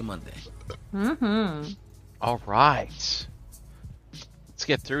part of your Monday. All right. Let's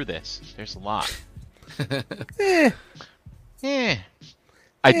get through this. There's a lot. Eh, Yeah.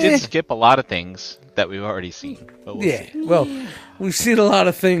 I did skip a lot of things that we've already seen. But we'll yeah. see. Well, we've seen a lot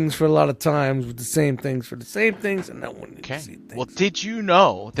of things for a lot of times with the same things for the same things, and no one needs to Okay. see things. Well, did you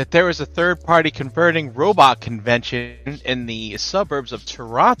know that there was a third-party converting robot convention in the suburbs of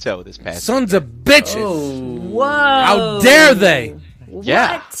Toronto this past Sons of bitches! Oh. Whoa. How dare they?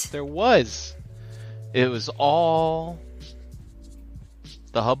 Yeah, What? there was. It was all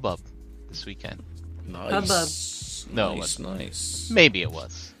the hubbub this weekend. Nice. Hubbub. No, it nice, wasn't. nice. Maybe it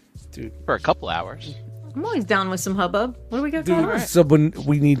was. Dude. For a couple hours. I'm always down with some hubbub. What do we got going on? Someone,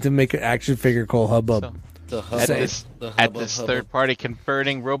 we need to make an action figure called Hubbub. So, The at hubbub. this, The at hubbub, this hubbub. third-party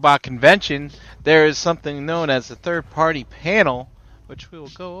converting robot convention, there is something known as the third-party panel, which we will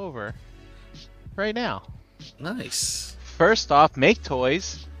go over right now. Nice. First off, Make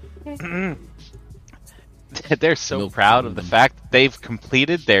Toys. They're so Milk proud of the them. fact that they've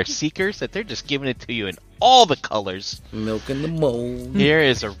completed their Seekers that they're just giving it to you in all the colors. Milk in the mold. Here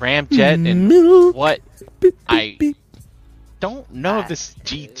is a Ramjet in Milk. what Beep, I beep, don't know if this is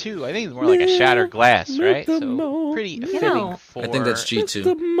G2. I think it's more like a shattered glass, right? So pretty fitting know, for. I think that's G2.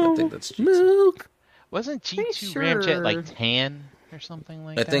 I think that's G2. Milk. Wasn't G2 Pretty Ramjet sure. like tan or something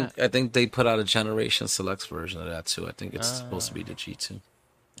like I that? think they put out a Generation Selects version of that too. I think it's supposed to be the G2.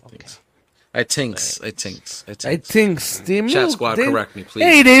 I think so. I tinks. I tinks. I I tinks. think they milk. Chat squad, they, correct me, please.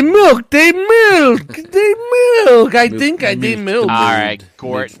 Hey, they milk. They milk. They milk. I think I did milk. All right, Mood.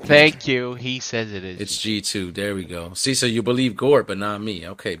 Gort. Mood. Thank you. He says it is. It's G2. There we go. See, so you believe Gort, but not me.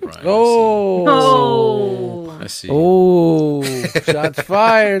 Okay, Brian. Oh. Oh, I see. Oh. Shots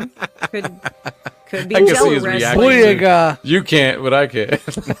fired. could be I can see Jello his wrestling. reaction. Booyah. You can't, but I can.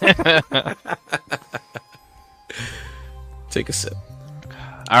 Take a sip.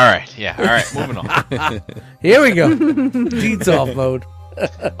 All right. Yeah. All right. Moving on. Here we go. Deeds off mode.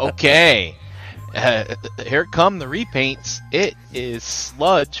 Okay. Here come the repaints. It is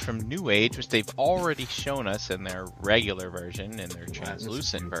Sludge from New Age, which they've already shown us in their regular version, in their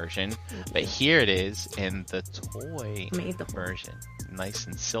translucent version. But here it is in the toy version. Nice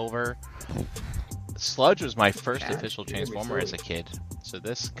and silver. Sludge was my first official Transformer as a kid. So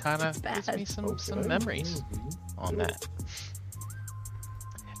this kind of gives me some memories on that.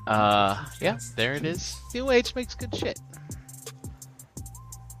 Yeah, there it is. New Age makes good shit.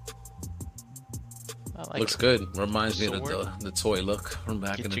 I like Looks it. good. Reminds me of Sword. the toy look from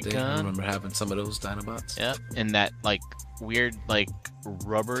back Get in the your day. I gun. remember having some of those Dinobots. Yeah, and that like weird like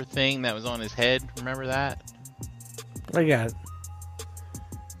rubber thing that was on his head. Remember that? I got it.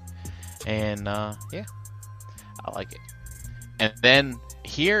 And yeah, I like it. And then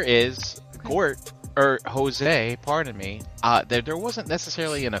here is Gort or Jose, pardon me. There wasn't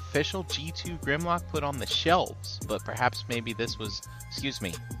necessarily an official G2 Grimlock put on the shelves, but perhaps maybe this was, excuse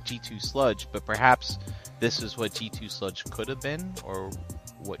me, G2 Sludge, but perhaps this is what G2 Sludge could have been, or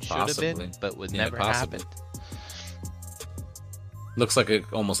what should have been, Possibly. but would Yeah, never possibly. happen. Looks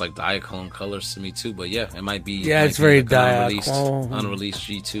like almost like Diaclone colors to me too, but yeah, it might be. Yeah, might it's be very like an Diaclone. unreleased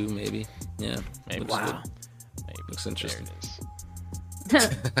G2 maybe. Yeah, Maybe. looks Wow. Maybe. Looks interesting. There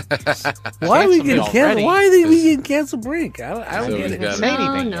it is. Why are we Canceled getting it canceled? already. Why are we getting canceled break? I don't So get we it. got Say it.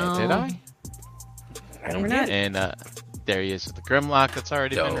 anything No, yet, did I? I don't We're get not- it. And there he is with the Grimlock that's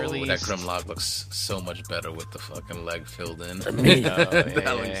already been Yo, released. that Grimlock looks so much better with the fucking leg filled in. Yeah, that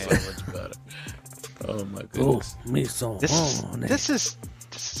yeah, looks yeah. so much better. Oh my Oh, goodness. me so This is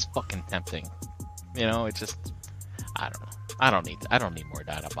fucking tempting. You know, it just I don't know. I don't need more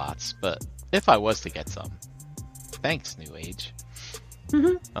Dinobots, but if I was to get some, thanks, New Age.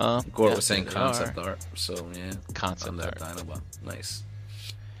 Gort yeah, was saying there they concept are. art, so yeah. Concept on that art. Dinobot. Nice.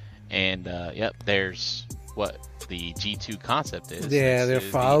 And yep, there's what the G2 concept is. Yeah, This they're is the-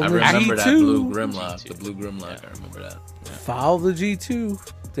 following I the remember that G2. blue Grimlock. G2. The blue Grimlock, Yeah. I remember that. Yeah. Follow the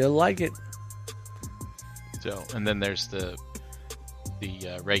G2. They'll like it. So, and then there's the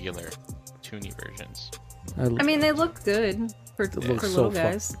regular Toonie versions. I mean, they look good for That looks little so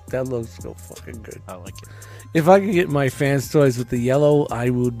guys. That looks so fucking good. I like it. If I could get my fans toys with the yellow, I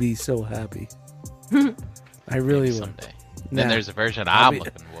would be so happy. I really would. Someday. Nah. Then there's a version I'll I'm be-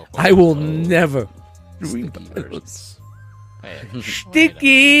 looking for. I will never. Sticky rebuy those. versions.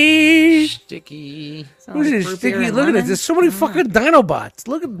 Sticky. Sticky. Sound What like is root sticky? beer and Look at it. lemon. There's so many fucking Dinobots.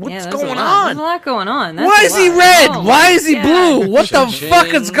 Look at Yeah, what's there's going a lot. There's on. a lot going on. That's Why a is he lot. red? Oh Why my is he God. blue? What the fuck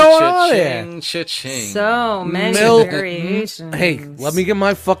is going on there? Cha-ching, cha-ching. So many Milk. variations. Hey, let me get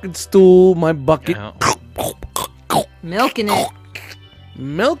my fucking stool, my bucket, Yeah. Milking it.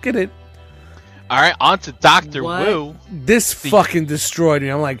 milking it. All right, on to Dr. What? Wu. This fucking destroyed me.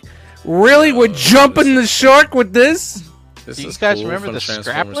 I'm like, really? We're jumping the shark with this? This Do you is guys cool remember from the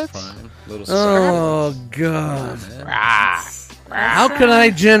Transformers Scraplets? Prime. Little Oh Scraplets. god! Yeah. Ah. How can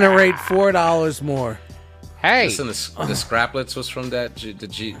I generate $4 more? Hey, Listen, the Scraplets was from the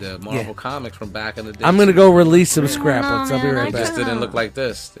Marvel Yeah. comic from back in the day. I'm gonna go release some scraplets. I'll be man, right I They just back. didn't look like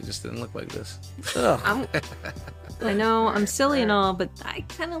this. They just didn't look like this. Ugh. I know I'm silly and all, but I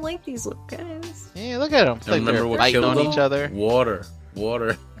kind of like these little guys. yeah, look at them. Like Remember they're what fighting killed on them? each other. Water.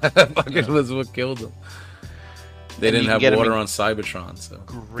 Fucking was what killed them. They And you didn't can have get 'em water in- on Cybertron, so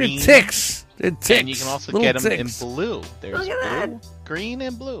They're Green. ticks. They're ticks. And you can also Little get them ticks. in blue. There's Look at blue, green,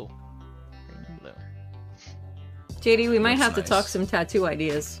 and blue. Green and blue. JD, we might Looks have to nice. talk some tattoo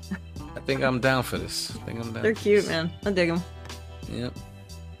ideas. I think I'm down for this. I think I'm down. They're cute, man. I dig them. Yep.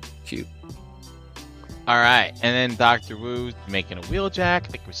 Cute. All right, and then Dr. Wu's making a wheeljack. I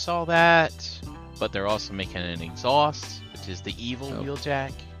think we saw that. But they're also making an exhaust, which is the evil Oh.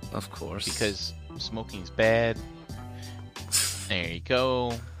 wheeljack, Of course. because smoking's bad. There you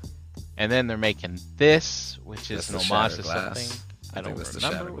go. And then they're making this, which is That's an the homage Shattered to Glass. something. I think don't that's the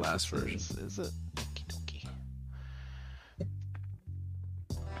remember Shattered what Glass this version. Is it? Okie dokie.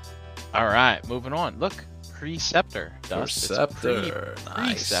 All right, moving on. Look, Preceptor. Dust. It's Preceptor.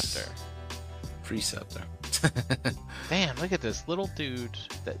 Nice. Preceptor. Preceptor. Damn, look at this little dude.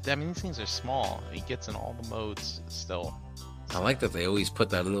 I mean, these things are small. He gets in all the modes still. I like that they always put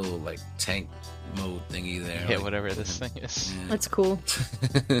that little like tank mode thingy there. Yeah, like, whatever this thing is. That's cool.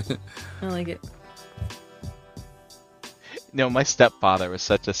 I like it. My stepfather was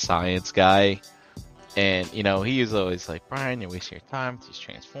such a science guy, and he was always like, Brian, you're wasting your time with these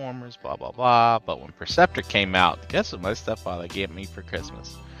Transformers, blah blah blah. But when Perceptor came out, guess what my stepfather gave me for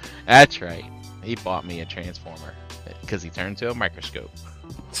Christmas? That's right, he bought me a Transformer because he turned into a microscope.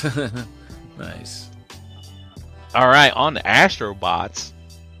 Nice. All right, on to Astrobots,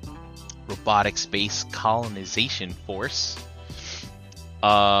 Robotic Space Colonization Force.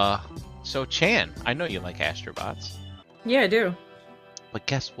 So Chan, I know you like Astrobots. Yeah, I do. But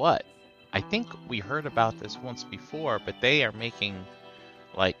guess what? I think we heard about this once before, but they are making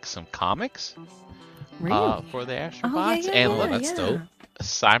like some comics Really? for the Astrobots. Oh, yeah, and yeah, look, that's dope.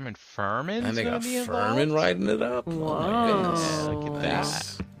 Simon Furman. And they got be Furman involved. riding it up. Oh Whoa. my goodness. Yeah, look at that.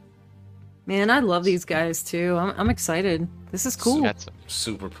 Nice. Man, I love these guys too. I'm excited. This is cool. Got some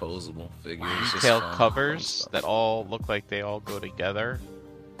Superposable figures. just detailed fun covers stuff. that all look like they all go together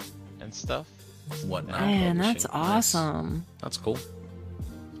and stuff. Whatnot. Man, that's publishing. Nice. awesome. That's cool.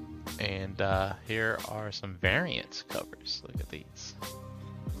 And here are some variant covers. Look at these.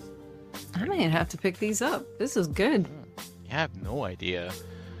 I might have to pick these up. This is good. I have no idea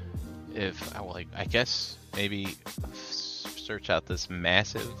if I guess maybe search out this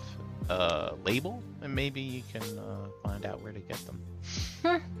massive label and maybe you can find out where to get them.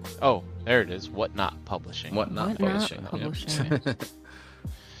 Huh. Oh, there it is. Whatnot Publishing. Whatnot Whatnot publishing. Publishing.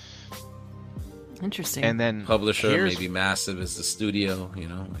 Interesting. And then Publisher, here's- maybe massive is the studio,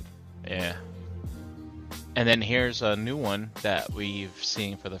 like Yeah. And then here's a new one that we've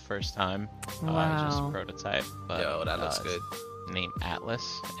seen for the first time. Just a Wow. prototype. But, yo, that looks good. Named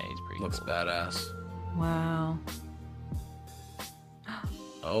Atlas. And he's pretty Looks cool. badass. Wow.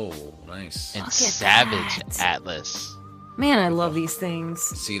 Oh, nice. And Look at Savage that. Atlas. Man, I love these things.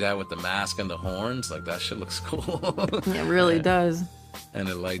 See that with the mask and the horns? Like that shit looks cool. It really does. And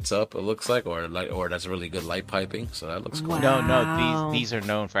it lights up. It looks like, or that's really good light piping. So that looks cool. Wow. No, these are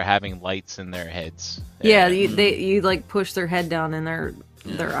known for having lights in their heads. Yeah, you like push their head down and their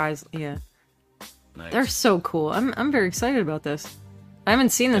eyes. Yeah, Nice. they're so cool. I'm very excited about this. I haven't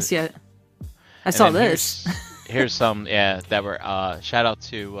seen this yet. I And saw then this. Here's some, that were, shout out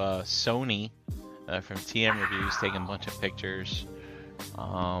to Sony from TM Reviews, taking a bunch of pictures.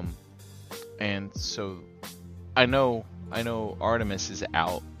 And so, I know Artemis is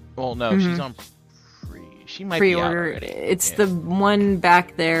out. Well, no, she's on she might be out Pre-order. already. It's Yeah. the one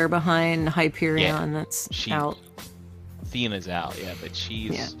back there behind Hyperion Yeah. that's She- out. Thena's out, yeah, but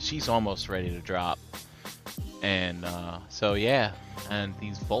she's almost ready to drop. And so yeah, and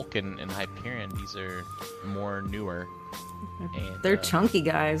these Vulcan and Hyperion, these are more newer. And They're chunky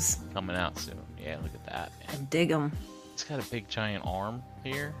guys. coming out soon. Yeah, look at that. I Man. dig them. It's got a big giant arm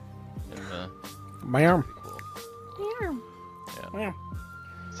here. And My arm. pretty cool. Yeah.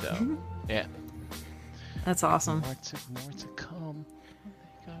 So yeah. That's awesome. More to come. What they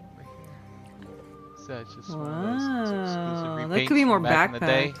got over here? So it's just one of those Wow, exclusive that could be repaints more from back in the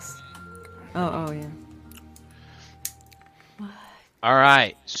day. backpacks. Oh yeah. All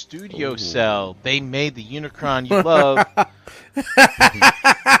right, Studio Cell. They made the Unicron you love.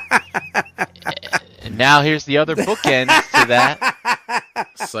 And now here's the other bookends to that.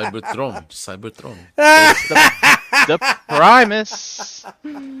 Cybertron. It's the Primus.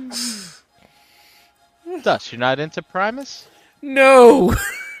 Dust, you're not into Primus? No,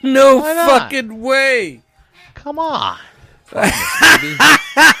 no Why not? fucking way. Come on. Baby.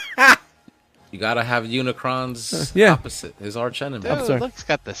 You gotta have Unicron's Yeah. opposite, his arch enemy. Dude, sorry. look, it's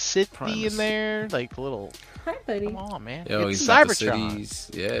got the city Primus. in there, like the little. Hi, buddy. Come on, man. Yo, it's he's got the Cybertron.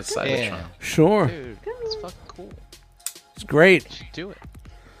 cities. Yeah, it's Cybertron. Yeah. Sure, Dude, it's fucking cool. it's great. You should do it.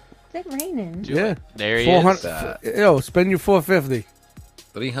 Is it raining? Do Yeah, it. There he 400. is. Yo, spend your 450.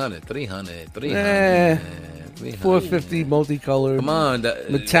 300. 450 multicolored. Come on, the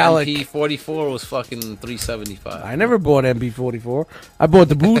Metallic. MP44 was fucking 375. I never bought MP44. I bought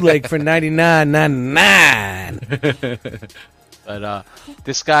the bootleg for $99.99. But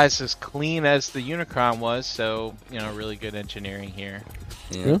this guy's as clean as the Unicron was, so really good engineering here.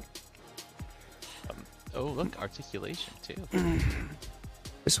 Yeah. Oh, look, articulation too.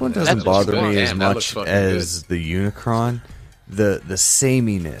 This one That doesn't looks bother good. me as Damn, that looks much fucking as the Unicron. The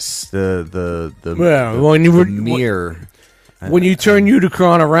sameness, the Yeah, the, when you the were- mirror. When you turn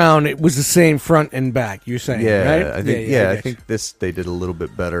Unicron around, it was the same front and back. You're saying, Yeah, right? I think I get you. think this they did a little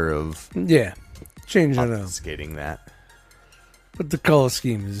bit better of Yeah, changing it up. skating that. But the color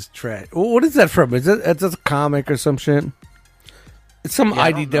scheme is trash. What is that from? Is that a comic or some shit? It's some Yeah,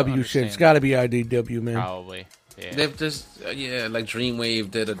 I don't IDW shit. It's understand. got to be IDW, man. Probably, Yeah. They've just like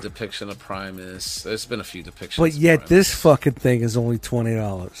Dreamwave did a depiction of Primus. There's been a few depictions. But of yet Primus. this fucking thing is only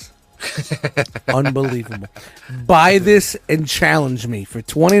 $20. Unbelievable. Buy this and challenge me for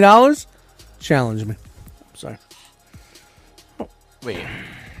 $20. Challenge me. Sorry. Wait.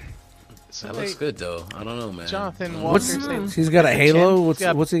 So That looks good though. I don't know, man. Jonathan What's Walker. he's got a halo?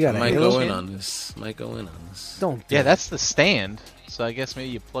 Chin. What's he got? A Might halo? go in on this. Don't. Do Yeah, it. that's the stand. So I guess maybe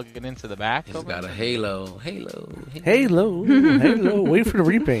you plug it into the back. He's of got it? a halo. Halo. Wait for the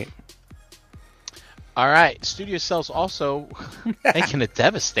repaint. All right. Studio Cells also making a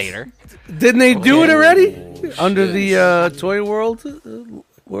Devastator. Didn't they do it already? Oh, Under shit. the Toy World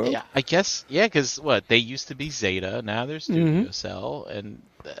world? Yeah, I guess. Yeah, because what they used to be Zeta, now they're Studio Cell, and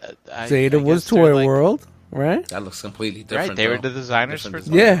Zeta I was guess they're Toy like- World, right? That looks completely different. Right, they were though. the designers Different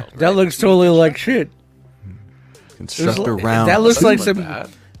for design. Yeah, World, that right? looks totally like shit. Constructor round. That looks like Doesn't some. look bad.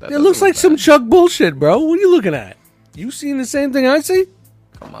 That It looks doesn't like look some bad. Chuck bullshit, bro. What are you looking at? You seeing the same thing I see?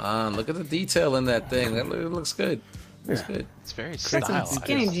 Come on, look at the detail in that thing. That looks good. Looks good. It's very Some stylized.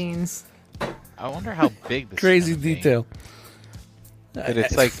 skinny jeans. I wonder how big this Crazy is gonna be. detail. But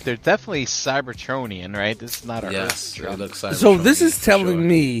it's like they're definitely Cybertronian, right? This is not a Yes, Earth it looks So this is telling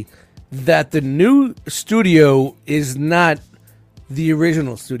me that the new studio is not the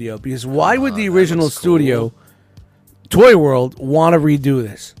original studio, because why would the that original looks studio, Toy World, want to redo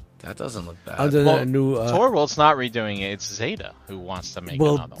this? That doesn't look bad. Other than Well, a new, Toy World's not redoing it. It's Zeta who wants to make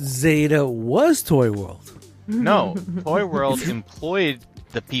well, another one. Zeta was Toy World. No, Toy World employed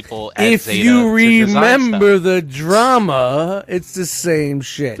the people at If Zeta you to design remember stuff. the drama, it's the same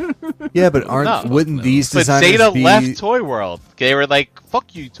shit. Yeah, but wouldn't these But designers Zeta be? left Toy World. They were like,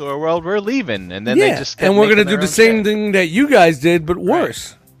 "Fuck you, Toy World, we're leaving," and then they Yeah, just kept and we're gonna making do their the own same shit. thing that you guys did, but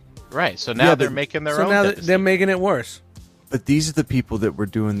worse. Right. So now Yeah, they're but- making their So own. now Devastator. they're making it worse. But these are the people that were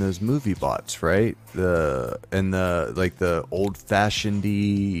doing those movie bots, right? The old fashioned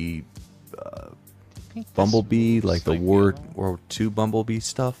Bumblebee, like the World War II Bumblebee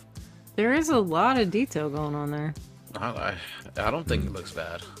stuff. There is a lot of detail going on there. I don't think it looks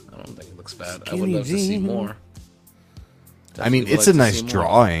bad. I would Skinny love to see jeans. more. I mean, Definitely it's would a like to nice see more.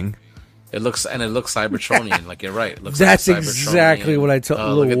 drawing. It looks Cybertronian. Like you're right. It looks That's like exactly Cybertronian. what I told-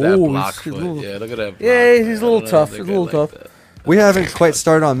 Oh, look at that Ooh, block he's foot. a little- Yeah, look at that. Block Yeah, foot. he's a I little don't know, I tough. think He's a little I like tough. that. We haven't quite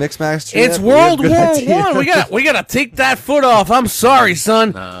started on Mixmaster yet. It's We have World good War idea. One. We gotta take that foot off. I'm sorry,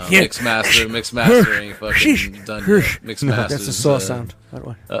 son. Yeah. Mixmaster ain't fucking done yet. Mixmaster. That's a saw sound. By the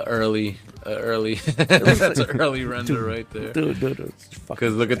way, Early. That's an early render right there. dude. It's fucking-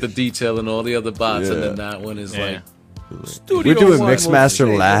 Because look at the detail in all the other bots, and then that one is Yeah. like Studio We're doing One will Mixmaster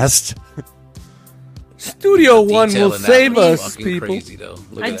save last. us. Studio One detail will in that save was us, fucking people. Crazy, though.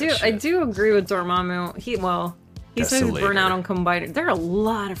 Look I at do that I shit. do agree with Dormammu. He says Desolator. burnout on combiner. There are a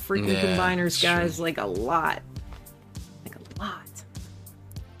lot of freaking Yeah, combiners, it's guys. true. Like a lot. Like a lot.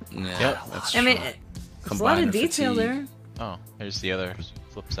 Yeah, Yep. that's I mean, true. there's a lot of Combiner detail fatigue. there. Oh, here's the other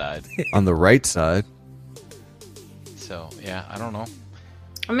flip side. On the right side. So yeah, I don't know.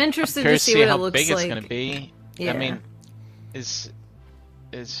 I'm interested to Curious see what how it looks big like. it's gonna be. Yeah. I mean, is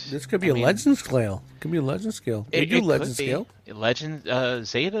This could be I a mean, legend scale. Could be a legend scale. They do It legend could be. scale. Legend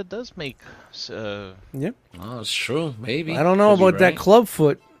Zeta does make. Yep. Oh, it's true. Maybe. I don't know Could be about that right. club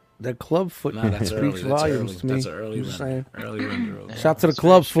foot. That club foot No, that's speaks early. That's volumes early. to me. That's an early I'm just render. saying. Early render. of Shout to the It's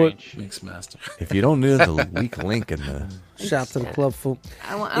club very foot. strange. Mixmaster. If you don't know the weak link in the. Shout to the club foot.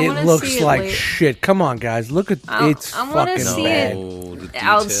 I want It to looks see it like late. shit. Come on, guys. Look at it's I wanna fucking see bad. it Oh, the detail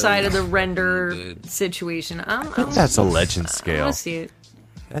outside of the is render good. situation. That's a legend I scale. want to see it.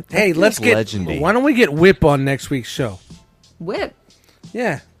 That Hey, feels let's get. legendy. Why don't we get Whip on next week's show? Whip.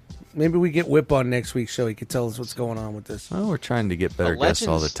 Yeah, maybe we get Whip on next week's show. He could tell us what's going on with this. Well, we're trying to get better The guests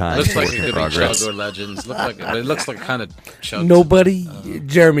all the legends- time. Looks like Work it in could be progress. Chug or Legends. Look like it, but it looks like kind of Chug. Nobody,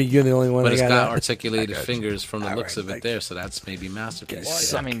 Jeremy, you're the only one But that it's got got it. articulated fingers from the All looks right, of it thank there, so that's maybe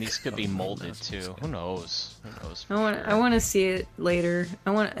masterpiece. I mean, these could be molded too. Who knows? Who knows? I want to see it later.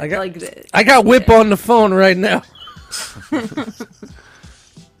 I got- like. I got Whip on the phone right now.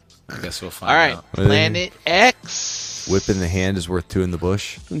 I guess we'll find All right, out. Planet X. Whip in the hand is worth two in the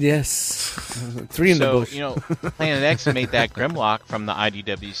bush. Yes, 3 in the So bush. you know, Planet X made that Grimlock from the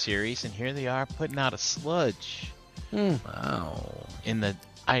IDW series, and here they are putting out a sludge Wow. in the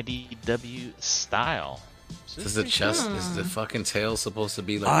IDW style. Is the chest? Is the fucking tail supposed to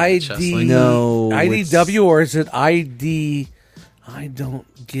be like the chest? ID Like No, IDW or is it ID? I don't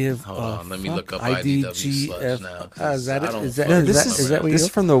give Hold a on, let me fuck. look up IDW IDGF. sludge now, 'cause Is that I it? don't Is that, fucking is this that, is is that what this you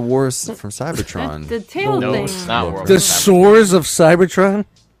is from the wars from The Cybertron. tail No, thing. it's not World The War swords of Cybertron?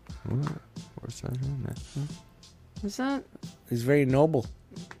 Where's Cybertron? Is that? He's very noble.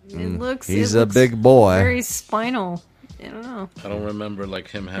 It looks. He's it a looks big boy. Very spinal. I don't know. I don't remember like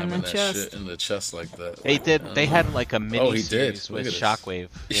him having the that chest. shit in the chest like that. They did. They had like a mini he did. series Look with at this. Shockwave.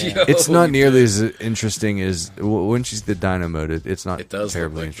 Yo, It's not he nearly did. as interesting as when she's the Dino mode. It's not It does look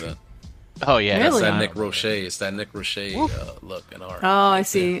terribly like interesting. that. Oh yeah, Really? It's that Dino. Nick Roche. It's that Nick Roche look and art. Oh, I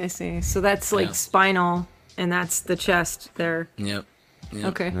see. I see. So that's like Yeah. spinal, and that's the chest there. Yep. Yep.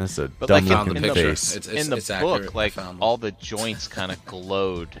 Okay. That's a But dumb like Found the looking picture. face. It's in the it's book, accurate. like I found all the joints kind of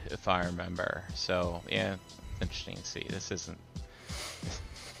glowed, if I remember. So yeah, interesting to see. This isn't.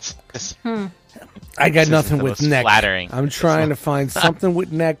 This, I got This nothing isn't the with most neck. flattering. I'm trying to find something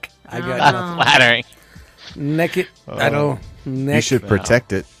with neck. I got not nothing. flattering. Neck it. I don't. Neck. You should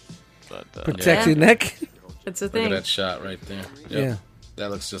protect it. But, protect Yeah. your neck. That's a Look thing. at that shot right there. Yep. Yeah. That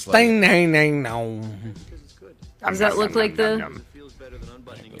looks just like Dang, dang, dang, no. Does that look like the?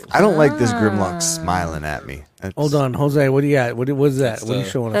 I don't like this Grimlock smiling at me. That's- Hold on, Jose. What do you got? What is that? That's What are you the-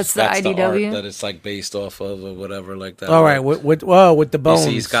 showing us? That's the that's IDW. the art that it's like based off of or whatever like that. All right. With the You bones.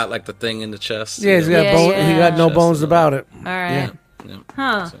 see, he's got like the thing in the chest. yeah, he's got Yeah, bone. yeah. He got no Chest, bones about it. All right. Yeah.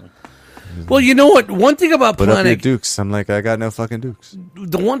 Huh. So, Well, you know what? One thing about Put up your Planet, dukes. I'm like, I got no fucking dukes.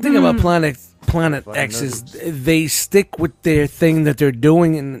 the one thing about Planet X is they stick with their thing that they're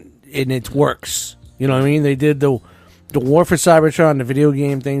doing, and it works. You know what I mean? They did the War for Cybertron, the video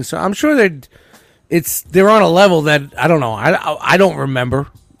game thing. So I'm sure they're on a level that I don't know. I don't remember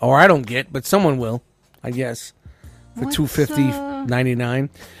or I don't get, but someone will, I guess. For What's, $250.99.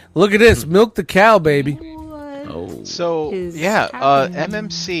 Look at this, milk the cow, baby. oh, So is yeah, happening?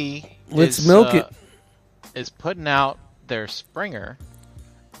 MMC. Let's is, milk it. Is putting out their Springer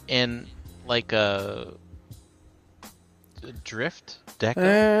in like a drift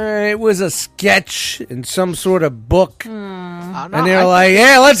deco. It was a sketch in some sort of book, And and they're like,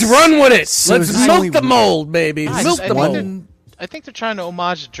 "Yeah, let's run with it. Let's it's milk only the mold, baby. I Milk just- the I think mold." I think they're trying to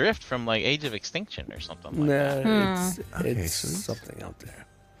homage Drift from like Age of Extinction or something like that. Nah, Okay, it's so- something out there.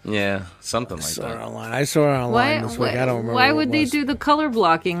 yeah, something like Saw it that. online. I saw it online Why? this week. I don't remember. Why what would it they was. do the color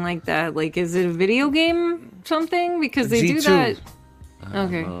blocking like that? Like, is it a video game something? Because they do G2. that.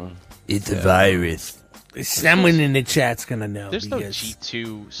 Okay. It's a virus. Someone in the chat's gonna know. There's no because-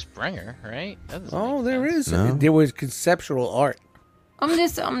 G2 Springer, right? That doesn't Oh, make there sense. is. No. There was conceptual art. I'm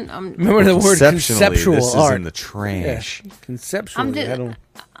just. I'm. Remember the word Conceptually, conceptual this art? is in the trash. Conceptually, I'm just- I don't.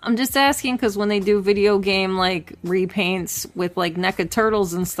 I'm just asking because when they do video game like repaints with like NECA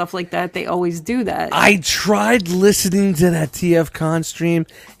turtles and stuff like that, they always do that. I tried listening to that TFCon stream,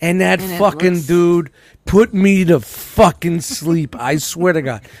 and that And it fucking looks- dude put me to fucking sleep. I swear to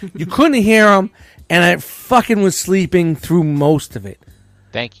God, you couldn't hear him, and I fucking was sleeping through most of it.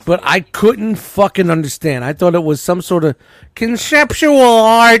 Thank you. But I couldn't fucking understand. I thought it was some sort of conceptual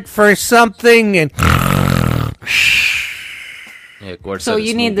art for something, and Yeah, Gord so said you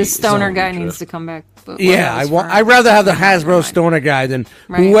this need movie the is stoner so guy drift. needs to come back. But yeah, I want. I'd rather have the Hasbro Stoner guy than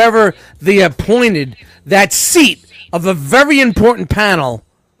Right. whoever they appointed that seat of a very important panel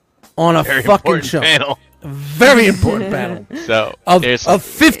on a Very fucking important show. panel. Very important panel So of there's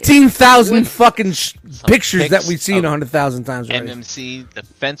 15,000 fucking pictures that pics we've seen of 100,000 times already. MMC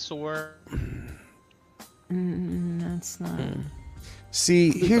Defensor. That's not.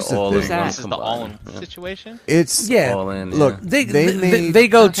 See, here's the all thing. of that? This is the combined. all-in situation. It's Yeah, All in, look. yeah. they They they, made- they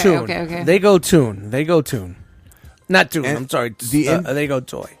go Okay, tune. okay. They go tune. They go tune. Not tune. And I'm sorry. the They go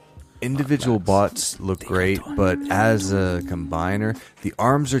toy. individual bots look great, but as a combiner, the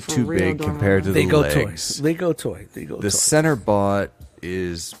arms are too real, big Dormo. compared to They the go legs. toys. They go toy. They go The toy. center bot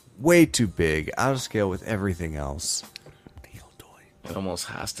is way too big, out of scale with everything else. They go toy. It almost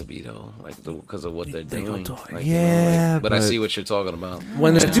has to be though, like because of what they're They go doing. toy. Like, Yeah, but I but- see what you're talking about.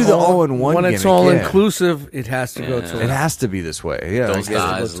 When To it's do the all-in-one when it's gimmick, all yeah. inclusive, it has to go Yeah. toy. It has to be this way. Yeah, Those I get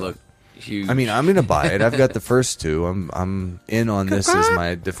it. guys look huge. I mean, I'm gonna buy it. I've got the first two. I'm in on this as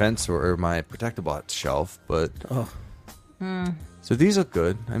my defense or my Protectabot shelf, but Oh. so these look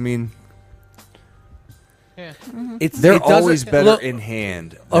good. I mean, Yeah. they're it doesn't- always better look- in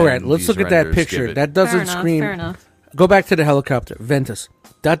hand. All right, than let's these look at that renders picture. give it. That Fair doesn't enough. scream. Fair enough. Go back to the helicopter, Ventus.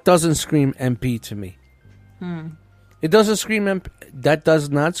 That doesn't scream MP to me. It doesn't scream MP. That does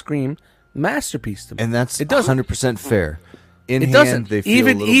not scream masterpiece to me. and that's it doesn't. 100% fair. In It hand, doesn't. they feel a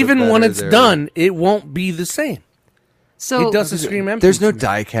little bit Even when better. it's They're- done, it won't be the same. So It doesn't scream MP. There's no to me.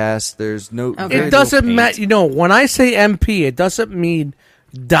 die cast. There's no. Okay. very It doesn't little paint. matter. You know, when I say MP, it doesn't mean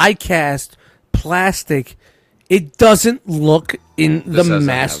die cast plastic. It doesn't look in This the doesn't have that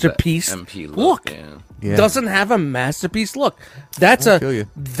masterpiece MP look. Yeah. Yeah. Doesn't have a masterpiece look. That's I feel you.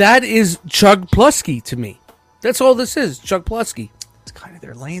 that is Chug Plusky to me. That's all this is, Chug Plusky. It's kind of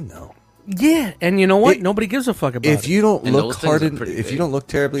their lane, though. Yeah, and you know what? Nobody gives a fuck about If it. you don't And look those things hard, are pretty if big. you don't look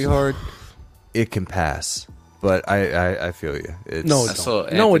terribly hard, it can pass. But I feel you. It's, No, I saw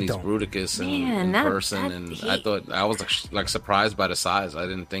No, it Anthony's don't. Bruticus Man, in that- person, that- and he- I thought I was like surprised by the size. I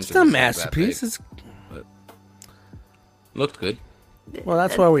didn't think It's it not a was like, masterpiece. that It's, big. Looked good. well,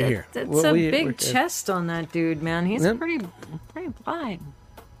 that's why we're here. That's We're a here. big We're here. chest on that dude, man. He's Yep. pretty wide.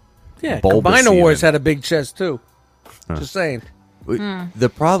 Yeah, Bulbous Combiner Wars even. had a big chest too. Just saying.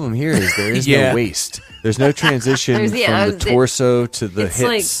 The problem here is there is Yeah. no waist. There's no transition There's- yeah, from the torso to the it's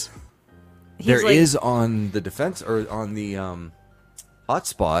like- hips. He's There like, is on the defense or on the hot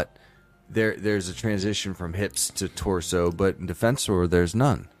spot. There's a transition from hips to torso, but in defensor there's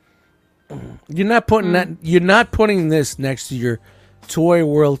none. You're not putting that. You're not putting this next to your Toy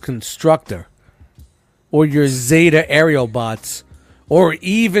World Constructor, or your Zeta Aerial Bots, or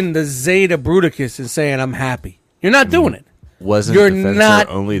even the Zeta Bruticus, and saying I'm happy. You're not doing it. Wasn't You're defensor not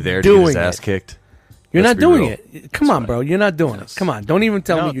only there to get his doing ass it. kicked? You're Let's not be doing real. it. Come on, bro. You're not doing it. Come on. Don't even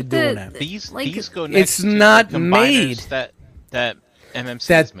tell No, me you're doing the- that. These Like, go it's next to the not combiners made. that MMC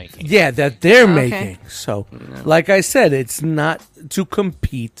That is making. yeah, that they're Okay. making. So, like I said, it's not to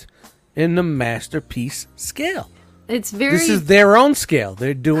compete in the masterpiece scale. it's very This is their own scale.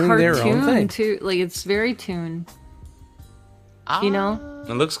 They're doing their own cartoon thing. too. Like it's very tuned. You know,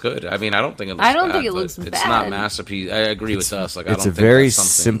 It looks good. I mean, I don't think it looks I don't bad, think it but looks it's not bad. masterpiece. I agree with us. Like, I It's don't a think very that's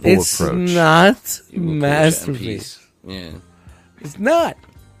something simple It's approach. not you will push masterpiece. MPs. Yeah. It's not.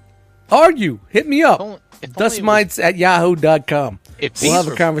 Argue. Hit me up. If only it was- Dustmites at yahoo.com. If We'll these have a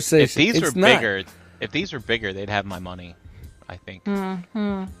were- conversation. If these It's were not. bigger, if these were bigger, they'd have my money. I think.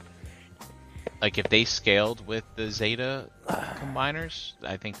 Like if they scaled with the Zeta combiners,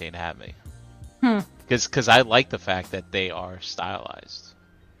 I think they'd have me. Because I like the fact that they are stylized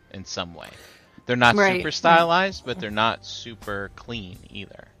in some way. They're not Right. super stylized, but they're not super clean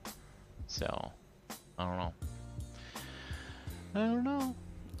either. So I don't know. I don't know.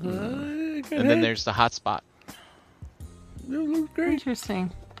 And then there's the hot spot. Great.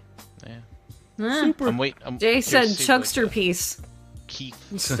 interesting. Yeah. Ah, Jay said Chugster piece Keith.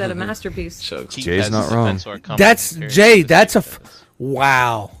 instead of masterpiece. Chugs. Keith Jay's has not his wrong. defensor coming That's very Jay. That's a specific to this.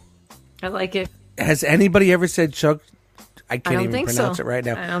 wow. I like it. Has anybody ever said Chug? I can't don't even think pronounce so. it right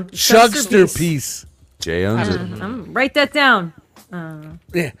I now. don't- Chugster Chugster piece. Jay owns it. Write that down.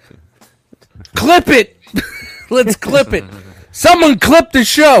 Yeah. Clip it. Let's clip it. Someone clip the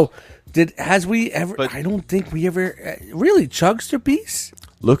show. Has we ever? But- I don't think we ever really Chugster piece.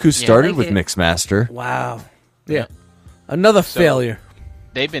 Look who started like with it. Mixmaster. Wow. Yeah. Another failure.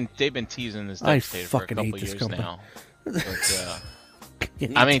 They've been teasing this I Devastator for a fucking couple hate this years company. now.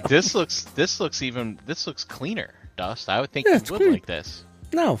 But, I mean, this looks cleaner, Dust. I would think Yeah, you it's would clean. like this.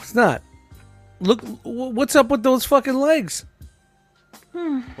 No, it's not. Look, what's up with those fucking legs?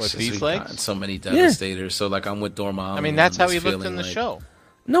 What Since these we've legs? gotten so many Devastators. So, like, I'm with Dormammu. I mean, that's how I'm he just looked in feeling the like- show.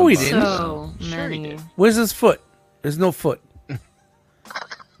 No, he didn't. So Sure he many. did. Where's his foot? There's no foot.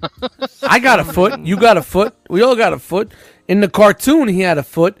 I got a foot. You got a foot. We all got a foot. In the cartoon, he had a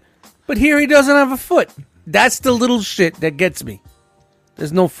foot, but here he doesn't have a foot. That's the little shit that gets me.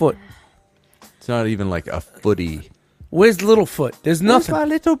 There's no foot. It's not even like a footy. Where's the little foot? There's nothing. my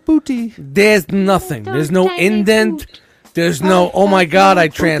little booty? There's nothing. There's no indent. There's no, oh my God, I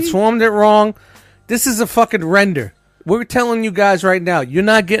transformed it wrong. This is a fucking render. We're telling you guys right now, you're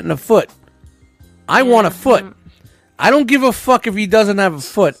not getting a foot. I want a foot. I don't give a fuck if he doesn't have a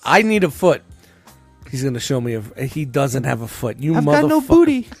foot. I need a foot. He's going to show me if he doesn't have a foot. You I've motherfucker. got no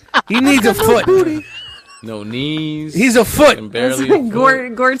booty. He needs a foot. No knees. He's a foot. fucking barely. a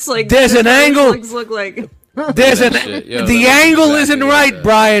foot. Gort's like There's an angle. Legs look like There's an shit. Yo, the that's angle exactly isn't what right, that-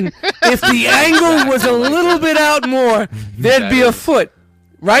 Brian. If the angle was a little bit out more, there'd be a foot.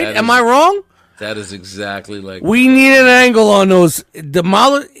 Right? that Am is- I wrong? That is exactly like. We need an angle on those.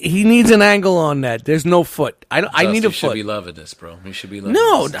 He needs an angle on that. There's no foot. I need a You should foot. be loving this, bro. You should be loving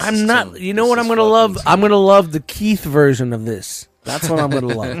No, this. I'm not. You know what I'm gonna love? I'm gonna love the Keith version of this. That's what I'm gonna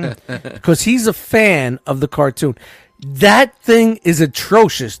love because he's a fan of the cartoon. That thing is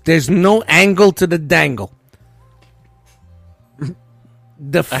atrocious. There's no angle to the dangle.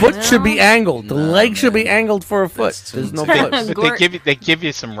 The foot should be angled. The leg should be angled for a foot. That's too There's no intense. foot. But Gort- they give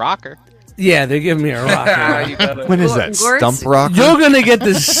you some rocker. Yeah, they're giving me a rock. You gotta- When is that? Gort's- Stump rock? You're gonna get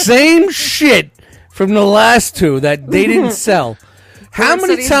the same shit from the last two that they didn't sell. How Gort said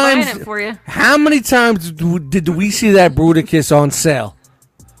many he's buying times? it for you. How many times did we see that Bruticus on sale?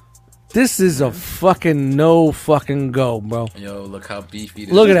 This is a fucking no fucking go, bro. Yo, look how beefy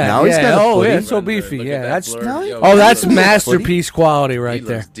this Look at is. that. Now he's got a Oh, footy. yeah, it's so Render. beefy. Look at Yeah, that that's blur. Yo, oh, that's he looks- masterpiece quality right he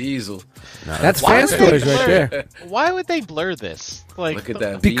there. looks diesel. That's Why Fans would they Toys right blur- there. Why would they blur this? Like, Look at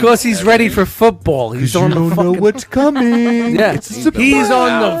that. Because beam. he's ready for football. He's on the fucking. what's coming. Yeah, It's a he's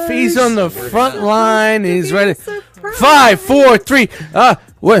surprise. he's on the front line. He's ready. 5, 4, 3.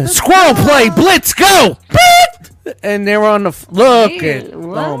 Squirrel play. Blitz. Go. And they're on the look at.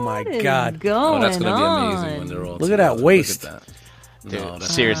 Oh my god. Oh, that's gonna be amazing when they're all. Look at that together. waist. Look at that. dude, No,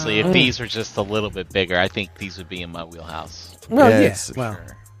 that's seriously, if these were just a little bit bigger, I think these would be in my wheelhouse. Well, Yeah, yeah. it's- Well,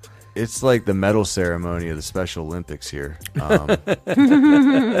 It's like the medal ceremony of the Special Olympics here.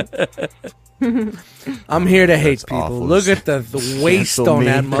 I'm here to hate That's people. awful. Look at the waist Cancel on me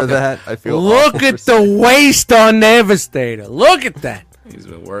that for mother. that. I feel Look awful at for the waist on Devastator. Look at that. He's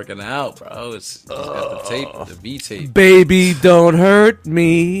been working out, bro. He's got the tape, the V tape. Baby, don't hurt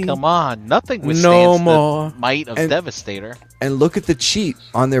me. Come on, nothing No withstands more. the might of And- Devastator. And look at the cheat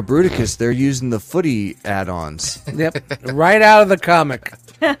on their Bruticus. They're using the footy add-ons. Yep. Right out of the comic.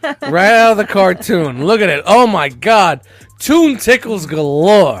 Right out of the cartoon. Look at it. Oh my god. Toon tickles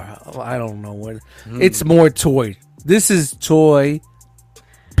galore. Oh, I don't know what. It's more toy. This is toy.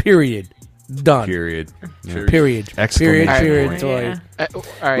 Period. Done. Period. Yeah. Period. Exclamation Period. point. Toy.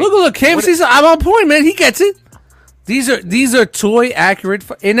 All right. Look, KFC's. I'm on point, man. He gets it. These are toy accurate,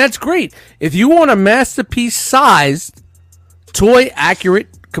 and that's great. If you want a masterpiece sized, toy accurate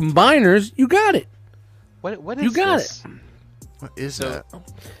combiners, you got it. What is You got this? What is that?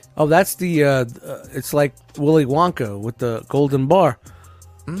 Oh, that's the. It's like Willy Wonka with the golden bar.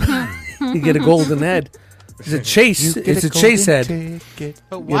 You get a golden head. It's a chase. It's a chase head.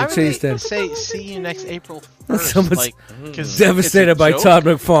 But why would chase they that. say see you next April 1st? Someone's Like, 'cause Devastated it's a by joke? Todd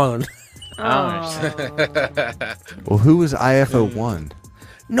McFarlane. Well, who was IFO1?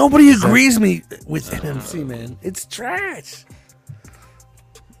 Nobody agrees me with MMC, man. It's trash.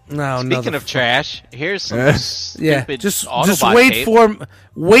 No, Speaking of trash, here's some yeah, stupid just Autobot wait tape.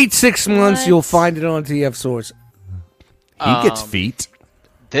 wait 6 months. What? You'll find it on TF Source. He gets feet.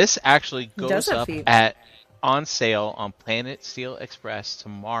 This actually does goes have up feet. on sale on Planet Steel Express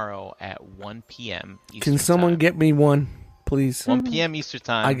tomorrow at 1 p.m. Eastern Can someone time. get me one, please? 1 p.m. Eastern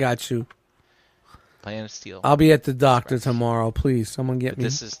time? I got you. Planet Steel. I'll be at the doctor tomorrow. Please, someone get me.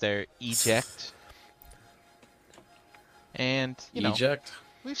 This is their eject, and you know Eject.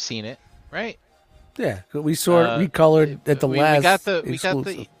 we've seen it, right? Yeah, we saw it recolored at the we last. got the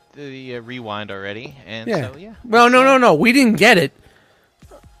exclusive. rewind already, and Yeah. so yeah. Well, no. We didn't get it.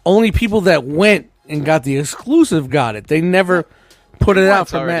 Only people that went and got the exclusive got it. They never put it out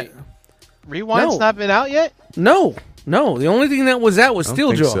Rewind's for already- Matt. Rewind's No. not been out yet. No. The only thing that was out was I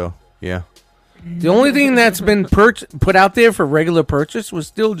don't think Steeljaw. so. Yeah. The only thing that's been put out there for regular purchase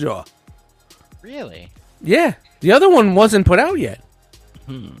was Steeljaw. Really? Yeah, the other one wasn't put out yet.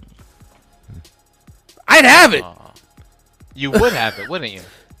 I'd have it, You would have it, wouldn't you?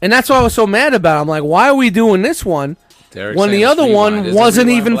 and that's why I was so mad about it. I'm like, why are we doing this one Derek when the saying other it's one Rewind. Isn't wasn't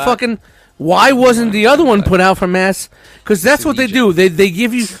Rewind even black? fucking? Why wasn't the other one put out for mass? Because that's what they do. They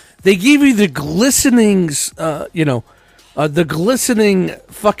give you the glistening, the glistening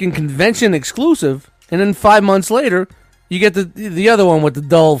fucking convention exclusive, and then 5 months later, you get the other one with the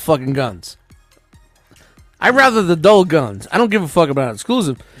dull fucking guns. I'd rather the dull guns. I don't give a fuck about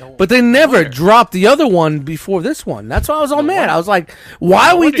exclusive. But they never dropped the other one before this one. That's why I was all mad. I was like,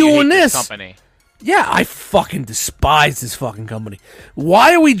 why are we No wonder you hate doing this? company? Yeah, I fucking despise this fucking company.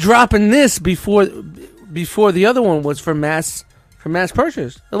 Why are we dropping this before the other one was for mass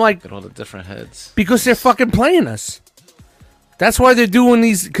purchase? I'm like, Get all the different heads. because they're fucking playing us. That's why they're doing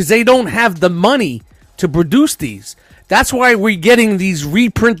these, because they don't have the money to produce these. That's why we're getting these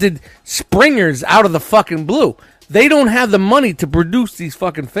reprinted Springers out of the fucking blue. They don't have the money to produce these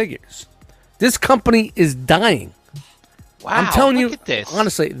fucking figures. This company is dying. Wow, I'm telling look you, at this.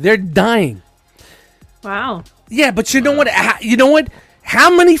 honestly, they're dying. Wow. Yeah, but you know what? You know what?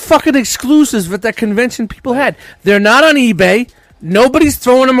 How many fucking exclusives at that convention people had? They're not on eBay. Nobody's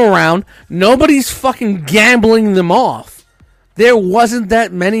throwing them around. Nobody's fucking gambling them off. There wasn't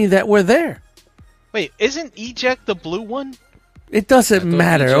that many that were there. Wait, isn't Eject the blue one? It doesn't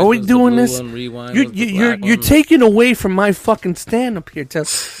matter. Are we doing this? You're taking away from my fucking stand up here.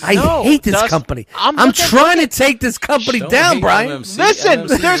 I No, hate this Dust, company. I'm I'm looking- trying to take this company down, Brian. Listen,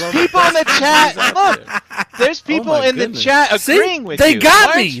 there's people in the chat. Look, there's people my in the goodness. chat See? agreeing with They you.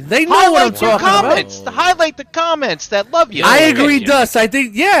 got Why me. aren't you- They know what I'm highlight your talking about. comments. Highlight the comments that love you. I Look at agree, you. Dust. I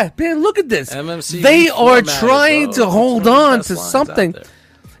think, yeah, man, look at this. MMC They are formatted, trying bro. to hold It's one of the on best to lines out something. there.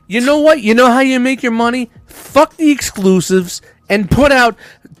 You know what? You know how you make your money? Fuck the exclusives and put out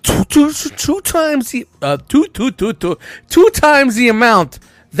two times the two times the amount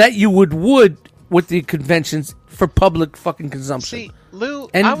that you would with the conventions for public fucking consumption. See, Lou,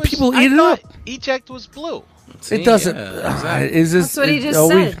 And people eat it thought up. Eject was blue. It doesn't. Yeah, exactly. Is this? That's what he just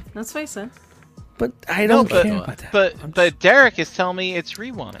said. That's what he said. But I don't but, care about that. But Derek is telling me it's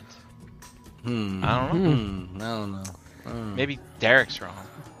rewind. I don't know. I don't know. Maybe Derek's wrong.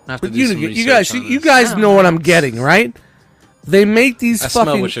 I have to But do some you research guys, on you this. guys know what I'm getting, right? They make these I smell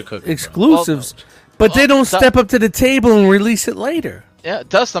fucking what you're cooking, bro. exclusives, but they don't step up to the table and release it later. Yeah,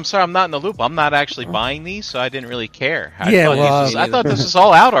 Dust, I'm sorry, I'm not in the loop. I'm not actually buying these, so I didn't really care. Yeah, I thought this was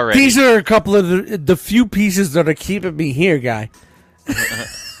all out already. These are a couple of the few pieces that are keeping me here, guy.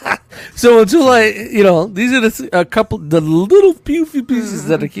 So until these are a couple, the little few pieces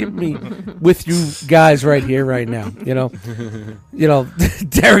that are keeping me with you guys right here, right now.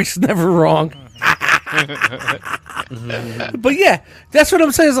 Derek's never wrong. But yeah, that's what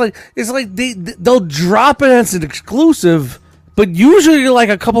I'm saying. It's like they'll drop it as an exclusive, but usually like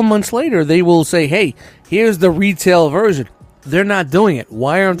a couple months later they will say, "Hey, here's the retail version." They're not doing it.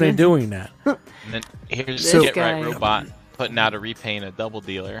 Why aren't they doing that? And then here's This the Get guy. Right Robot putting out a repaint a double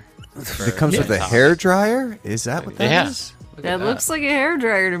dealer. It comes with a hair dryer. Is that what that is? Yeah. That looks like a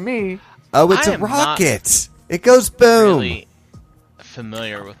hairdryer to me. Oh, it's I a am not rocket. It goes boom. Really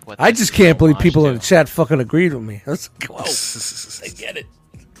familiar with what I this just is can't believe homage people in to. the chat fucking agreed with me. I was like, whoa, I get it.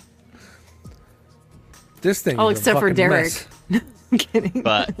 This thing. Oh, is a except for fucking Derek. mess. I'm kidding.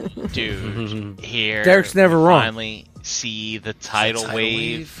 But dude, here Derek's never we wrong. Finally see the tidal tidal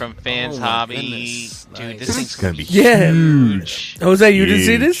wave wave? from Fans Oh my Hobby. goodness. Dude, Nice. this thing's It's gonna be Yeah. huge. Jose, you didn't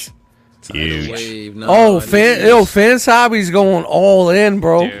see Huge. this? Tidal wave, no, Oh, I didn't. Fans Hobby's going all in,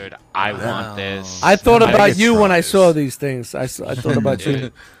 bro. Dude, I want this. I thought I about get you when I fries. saw these things. I thought about you.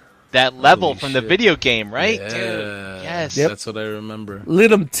 Dude, That level Holy from the shit. video game, right? yeah, Dude, yes. Yep. That's what I remember.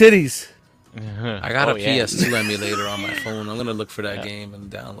 Lit 'em titties. I got Oh, a yeah. PS2 emulator on my phone. I'm gonna look for that game and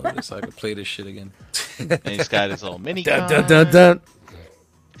download it so I can play this shit again. And he's got his little mini Dun, dun, dun, dun.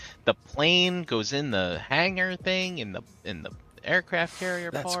 The plane goes in the hangar thing in the aircraft carrier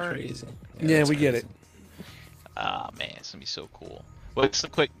That's part. crazy. Yeah, that's we get crazy. it. Ah man, it's gonna be so cool. What's the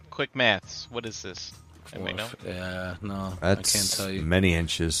quick maths? What is this? Anybody know? Yeah, no, That's I can't tell you. many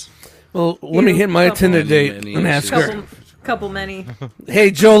inches. Well, let me hit my Couple- Tinder date Many and ask her. Couple many. Hey,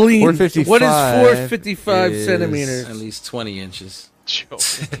 Jolene, 455 what is 455 is- centimeters? At least 20 inches. Joe.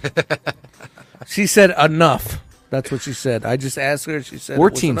 She said enough. That's what she said. I just asked her. She said it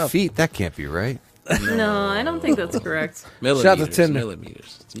was 14 enough. feet? That can't be right. No, I don't think that's correct. Millimeters. Tinder.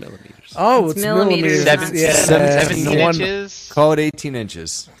 Millimeters. It's millimeters. Oh, It's it's millimeters. millimeters. Yeah, 17 the one- inches. Call it 18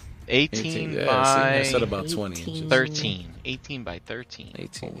 inches. 18 Yeah, by see, I said about 20 inches. 13. 18 by 13.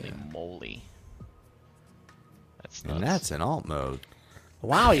 18, Holy yeah. moly. That's And nuts. that's in alt mode.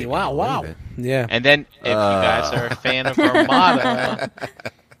 Wowie, wow, wow. Believe Yeah. And then, if you guys are a fan of Armada,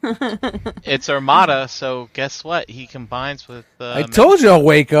 it's Armada, so guess what? He combines with. I told you I'll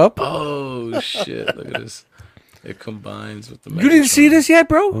wake up. Oh, shit. Look at this. It combines with the You didn't see this yet,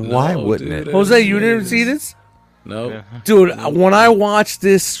 bro? Why No, wouldn't dude, it? Jose, you didn't see this? No. Dude, when I watched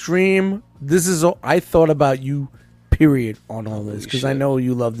this stream, I thought about you, period, on all this, because I shit. know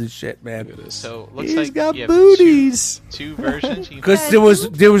you love this shit, man. Look at this. So, looks He's like got you have booties. two versions. You can Because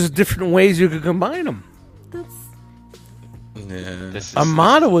there was different ways you could combine them. Yeah. This is-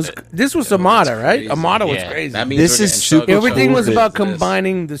 Armada was this was Yeah, Armada, that's right? crazy. Armada was Yeah. crazy. That means This we're is getting super Chugga Everything Chugga was with about this.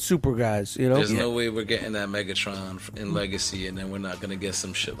 combining the super guys, you know. There's no way we're getting that Megatron in Legacy, and then we're not gonna get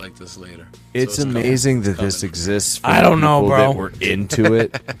some shit like this later. It's So coming. amazing It's that this coming. exists for I don't know, people bro. that were into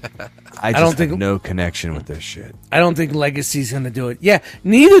it. I just don't think- have no connection with this shit. I don't think Legacy's gonna do it. Yeah,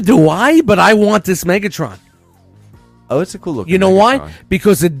 neither do I. But I want this Megatron. Oh, it's a cool looking You know why? Megatron.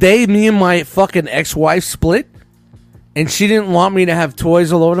 Because the day me and my fucking ex-wife split, and she didn't want me to have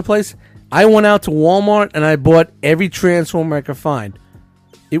toys all over the place, I went out to Walmart and I bought every Transformer I could find.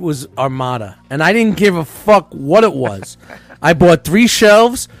 It was Armada, and I didn't give a fuck what it was. I bought 3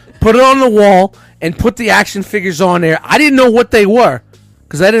 shelves, put it on the wall, and put the action figures on there. I didn't know what they were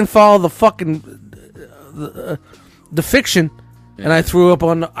because I didn't follow the fucking the fiction, and I threw up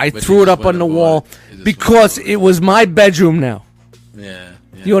on But you threw it just up on went the and wall bought it. You just because went and it was my bedroom now. Yeah.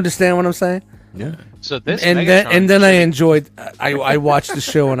 You understand what I'm saying? Yeah. So this And Megatron then I enjoyed. I watched the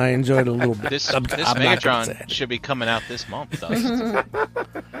show and I enjoyed it a little bit. this I'm not gonna say Megatron it. should be coming out this month. Though.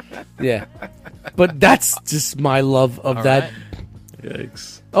 Yeah, but that's just my love of All that. right.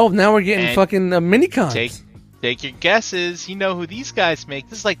 Yikes. Oh, now we're getting And fucking mini cons. Take your guesses. You know who these guys make?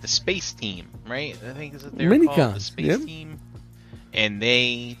 This is like the space team, right? I think is what they're Minicons, called. The space yep. team. and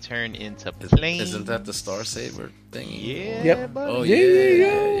they turn into planes. Isn't that the Star Saber thing? Yeah. Yep. buddy. Oh Yeah,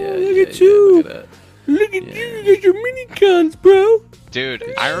 yeah. look at you. Look at that. Look at you. You got your mini guns, bro. Dude,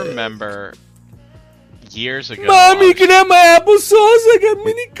 I remember years ago. Mommy, you can have my applesauce. I got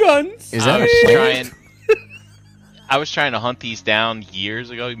mini guns. Is that I a was plant? trying. I was trying to hunt these down years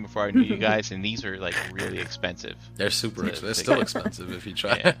ago, even before I knew you guys, and these are like really expensive. They're super expensive. They're They- still expensive if you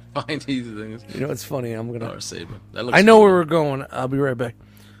try Yeah. to find these things. You know what's funny? I'm gonna. Star Saber. That looks I know cool. where we're going. I'll be right back.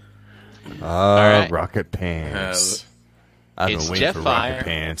 right. Rocket Pants. I've It's been waiting for Jetfire. Rocket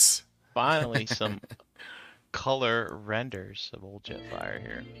Pants. Finally, some color renders of old Jetfire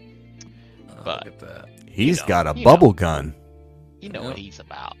here. But Look at that. He's know, got a you bubble know. gun. you know Yep. what he's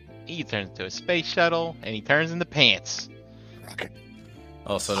about. He turns into a space shuttle, and he turns into pants.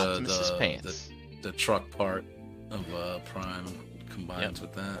 Also, Optimus's pants. the truck part of Prime combines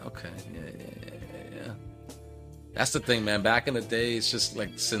with that. Okay, yeah. That's the thing, man. Back in the day, it's just like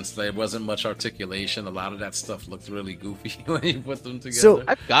since there wasn't much articulation, a lot of that stuff looked really goofy when you put them together. So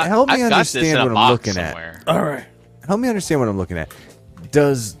help me I've got this understand in a what I'm box looking somewhere. All right. Help me understand what I'm looking at.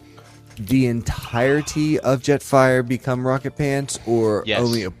 Does the entirety of Jetfire become Rocket Pants, or Yes.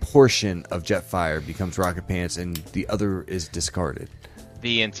 only a portion of Jetfire becomes Rocket Pants and the other is discarded?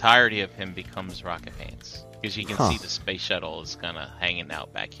 The entirety of him becomes Rocket Pants. Because you can Huh. see the space shuttle is kind of hanging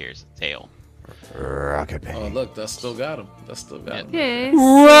out back here as the tail. Rocket Pants. Oh, look, that's still got him. That's still got him. Yes.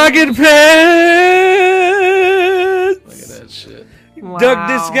 Rocket pants. Look at that shit. Wow. Dug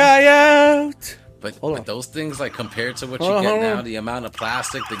this guy out. But, Hold but on. those things, like compared to what you Hold on, get hold now, on. the amount of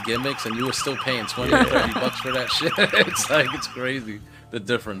plastic, the gimmicks, and you were still paying 20 or 30 bucks for that shit. It's like, it's crazy. The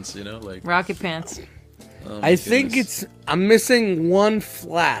difference, you know? Like, Rocket pants. oh my I think goodness. I'm missing one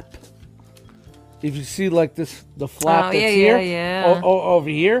flap. If you see like this, the flap Oh, that's yeah, here, yeah. over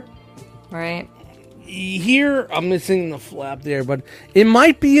here. Right. Here, I'm missing the flap there, but it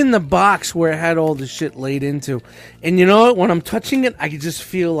might be in the box where it had all the shit laid into. And you know what? When I'm touching it, I can just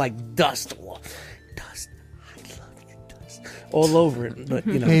feel like dust. Dust. I love you, dust. All over it. But,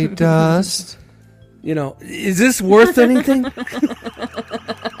 you know, Hey, Dust. you know, is this worth anything?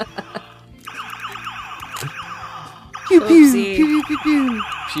 Oopsie. Pew,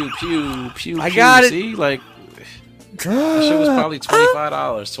 pew, pew, I pew. got it. See? Like, that shit was probably $25,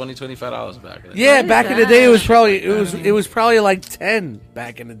 $25 back in the day. Yeah, What back is in the day, it was that? probably it was probably like 10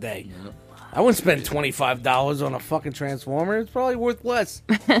 back in the day. I wouldn't spend $25 on a fucking Transformer. It's probably worth less.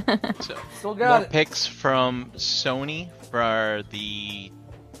 So, Still more got it. picks from Sony for the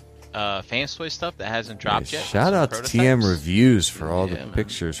Fans Toy stuff that hasn't dropped yet. Shout Some out to prototypes. TM Reviews for all the Yeah, man.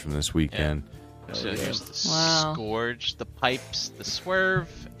 pictures from this weekend. So there's the Wow. Scourge, the Pipes, the Swerve,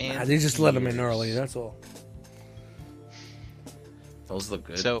 and Nah, they just let them in Gears. early. That's all. Those look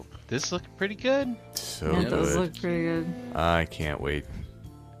good. So this looks pretty good. So Yeah, it does good. look pretty good. I can't wait.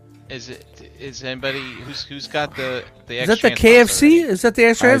 Is anybody who's got the Is that the KFC? Is that the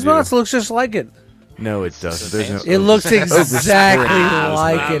extra I Xbox? do. It looks just like it. No, it doesn't. There's no. It looks exactly Stop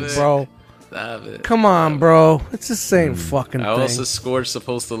like it, it. bro. Stop it. Come on, bro. It's the same fucking How else thing. is Scourge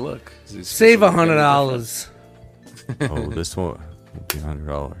supposed to look? Is he Save supposed to look any $100. Oh, this one will be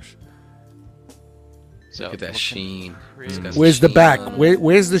 $100. So Look at that sheen. It's got Where's the sheen back? on it.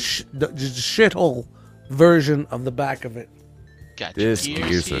 Where's the shithole version of the back of it? Got This your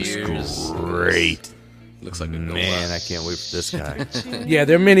Gears here. looks great. Looks like a Man, I can't wait for this guy. Yeah,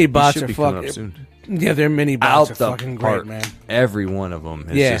 their mini He bots should are be coming up fucking. soon. Yeah, their mini Out bots are the fucking park. great, man. Every one of them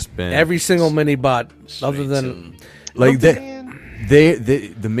has Yeah, just been every single mini bot, other Straight than to- like Look, they, man.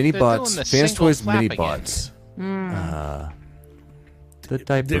 the mini They're bots, doing the Fans single Toys flap mini again. bots. The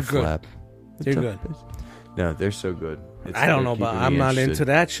diaper They're good. flap. They're good. No, they're so good. I don't know, they're but keeping I'm me not interested. into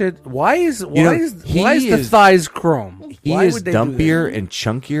that shit. Why is know, he the is- thighs chrome? He Why is would they do dumpier that? and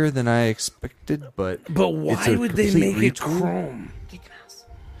chunkier than I expected, but But why it's a would they complete make it retool. chrome?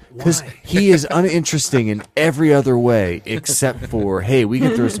 Because Why? he is uninteresting in every other way except for, hey, we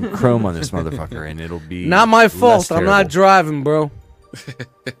can throw some chrome on this motherfucker and it'll be Not my less fault. I'm not terrible. driving, bro.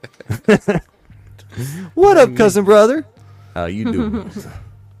 What up, cousin brother? How you doing?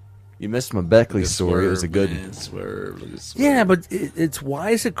 You missed my Beckley story. It was a Swerve, good man. one. Swerve, look at Swerve. Yeah, but it's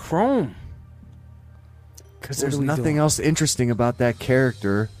why is it chrome? Because What there's are we nothing doing? else interesting about that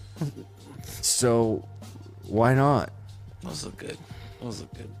character. So why not? Those look good. Those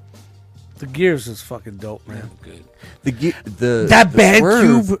look good. The Gears is fucking dope, man. Look good. That the bag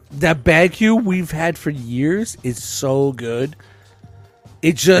Swerve- cube, that bag cube we've had for years is so good.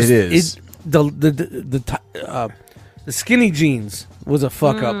 It just It is. The skinny jeans was a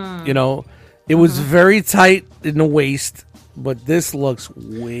fuck up. You know, it was very tight in the waist, but this looks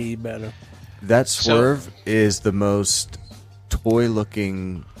way better. That Swerve is the most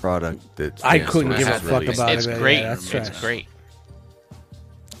toy-looking product that I couldn't give a It's fuck really- about It's it. great. Yeah, that's It's trash. great.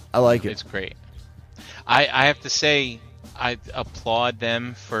 I like it. It's great. I have to say, I applaud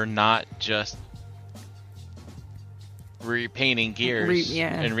them for not just repainting gears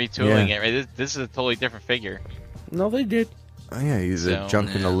and retooling Yeah. it. This is a totally different figure. No, they did. Oh yeah, either So-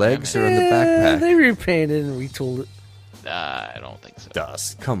 junk in the Yeah, legs or in the Yeah, they backpack. repainted and retooled it. I don't think so.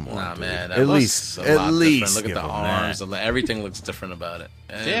 Dust, come on, Nah, dude. man. That At looks least, a at lot least, different. Look at give the them that. arms. Everything looks different about it.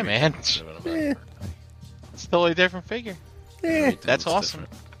 Yeah, man. Looks different about it. It's a totally different figure. Eh, Everything That's looks awesome.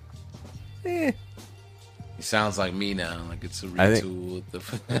 different. eh. He sounds like me now. Like it's a I think-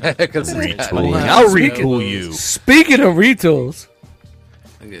 retool. Because Retooling. I'll retool you. Speaking of retools,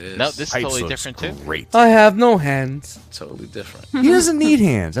 Look at this. No, this is Pipes totally looks different too. great. I have no hands. Totally different. He doesn't need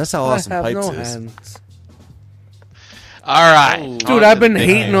hands. That's how awesome I have Pipes no is. hands. All right, Ooh. Dude, I've been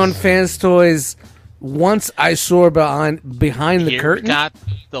hating on Fans Toys once I saw behind the Here curtain. we got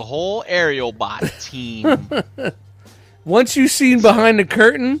the whole aerial bot team. Once you seen behind the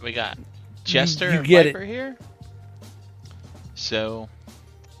curtain, We got Jester You and get it. Viper here. So,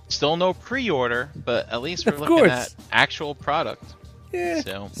 still no pre-order, but at least we're Of looking course. at actual product. yeah.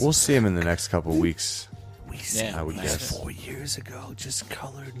 So, We'll see him in the next couple weeks. We Yeah, I would that's guess. 4 years ago, just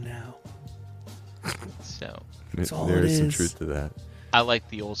colored now. so That's all There it is some is. truth to that. I like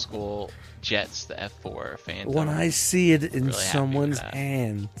the old school Jets, the F4 Phantom. When I see it in Really happy with someone's that.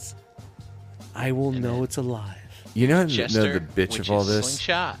 hands, I will And know then it's alive. You know Jester, the bitch which of all is this?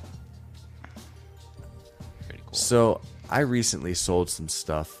 Slingshot. Pretty cool. So I recently sold some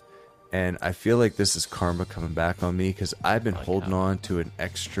stuff, and I feel like this is karma coming back on me because I've been Like holding how? on to an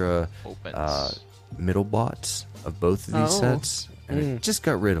extra Opens. middle bots of both of these Oh. sets, and I just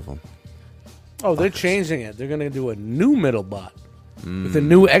got rid of them. Oh, they're changing it. They're going to do a new middle bot with a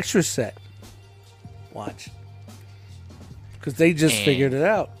new extra set. Watch. Because they just And- figured it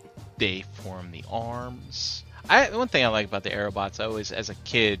out. They form the arms. One thing I like about the Aerobots, I always, as a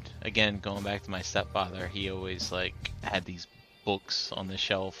kid, again going back to my stepfather, he always like had these books on the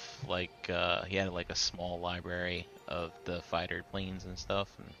shelf. Like he had like a small library of the fighter planes and stuff,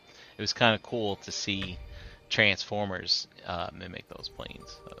 and it was kind of cool to see Transformers mimic those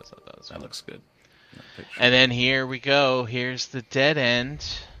planes. That was That cool. looks good. That picture. And then here we go. Here's the dead end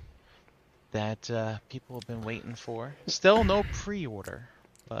that people have been waiting for. Still no pre-order,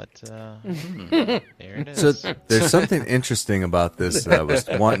 but there it is. So there's something interesting about this that I was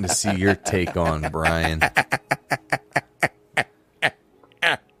wanting to see your take on, Brian.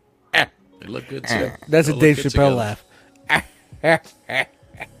 They look good too. That's They a look Dave good Chappelle together.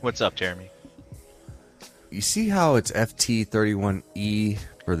 laugh. What's up, Jeremy? You see how it's FT31E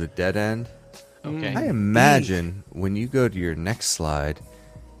for the dead end? Okay. I imagine when you go to your next slide,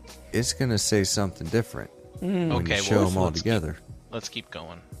 it's going to say something different when Okay, you show well, them all let's together. Let's keep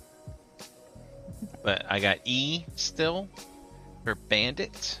going. But I got E still for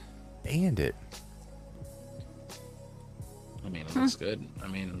Bandit. Bandit. I mean, it looks good. I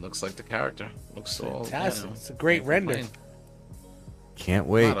mean, it looks like the character. Looks all Fantastic. you know, It's a great can't render. complain. Can't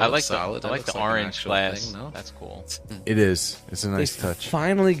wait. Not I like solid. the, I That like looks the like an orange actual glass. thing, no? That's cool. It is. It's a nice They touch.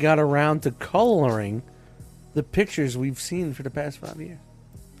 finally got around to coloring the pictures we've seen for the past 5 years.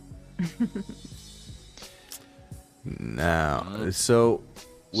 Now, so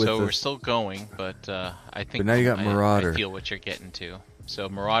with So the, we're still going, but I think. But now you got Marauder. I feel what you're getting to. So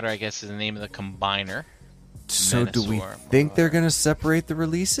Marauder, I guess, is the name of the combiner. so do we Menasor, think they're going to separate the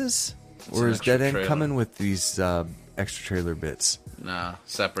releases, or an is extra Dead End trailer. coming with these extra trailer bits? Nah,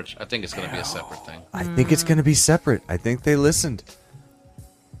 separate. I think it's going to be a separate thing. I think it's going to be separate. I think they listened.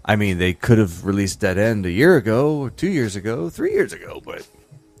 I mean, they could have released Dead End a year ago, or 2 years ago, 3 years ago, but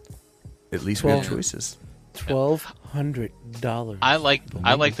at least we have 12. choices. $1,200. I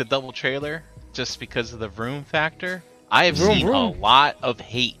like the double trailer just because of the vroom factor. I have Vroom, seen vroom. a lot of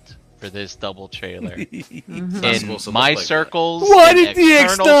hate for this double trailer in supposed to my look like circles. Why in did the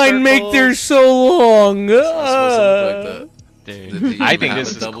external X9 make circles. theirs so long? It's not supposed to look like that. Dude, Did he I even think have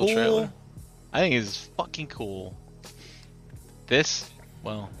this a is double cool. trailer? I think this is fucking cool. This,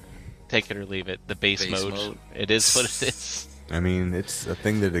 well, take it or leave it. The base, Base mode. mode. It is what it is. I mean, it's a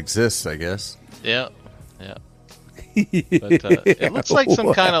thing that exists, I guess. Yeah, yeah. But it looks like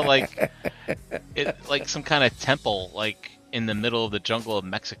some kind of like some kind of temple, like in the middle of the jungle of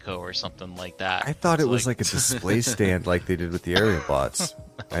Mexico or something like that. I thought it It's was like a display stand like they did with the area bots.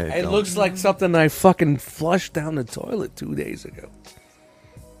 It looks like something I fucking flushed down the toilet 2 days ago.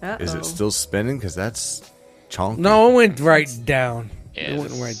 Is it still spinning? Because that's chonky. No, it went right down. Yeah, It went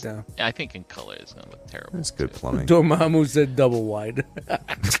this- right down. I think in color it's gonna look terrible. That's good too. plumbing. Dormammu said double wide.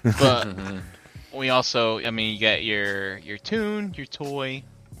 But we also, I mean, you get your tune, your toy,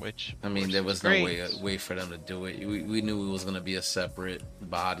 which I mean, there was no great. way for them to do it. We knew it was going to be a separate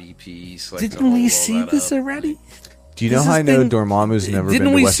body piece. Like, Didn't we see this already? Do you know This how is I know thing- Dormammu's never Didn't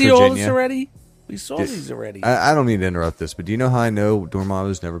been to we West see Virginia? all this already? We saw these already. I don't mean to interrupt this, but do you know how I know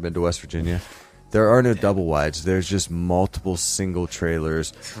Dormammu's never been to West Virginia? There are no double wides. There's just multiple single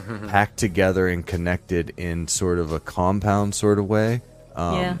trailers packed together and connected in sort of a compound sort of way.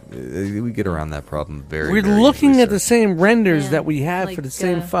 We get around that problem very. We're very looking easily, at sir. the same renders Yeah, that we had like, for the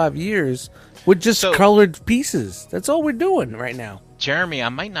same 5 years with just So- colored pieces. That's all we're doing right now. Jeremy, I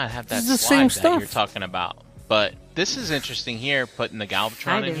might not have that This is the slide same that stuff. you're talking about, but this is interesting here, putting the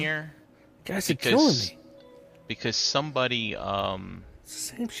Galvatron I in do. here Guys are killing me. because somebody It's the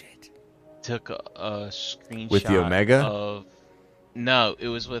same shit. took a screenshot With the Omega? of. No, it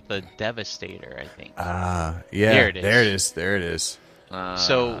was with a Devastator, I think. Yeah. There it is. There it is.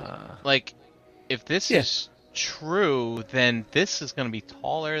 So, like, if this Yeah. is true, then this is going to be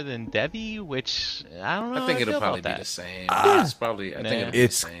taller than Devi, which I don't know. I think how it'll feel probably about be that. the same. Ah. It's probably. I think it'll be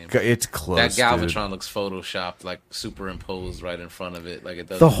It's the same. it's close. That dude. Galvatron looks photoshopped, like superimposed right in front of it, like it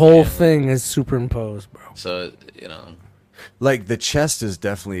does. The in whole Japan. thing is superimposed, bro. So Like the chest is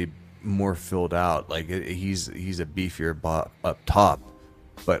definitely more filled out. Like he's a beefier up top,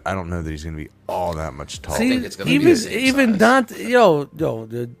 but I don't know that he's going to be all that much taller. See, think it's gonna be even the same even size. Dante, yo,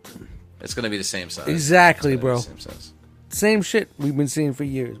 dude, it's gonna be the same size. Exactly, It's gonna bro. be the same size. same shit we've been seeing for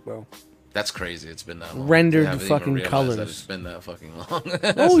years, bro. That's crazy. It's been that long. Rendered I haven't fucking even realized colors. That it's been that fucking long.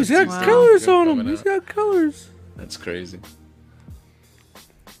 Oh, he's got Wow. colors on him. Coming He's out. got colors. That's crazy.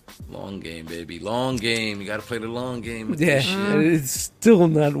 Long game, baby. Long game. You gotta play the long game with Yeah, this shit. and it's still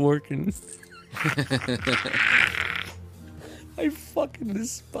not working. I fucking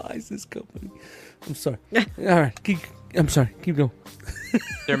despise this company. I'm sorry. All right, I'm sorry. Keep going.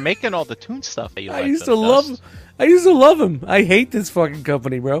 They're making all the tune stuff that you I like. used to though, love. Dust. I used to love him. I hate this fucking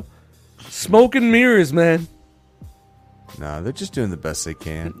company, bro. Smoke and mirrors, man. No, they're just doing the best they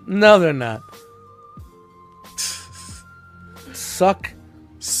can. No, they're not. Suck.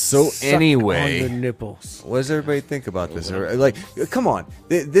 So suck anyway, on the nipples. what does everybody think about this? Like, come on,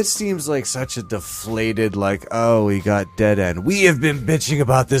 this seems like such a deflated. Like, oh, we got dead end. We have been bitching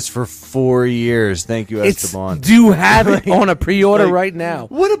about this for 4 years. Thank you, It's Esteban. do have it on a pre-order like, right now.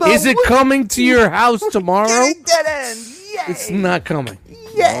 what about- Is it what- coming to your house tomorrow? dead end. Yay! It's not coming.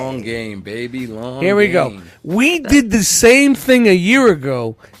 Long game, baby. Long Here we go. game. We did the same thing a year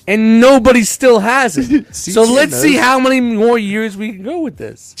ago, and nobody still has it. See, So Chan let's see knows. how many more years we can go with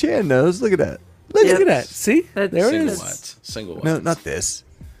this. Chan knows. Look at that. Look Yep. at that. See? That's- There it Single is. watts. Single watts. No, not this.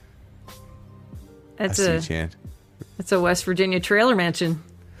 I It's see, a Chan. it's a West Virginia trailer mansion.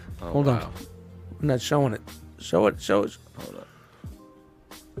 Oh, Hold on. wow. I'm not showing it. Show it. Show it. Hold up.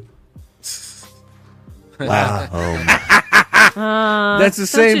 Wow. That's the Don't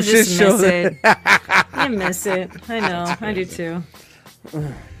same you shit just show. miss it? I miss it. I know. I do too.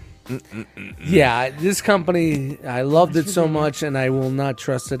 Yeah, this company, I loved it so much, and I will not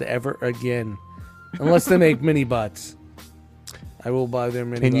trust it ever again. Unless they make mini bots. I will buy their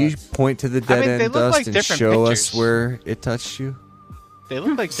mini Can you bots. point to the dead mean, they end look dust like and different show us pictures. where it touched you? They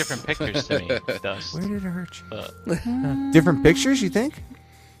look like different pictures to me. Dust. Where did it hurt you? But Different pictures, you think?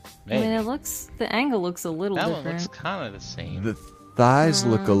 I mean, maybe. the angle looks a little That one different. looks kind of the same. The thighs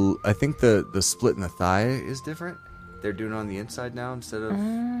look I think the split in the thigh is different. They're doing it on the inside now instead of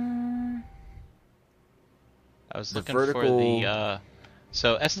I was the looking for vertical- the.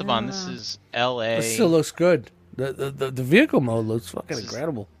 So Esteban, this is L.A. It still looks good. The vehicle mode looks fucking This is-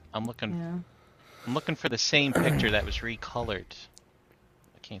 incredible. I'm looking. Yeah. I'm looking for the same picture that was recolored.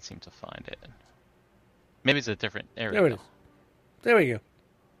 I can't seem to find it. Maybe it's a different. There There we it go. is. There we go.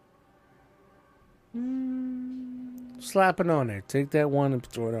 Slap it on there. Take that one and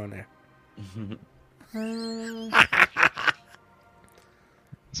throw it on there.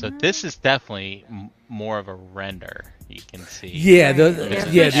 So this is definitely more of a render. You can see. Yeah, the Right.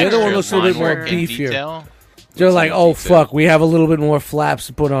 yeah, the other one Extra looks a little bit line more work and beefier. detail. They're like, oh detail. fuck, we have a little bit more flaps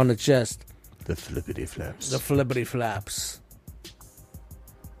to put on the chest. the flippity flaps. The flippity flaps.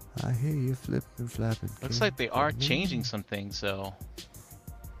 I hear you flipping flapping. Looks like they are changing some things, though.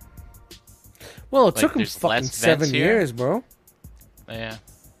 Well, it Like, took them there's fucking less 7 vents here. years, bro. Yeah,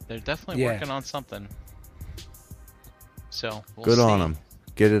 they're definitely Yeah. working on something. So we'll Good see. on them.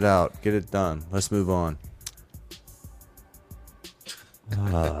 Get it out. Get it done. Let's move on.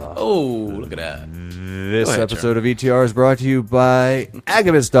 Oh, look at that. This Go ahead, episode of ETR is brought to you by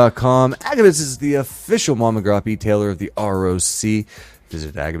Agabus.com. Agabus is the official mom and grop e-tailer of the ROC.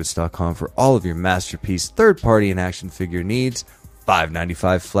 Visit Agabus.com for all of your masterpiece, third-party, and action figure needs.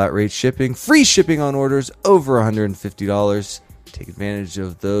 $5.95 flat rate shipping, free shipping on orders over $150. Take advantage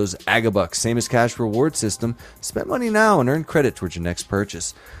of those Agabucks, same as cash reward system. Spend money now and earn credit towards your next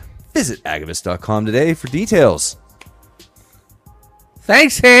purchase. Visit Agabus.com today for details.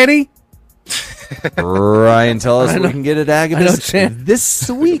 Thanks, Hanny. Ryan, tell us what we can get at Agabus this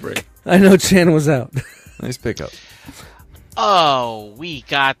week. I know Chan was out. Nice pickup. Oh, we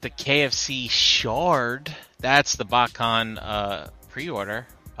got the KFC Shard. That's the BotCon pre-order.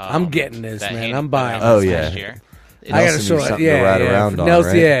 I'm getting this, man. Handy I'm buying. put out Oh, last yeah. year. I gotta Nelson show needs it. something Yeah, to ride yeah. around on,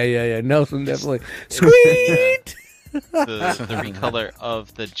 Nelson, right? yeah. Nelson definitely. Sweet. The recolor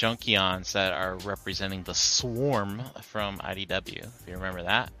of the Junkions that are representing the Swarm from IDW. If you remember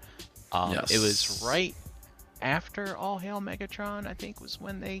that. Yes. It was right after All Hail Megatron, I think, was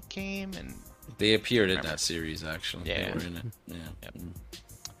when they came. And They appeared in that series, actually. Yeah. They were in it. Yeah. Yep.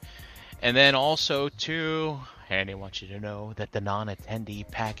 And then also, too, Handy wants you to know that the non-attendee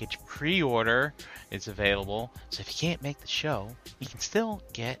package pre-order is available. So if you can't make the show, you can still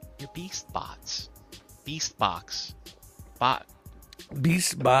get your Beast Box. Beast bot,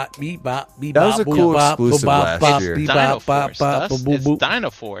 beat bop, beat That was bop, a boop, cool bop, exclusive boop, last bop, year. beep, Dino bop, bop, Force, bop, Dust. boop, It's boop. Dino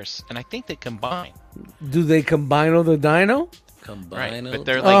Force, and I think they combine. Do they combine all the dino? Combine Right, but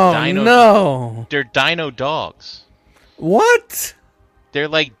they're like Oh Dino. no! They're Dino dogs. What? They're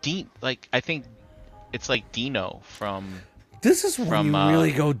like I think it's like Dino from. This is when From, you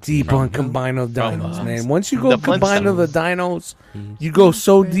really go deep from- on combino dinos, from, man. Once you go the combino the dinos, you go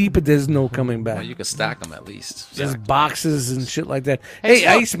so deep that there's no coming Well, back. you can stack them at least. There's Stack 'em. boxes and shit like that. Hey,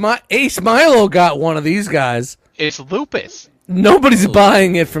 Hey, look. Ace Milo got one of these guys. It's Lupus. Nobody's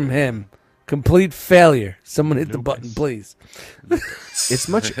buying it from him. Complete failure. Someone hit the button, please. It's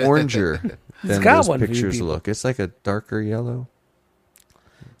much oranger than got those one for you pictures people. look. It's like a darker yellow.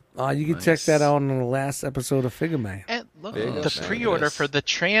 You can check that out on the last episode of Figure Man. And look, There you go. the There pre-order it is. for the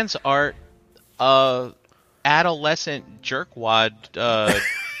trans art, adolescent jerkwad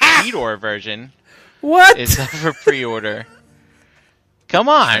Cheetor version What? is up for pre-order. Come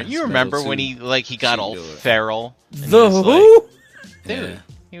on, you Trans remember Metal when he got all Cheetor. feral? and The he was who? like- dude, Yeah.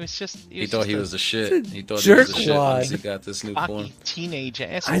 he was just He thought he was the shit. He thought he jerk was the shit wad. once he got this new form. cocky teenage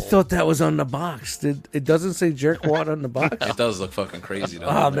asshole. I thought that was on the box. It doesn't say jerkwad on the box? It does look fucking crazy though.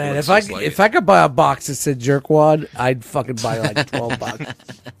 Oh It man, looks if I just like if it. I could buy a box that said jerkwad, I'd fucking buy like $12.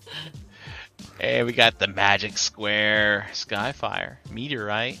 Hey, we got the Magic Square Skyfire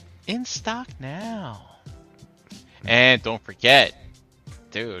Meteorite in stock now. And don't forget,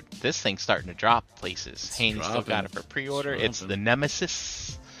 dude, this thing's starting to drop places. Haney still got dropping. it for pre-order. It's It's the dropping.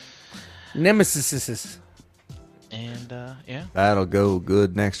 Nemesis. Nemesis. And, yeah. That'll go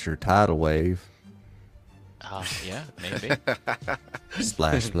good next to your tidal wave. Yeah, maybe.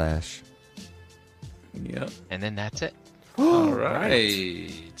 Splash, splash. Yep. And then that's it. All right.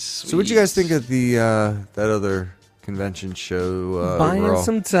 So, what'd you guys think of the that other convention show? Buying overall?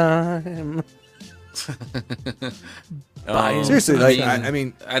 some time. Seriously, I like mean, I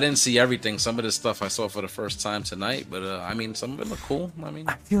mean, I didn't see everything. Some of the stuff I saw for the first time tonight, but I mean, some of it looked cool. I mean,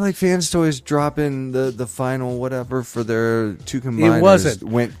 I feel like Fans Toys dropping the final whatever for their two combiners. It wasn't.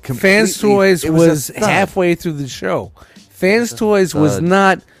 Went Fans completely- Toys it was a thud. halfway through the show. Fans Toys was thud.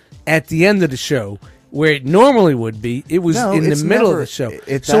 not at the end of the show where it normally would be. It was No, in the it's middle never- of the show.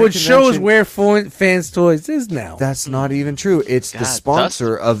 at So that it shows convention- where Fans Toys is now. That's not even true. It's the God,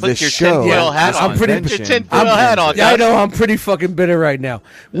 sponsor Dust, of put this your show. tinfoil hat I'm on. pretty- Put your convention. tinfoil hat on. Yeah, I know. I'm pretty fucking bitter right now.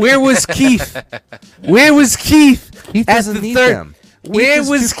 Where was Keith? Where was Keith? He at doesn't the need third? them. Where Keith is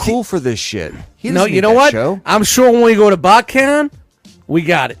was too cool for this shit? He No, doesn't you need know that what? show. I'm sure when we go to BotCon, we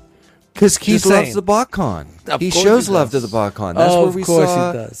got it. Because Keith Just loves saying. the BotCon. Of He course shows he love to does. the BotCon. That's Oh, where of we course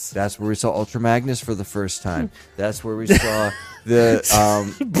saw. he does. That's where we saw Ultra Magnus for the first time. That's where we saw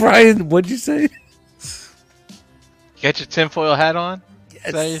the. Brian, what'd you say? Get your tinfoil hat on?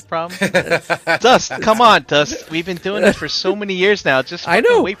 Is that your problem? Dust, come on, Dust. We've been doing this for so many years now. Just I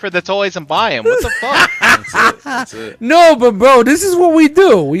fucking know. wait for the toys and buy them. What the fuck? that's it. That's it. No, but bro, this is what we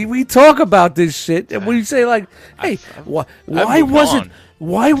do. We talk about this shit, and we say like, "Hey, why moved wasn't on.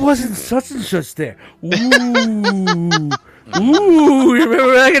 why wasn't such and such there?" Ooh, ooh, you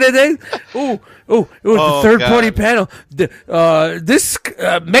remember back in the day? Ooh, it was Oh, the third party God. panel. This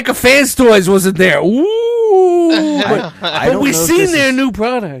Mecha Fans Toys wasn't there. Ooh, but, I but don't we know if seen this their is- new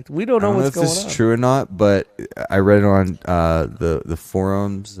product. We don't I know don't know what's if going this on. is true or not, but I read it on the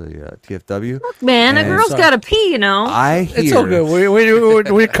forums, the TFW. Man, a And girl's sorry. got to pee, you know. I hear It's all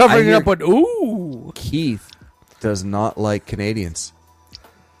good. We're covering it I up with ooh. Keith does not like Canadians.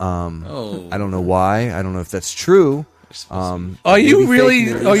 Oh, I don't know why. I don't know if that's true, Are maybe you fake really?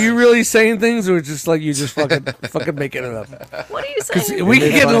 news. Are you really saying things, or just like you just fucking making it up? What are you saying? We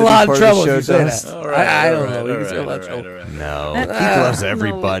can get in a lot of trouble if you say that. All right, I all don't right, know. We all can say a right, lot of all trouble. right, all right. No, That- he loves no.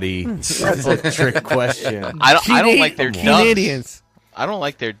 everybody. That's a trick question. I don't like their ducks. Canadians. I don't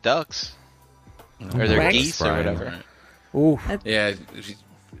like their ducks or their Right. geese or Brian. whatever. Ooh. Yeah,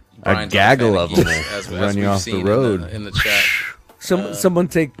 A gaggle of them will run you off the road. in the chat. Someone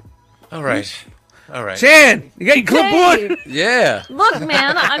take All right. Chan. You got your clipboard. Yeah. Look,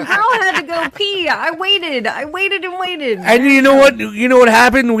 man, a girl had to go pee. I waited and waited. And you know what? You know what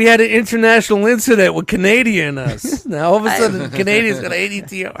happened? We had an international incident with Canadian us. Now all of a sudden, Canadians got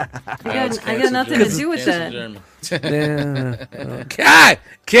ADTR. I got nothing to do with that. Yeah. God,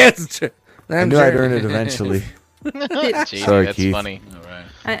 cancer. I knew I'd earn it eventually. Gee, Sorry, that's Keith. funny. All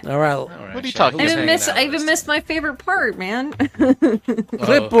right. All right. What are you talking I about? even missed my favorite part, man.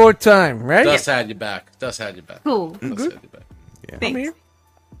 Clipboard time, right? Dust had you back. Cool. Dust had you back. Thanks. All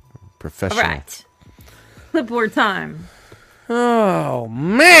Professional. right. Clipboard time. Oh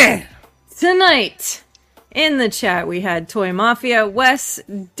man. Tonight, in the chat, we had Toy Mafia, Wes,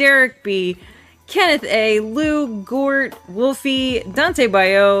 Derek B, Kenneth A, Lou, Gort, Wolfie, Dante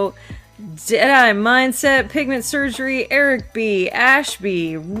Bayo, Jedi Mindset, Pigment Surgery, Eric B, Ash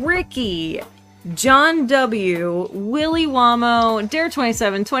B, Ricky, John W, Willie Wamo,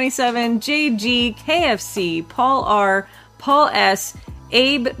 Dare2727, JG, KFC, Paul R, Paul S,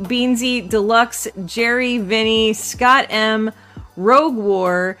 Abe Beansy, Deluxe, Jerry, Vinny, Scott M, Rogue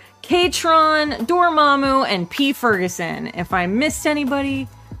War, Katron, Dormammu, and P. Ferguson. If I missed anybody,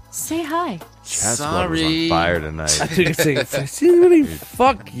 say hi. Cat's blood was on fire tonight. I think it's if I see anybody,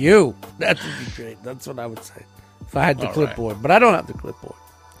 fuck you. That would be great. That's what I would say if I had the All clipboard, but I don't have the clipboard.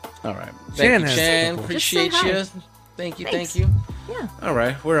 All right. Chan Thank you, has Chan. the Appreciate Just say hi. you. Thank you. Thanks. Thank you. Yeah. All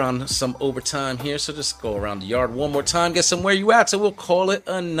right. We're on some overtime here, so just go around the yard one more time. Get some where you at, so we'll call it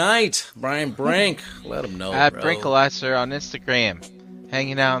a night. Brian Brink, let him know. At bro. Brinkalizer on Instagram,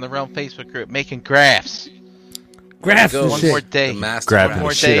 hanging out in the Realm Facebook group, making graphs. Graphs Go. and One shit. more day. The master Grabbing One the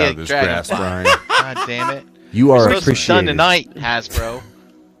more shit day out at of this Dragon grass, Fly. Brian. God damn it. You are Supposed to be done appreciated. tonight, Hasbro.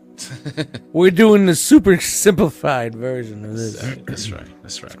 We're doing the super simplified version of this. That's right.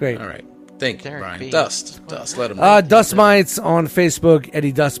 That's right. great. All right. Thank you, Derek Brian. B. Dust. Let him know. Dust Mites on Facebook,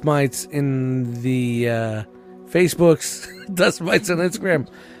 Eddie Dust Mites in the Facebooks, Dust Mites on Instagram.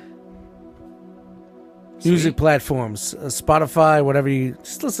 Music platforms, Spotify, whatever you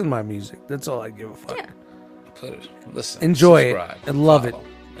just listen to my music. That's all I give a fuck. Yeah. Put it. Listen. Enjoy it subscribe, and love it. follow.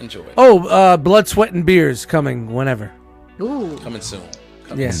 Enjoy it. Oh, Blood, Sweat, and Beers coming whenever. Ooh. Coming soon.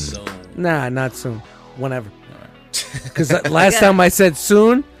 Coming Yeah. soon. Nah, not soon. Whenever. Because last time I said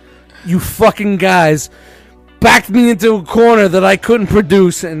soon, you fucking guys backed me into a corner that I couldn't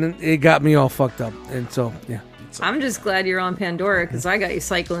produce, and it got me all fucked up. And so, yeah. I'm just glad you're on Pandora because I got you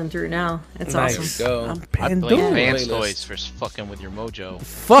cycling through now. It's Nice. awesome. Go. I'm I blame Pandora. Vans Playlist. Toys for fucking with your mojo.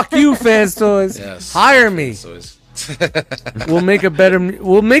 Fuck you, Fans Toys. Yes. Hire me. So it's- We'll make a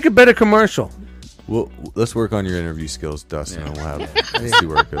better commercial. Well, let's work on your interview skills, Dustin. And we'll have let's see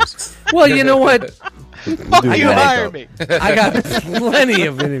where it goes. Well, you know what? Fuck do you, makeup. hire me. I got plenty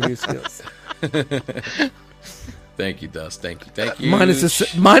of interview skills. Thank you, Dust. Thank you. Thank you.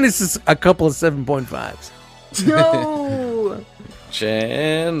 Minus a couple of 7.5s. No.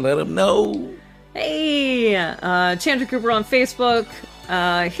 Chan, let him know. Hey, Chandra Cooper on Facebook.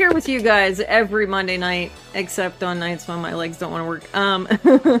 Here with you guys every Monday night, except on nights when my legs don't want to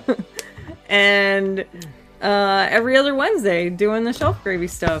work. And every other Wednesday doing the shelf gravy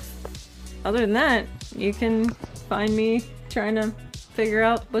stuff. Other than that, you can find me trying to figure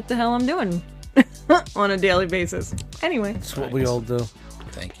out what the hell I'm doing on a daily basis. Anyway. That's what we all do.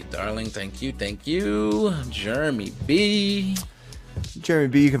 Thank you, darling. Thank you. Thank you. Jeremy B. Jeremy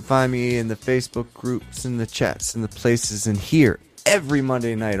B, you can find me in the Facebook groups, in the chats, in the places, and here every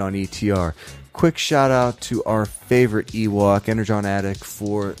Monday night on ETR. Quick shout out to our favorite Ewok, Energon Attic,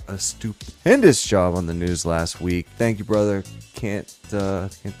 for a stupendous job on the news last week. Thank you, brother. Can't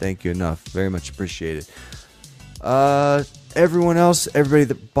thank you enough. Very much appreciated. Everyone else, everybody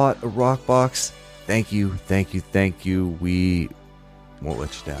that bought a rock box, thank you. We won't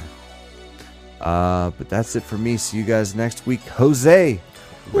let you down. But that's it for me. See you guys next week. Jose.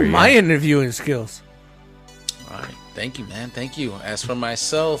 where you My at? interviewing skills. All right. Thank you, man. Thank you. As for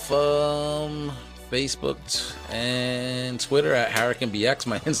myself, Facebook and Twitter at HurricaneBX.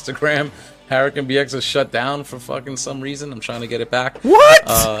 My Instagram, Hurricane BX is shut down for fucking some reason. I'm trying to get it back.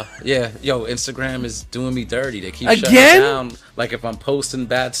 What? Yeah, yo, Instagram is doing me dirty. They keep shutting Again? it down. Like if I'm posting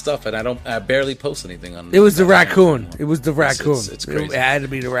bad stuff, and I barely post anything on. It was the Instagram raccoon. anymore. It was the raccoon. It's crazy. It had to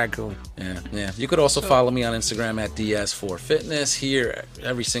be the raccoon. Yeah. You could also follow me on Instagram at DS4Fitness here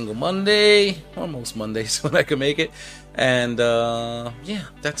every single Monday, or most Mondays when I can make it. And yeah,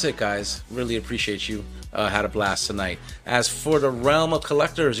 that's it, guys. Really appreciate you. Had a blast tonight. As for the Realm of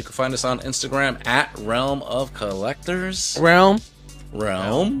Collectors, you can find us on Instagram at Realm of Collectors. Realm.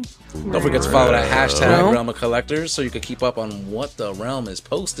 Don't forget to follow that hashtag Realm of Collectors so you can keep up on what the Realm is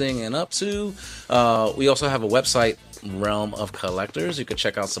posting and up to. We also have a website, Realm of Collectors. You can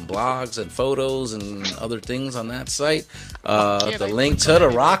check out some blogs and photos and other things on that site. The link to the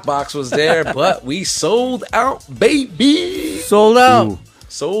rock box was there, but we sold out, baby. Sold out.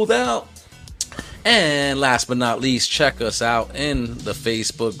 Sold out. And last but not least, check us out in the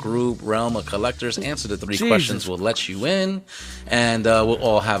Facebook group, Realm of Collectors. Answer the 3 questions, we'll let you in. And we'll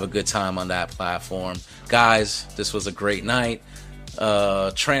all have a good time on that platform. Guys, this was a great night.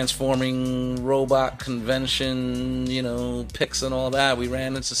 Transforming robot convention, picks and all that. We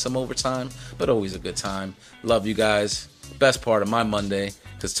ran into some overtime, but always a good time. Love you guys. Best part of my Monday,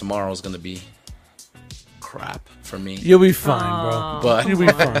 because tomorrow's going to be crap for me. You'll be fine, bro. But you'll be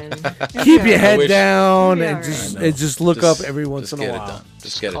fine. Keep your head down You'll and be just alright. just look up every once in a get while. it done.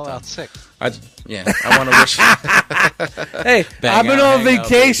 Just get it Call done. out sick. I want to wish. Hey, Bang I've been out, on hang out,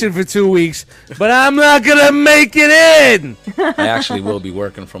 vacation for 2 weeks, but I'm not gonna make it in. I actually will be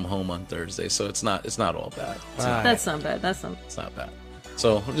working from home on Thursday, so it's not all bad. That's not bad. It's not bad.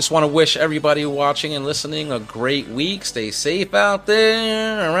 So I just want to wish everybody watching and listening a great week. Stay safe out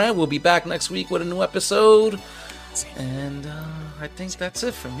there. All right, we'll be back next week with a new episode. And I think that's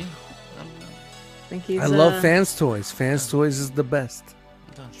it for me. Thank you. I love Fans Toys. Fans Toys is the best.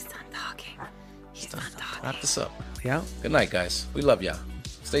 He's done talking. Wrap this up. Yeah. Good night, guys. We love y'all.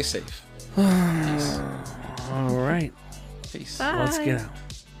 Stay safe. All right. Peace. Bye. Let's get out.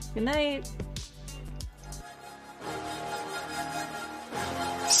 Good night.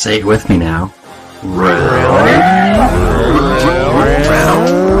 Say it with me now. Realm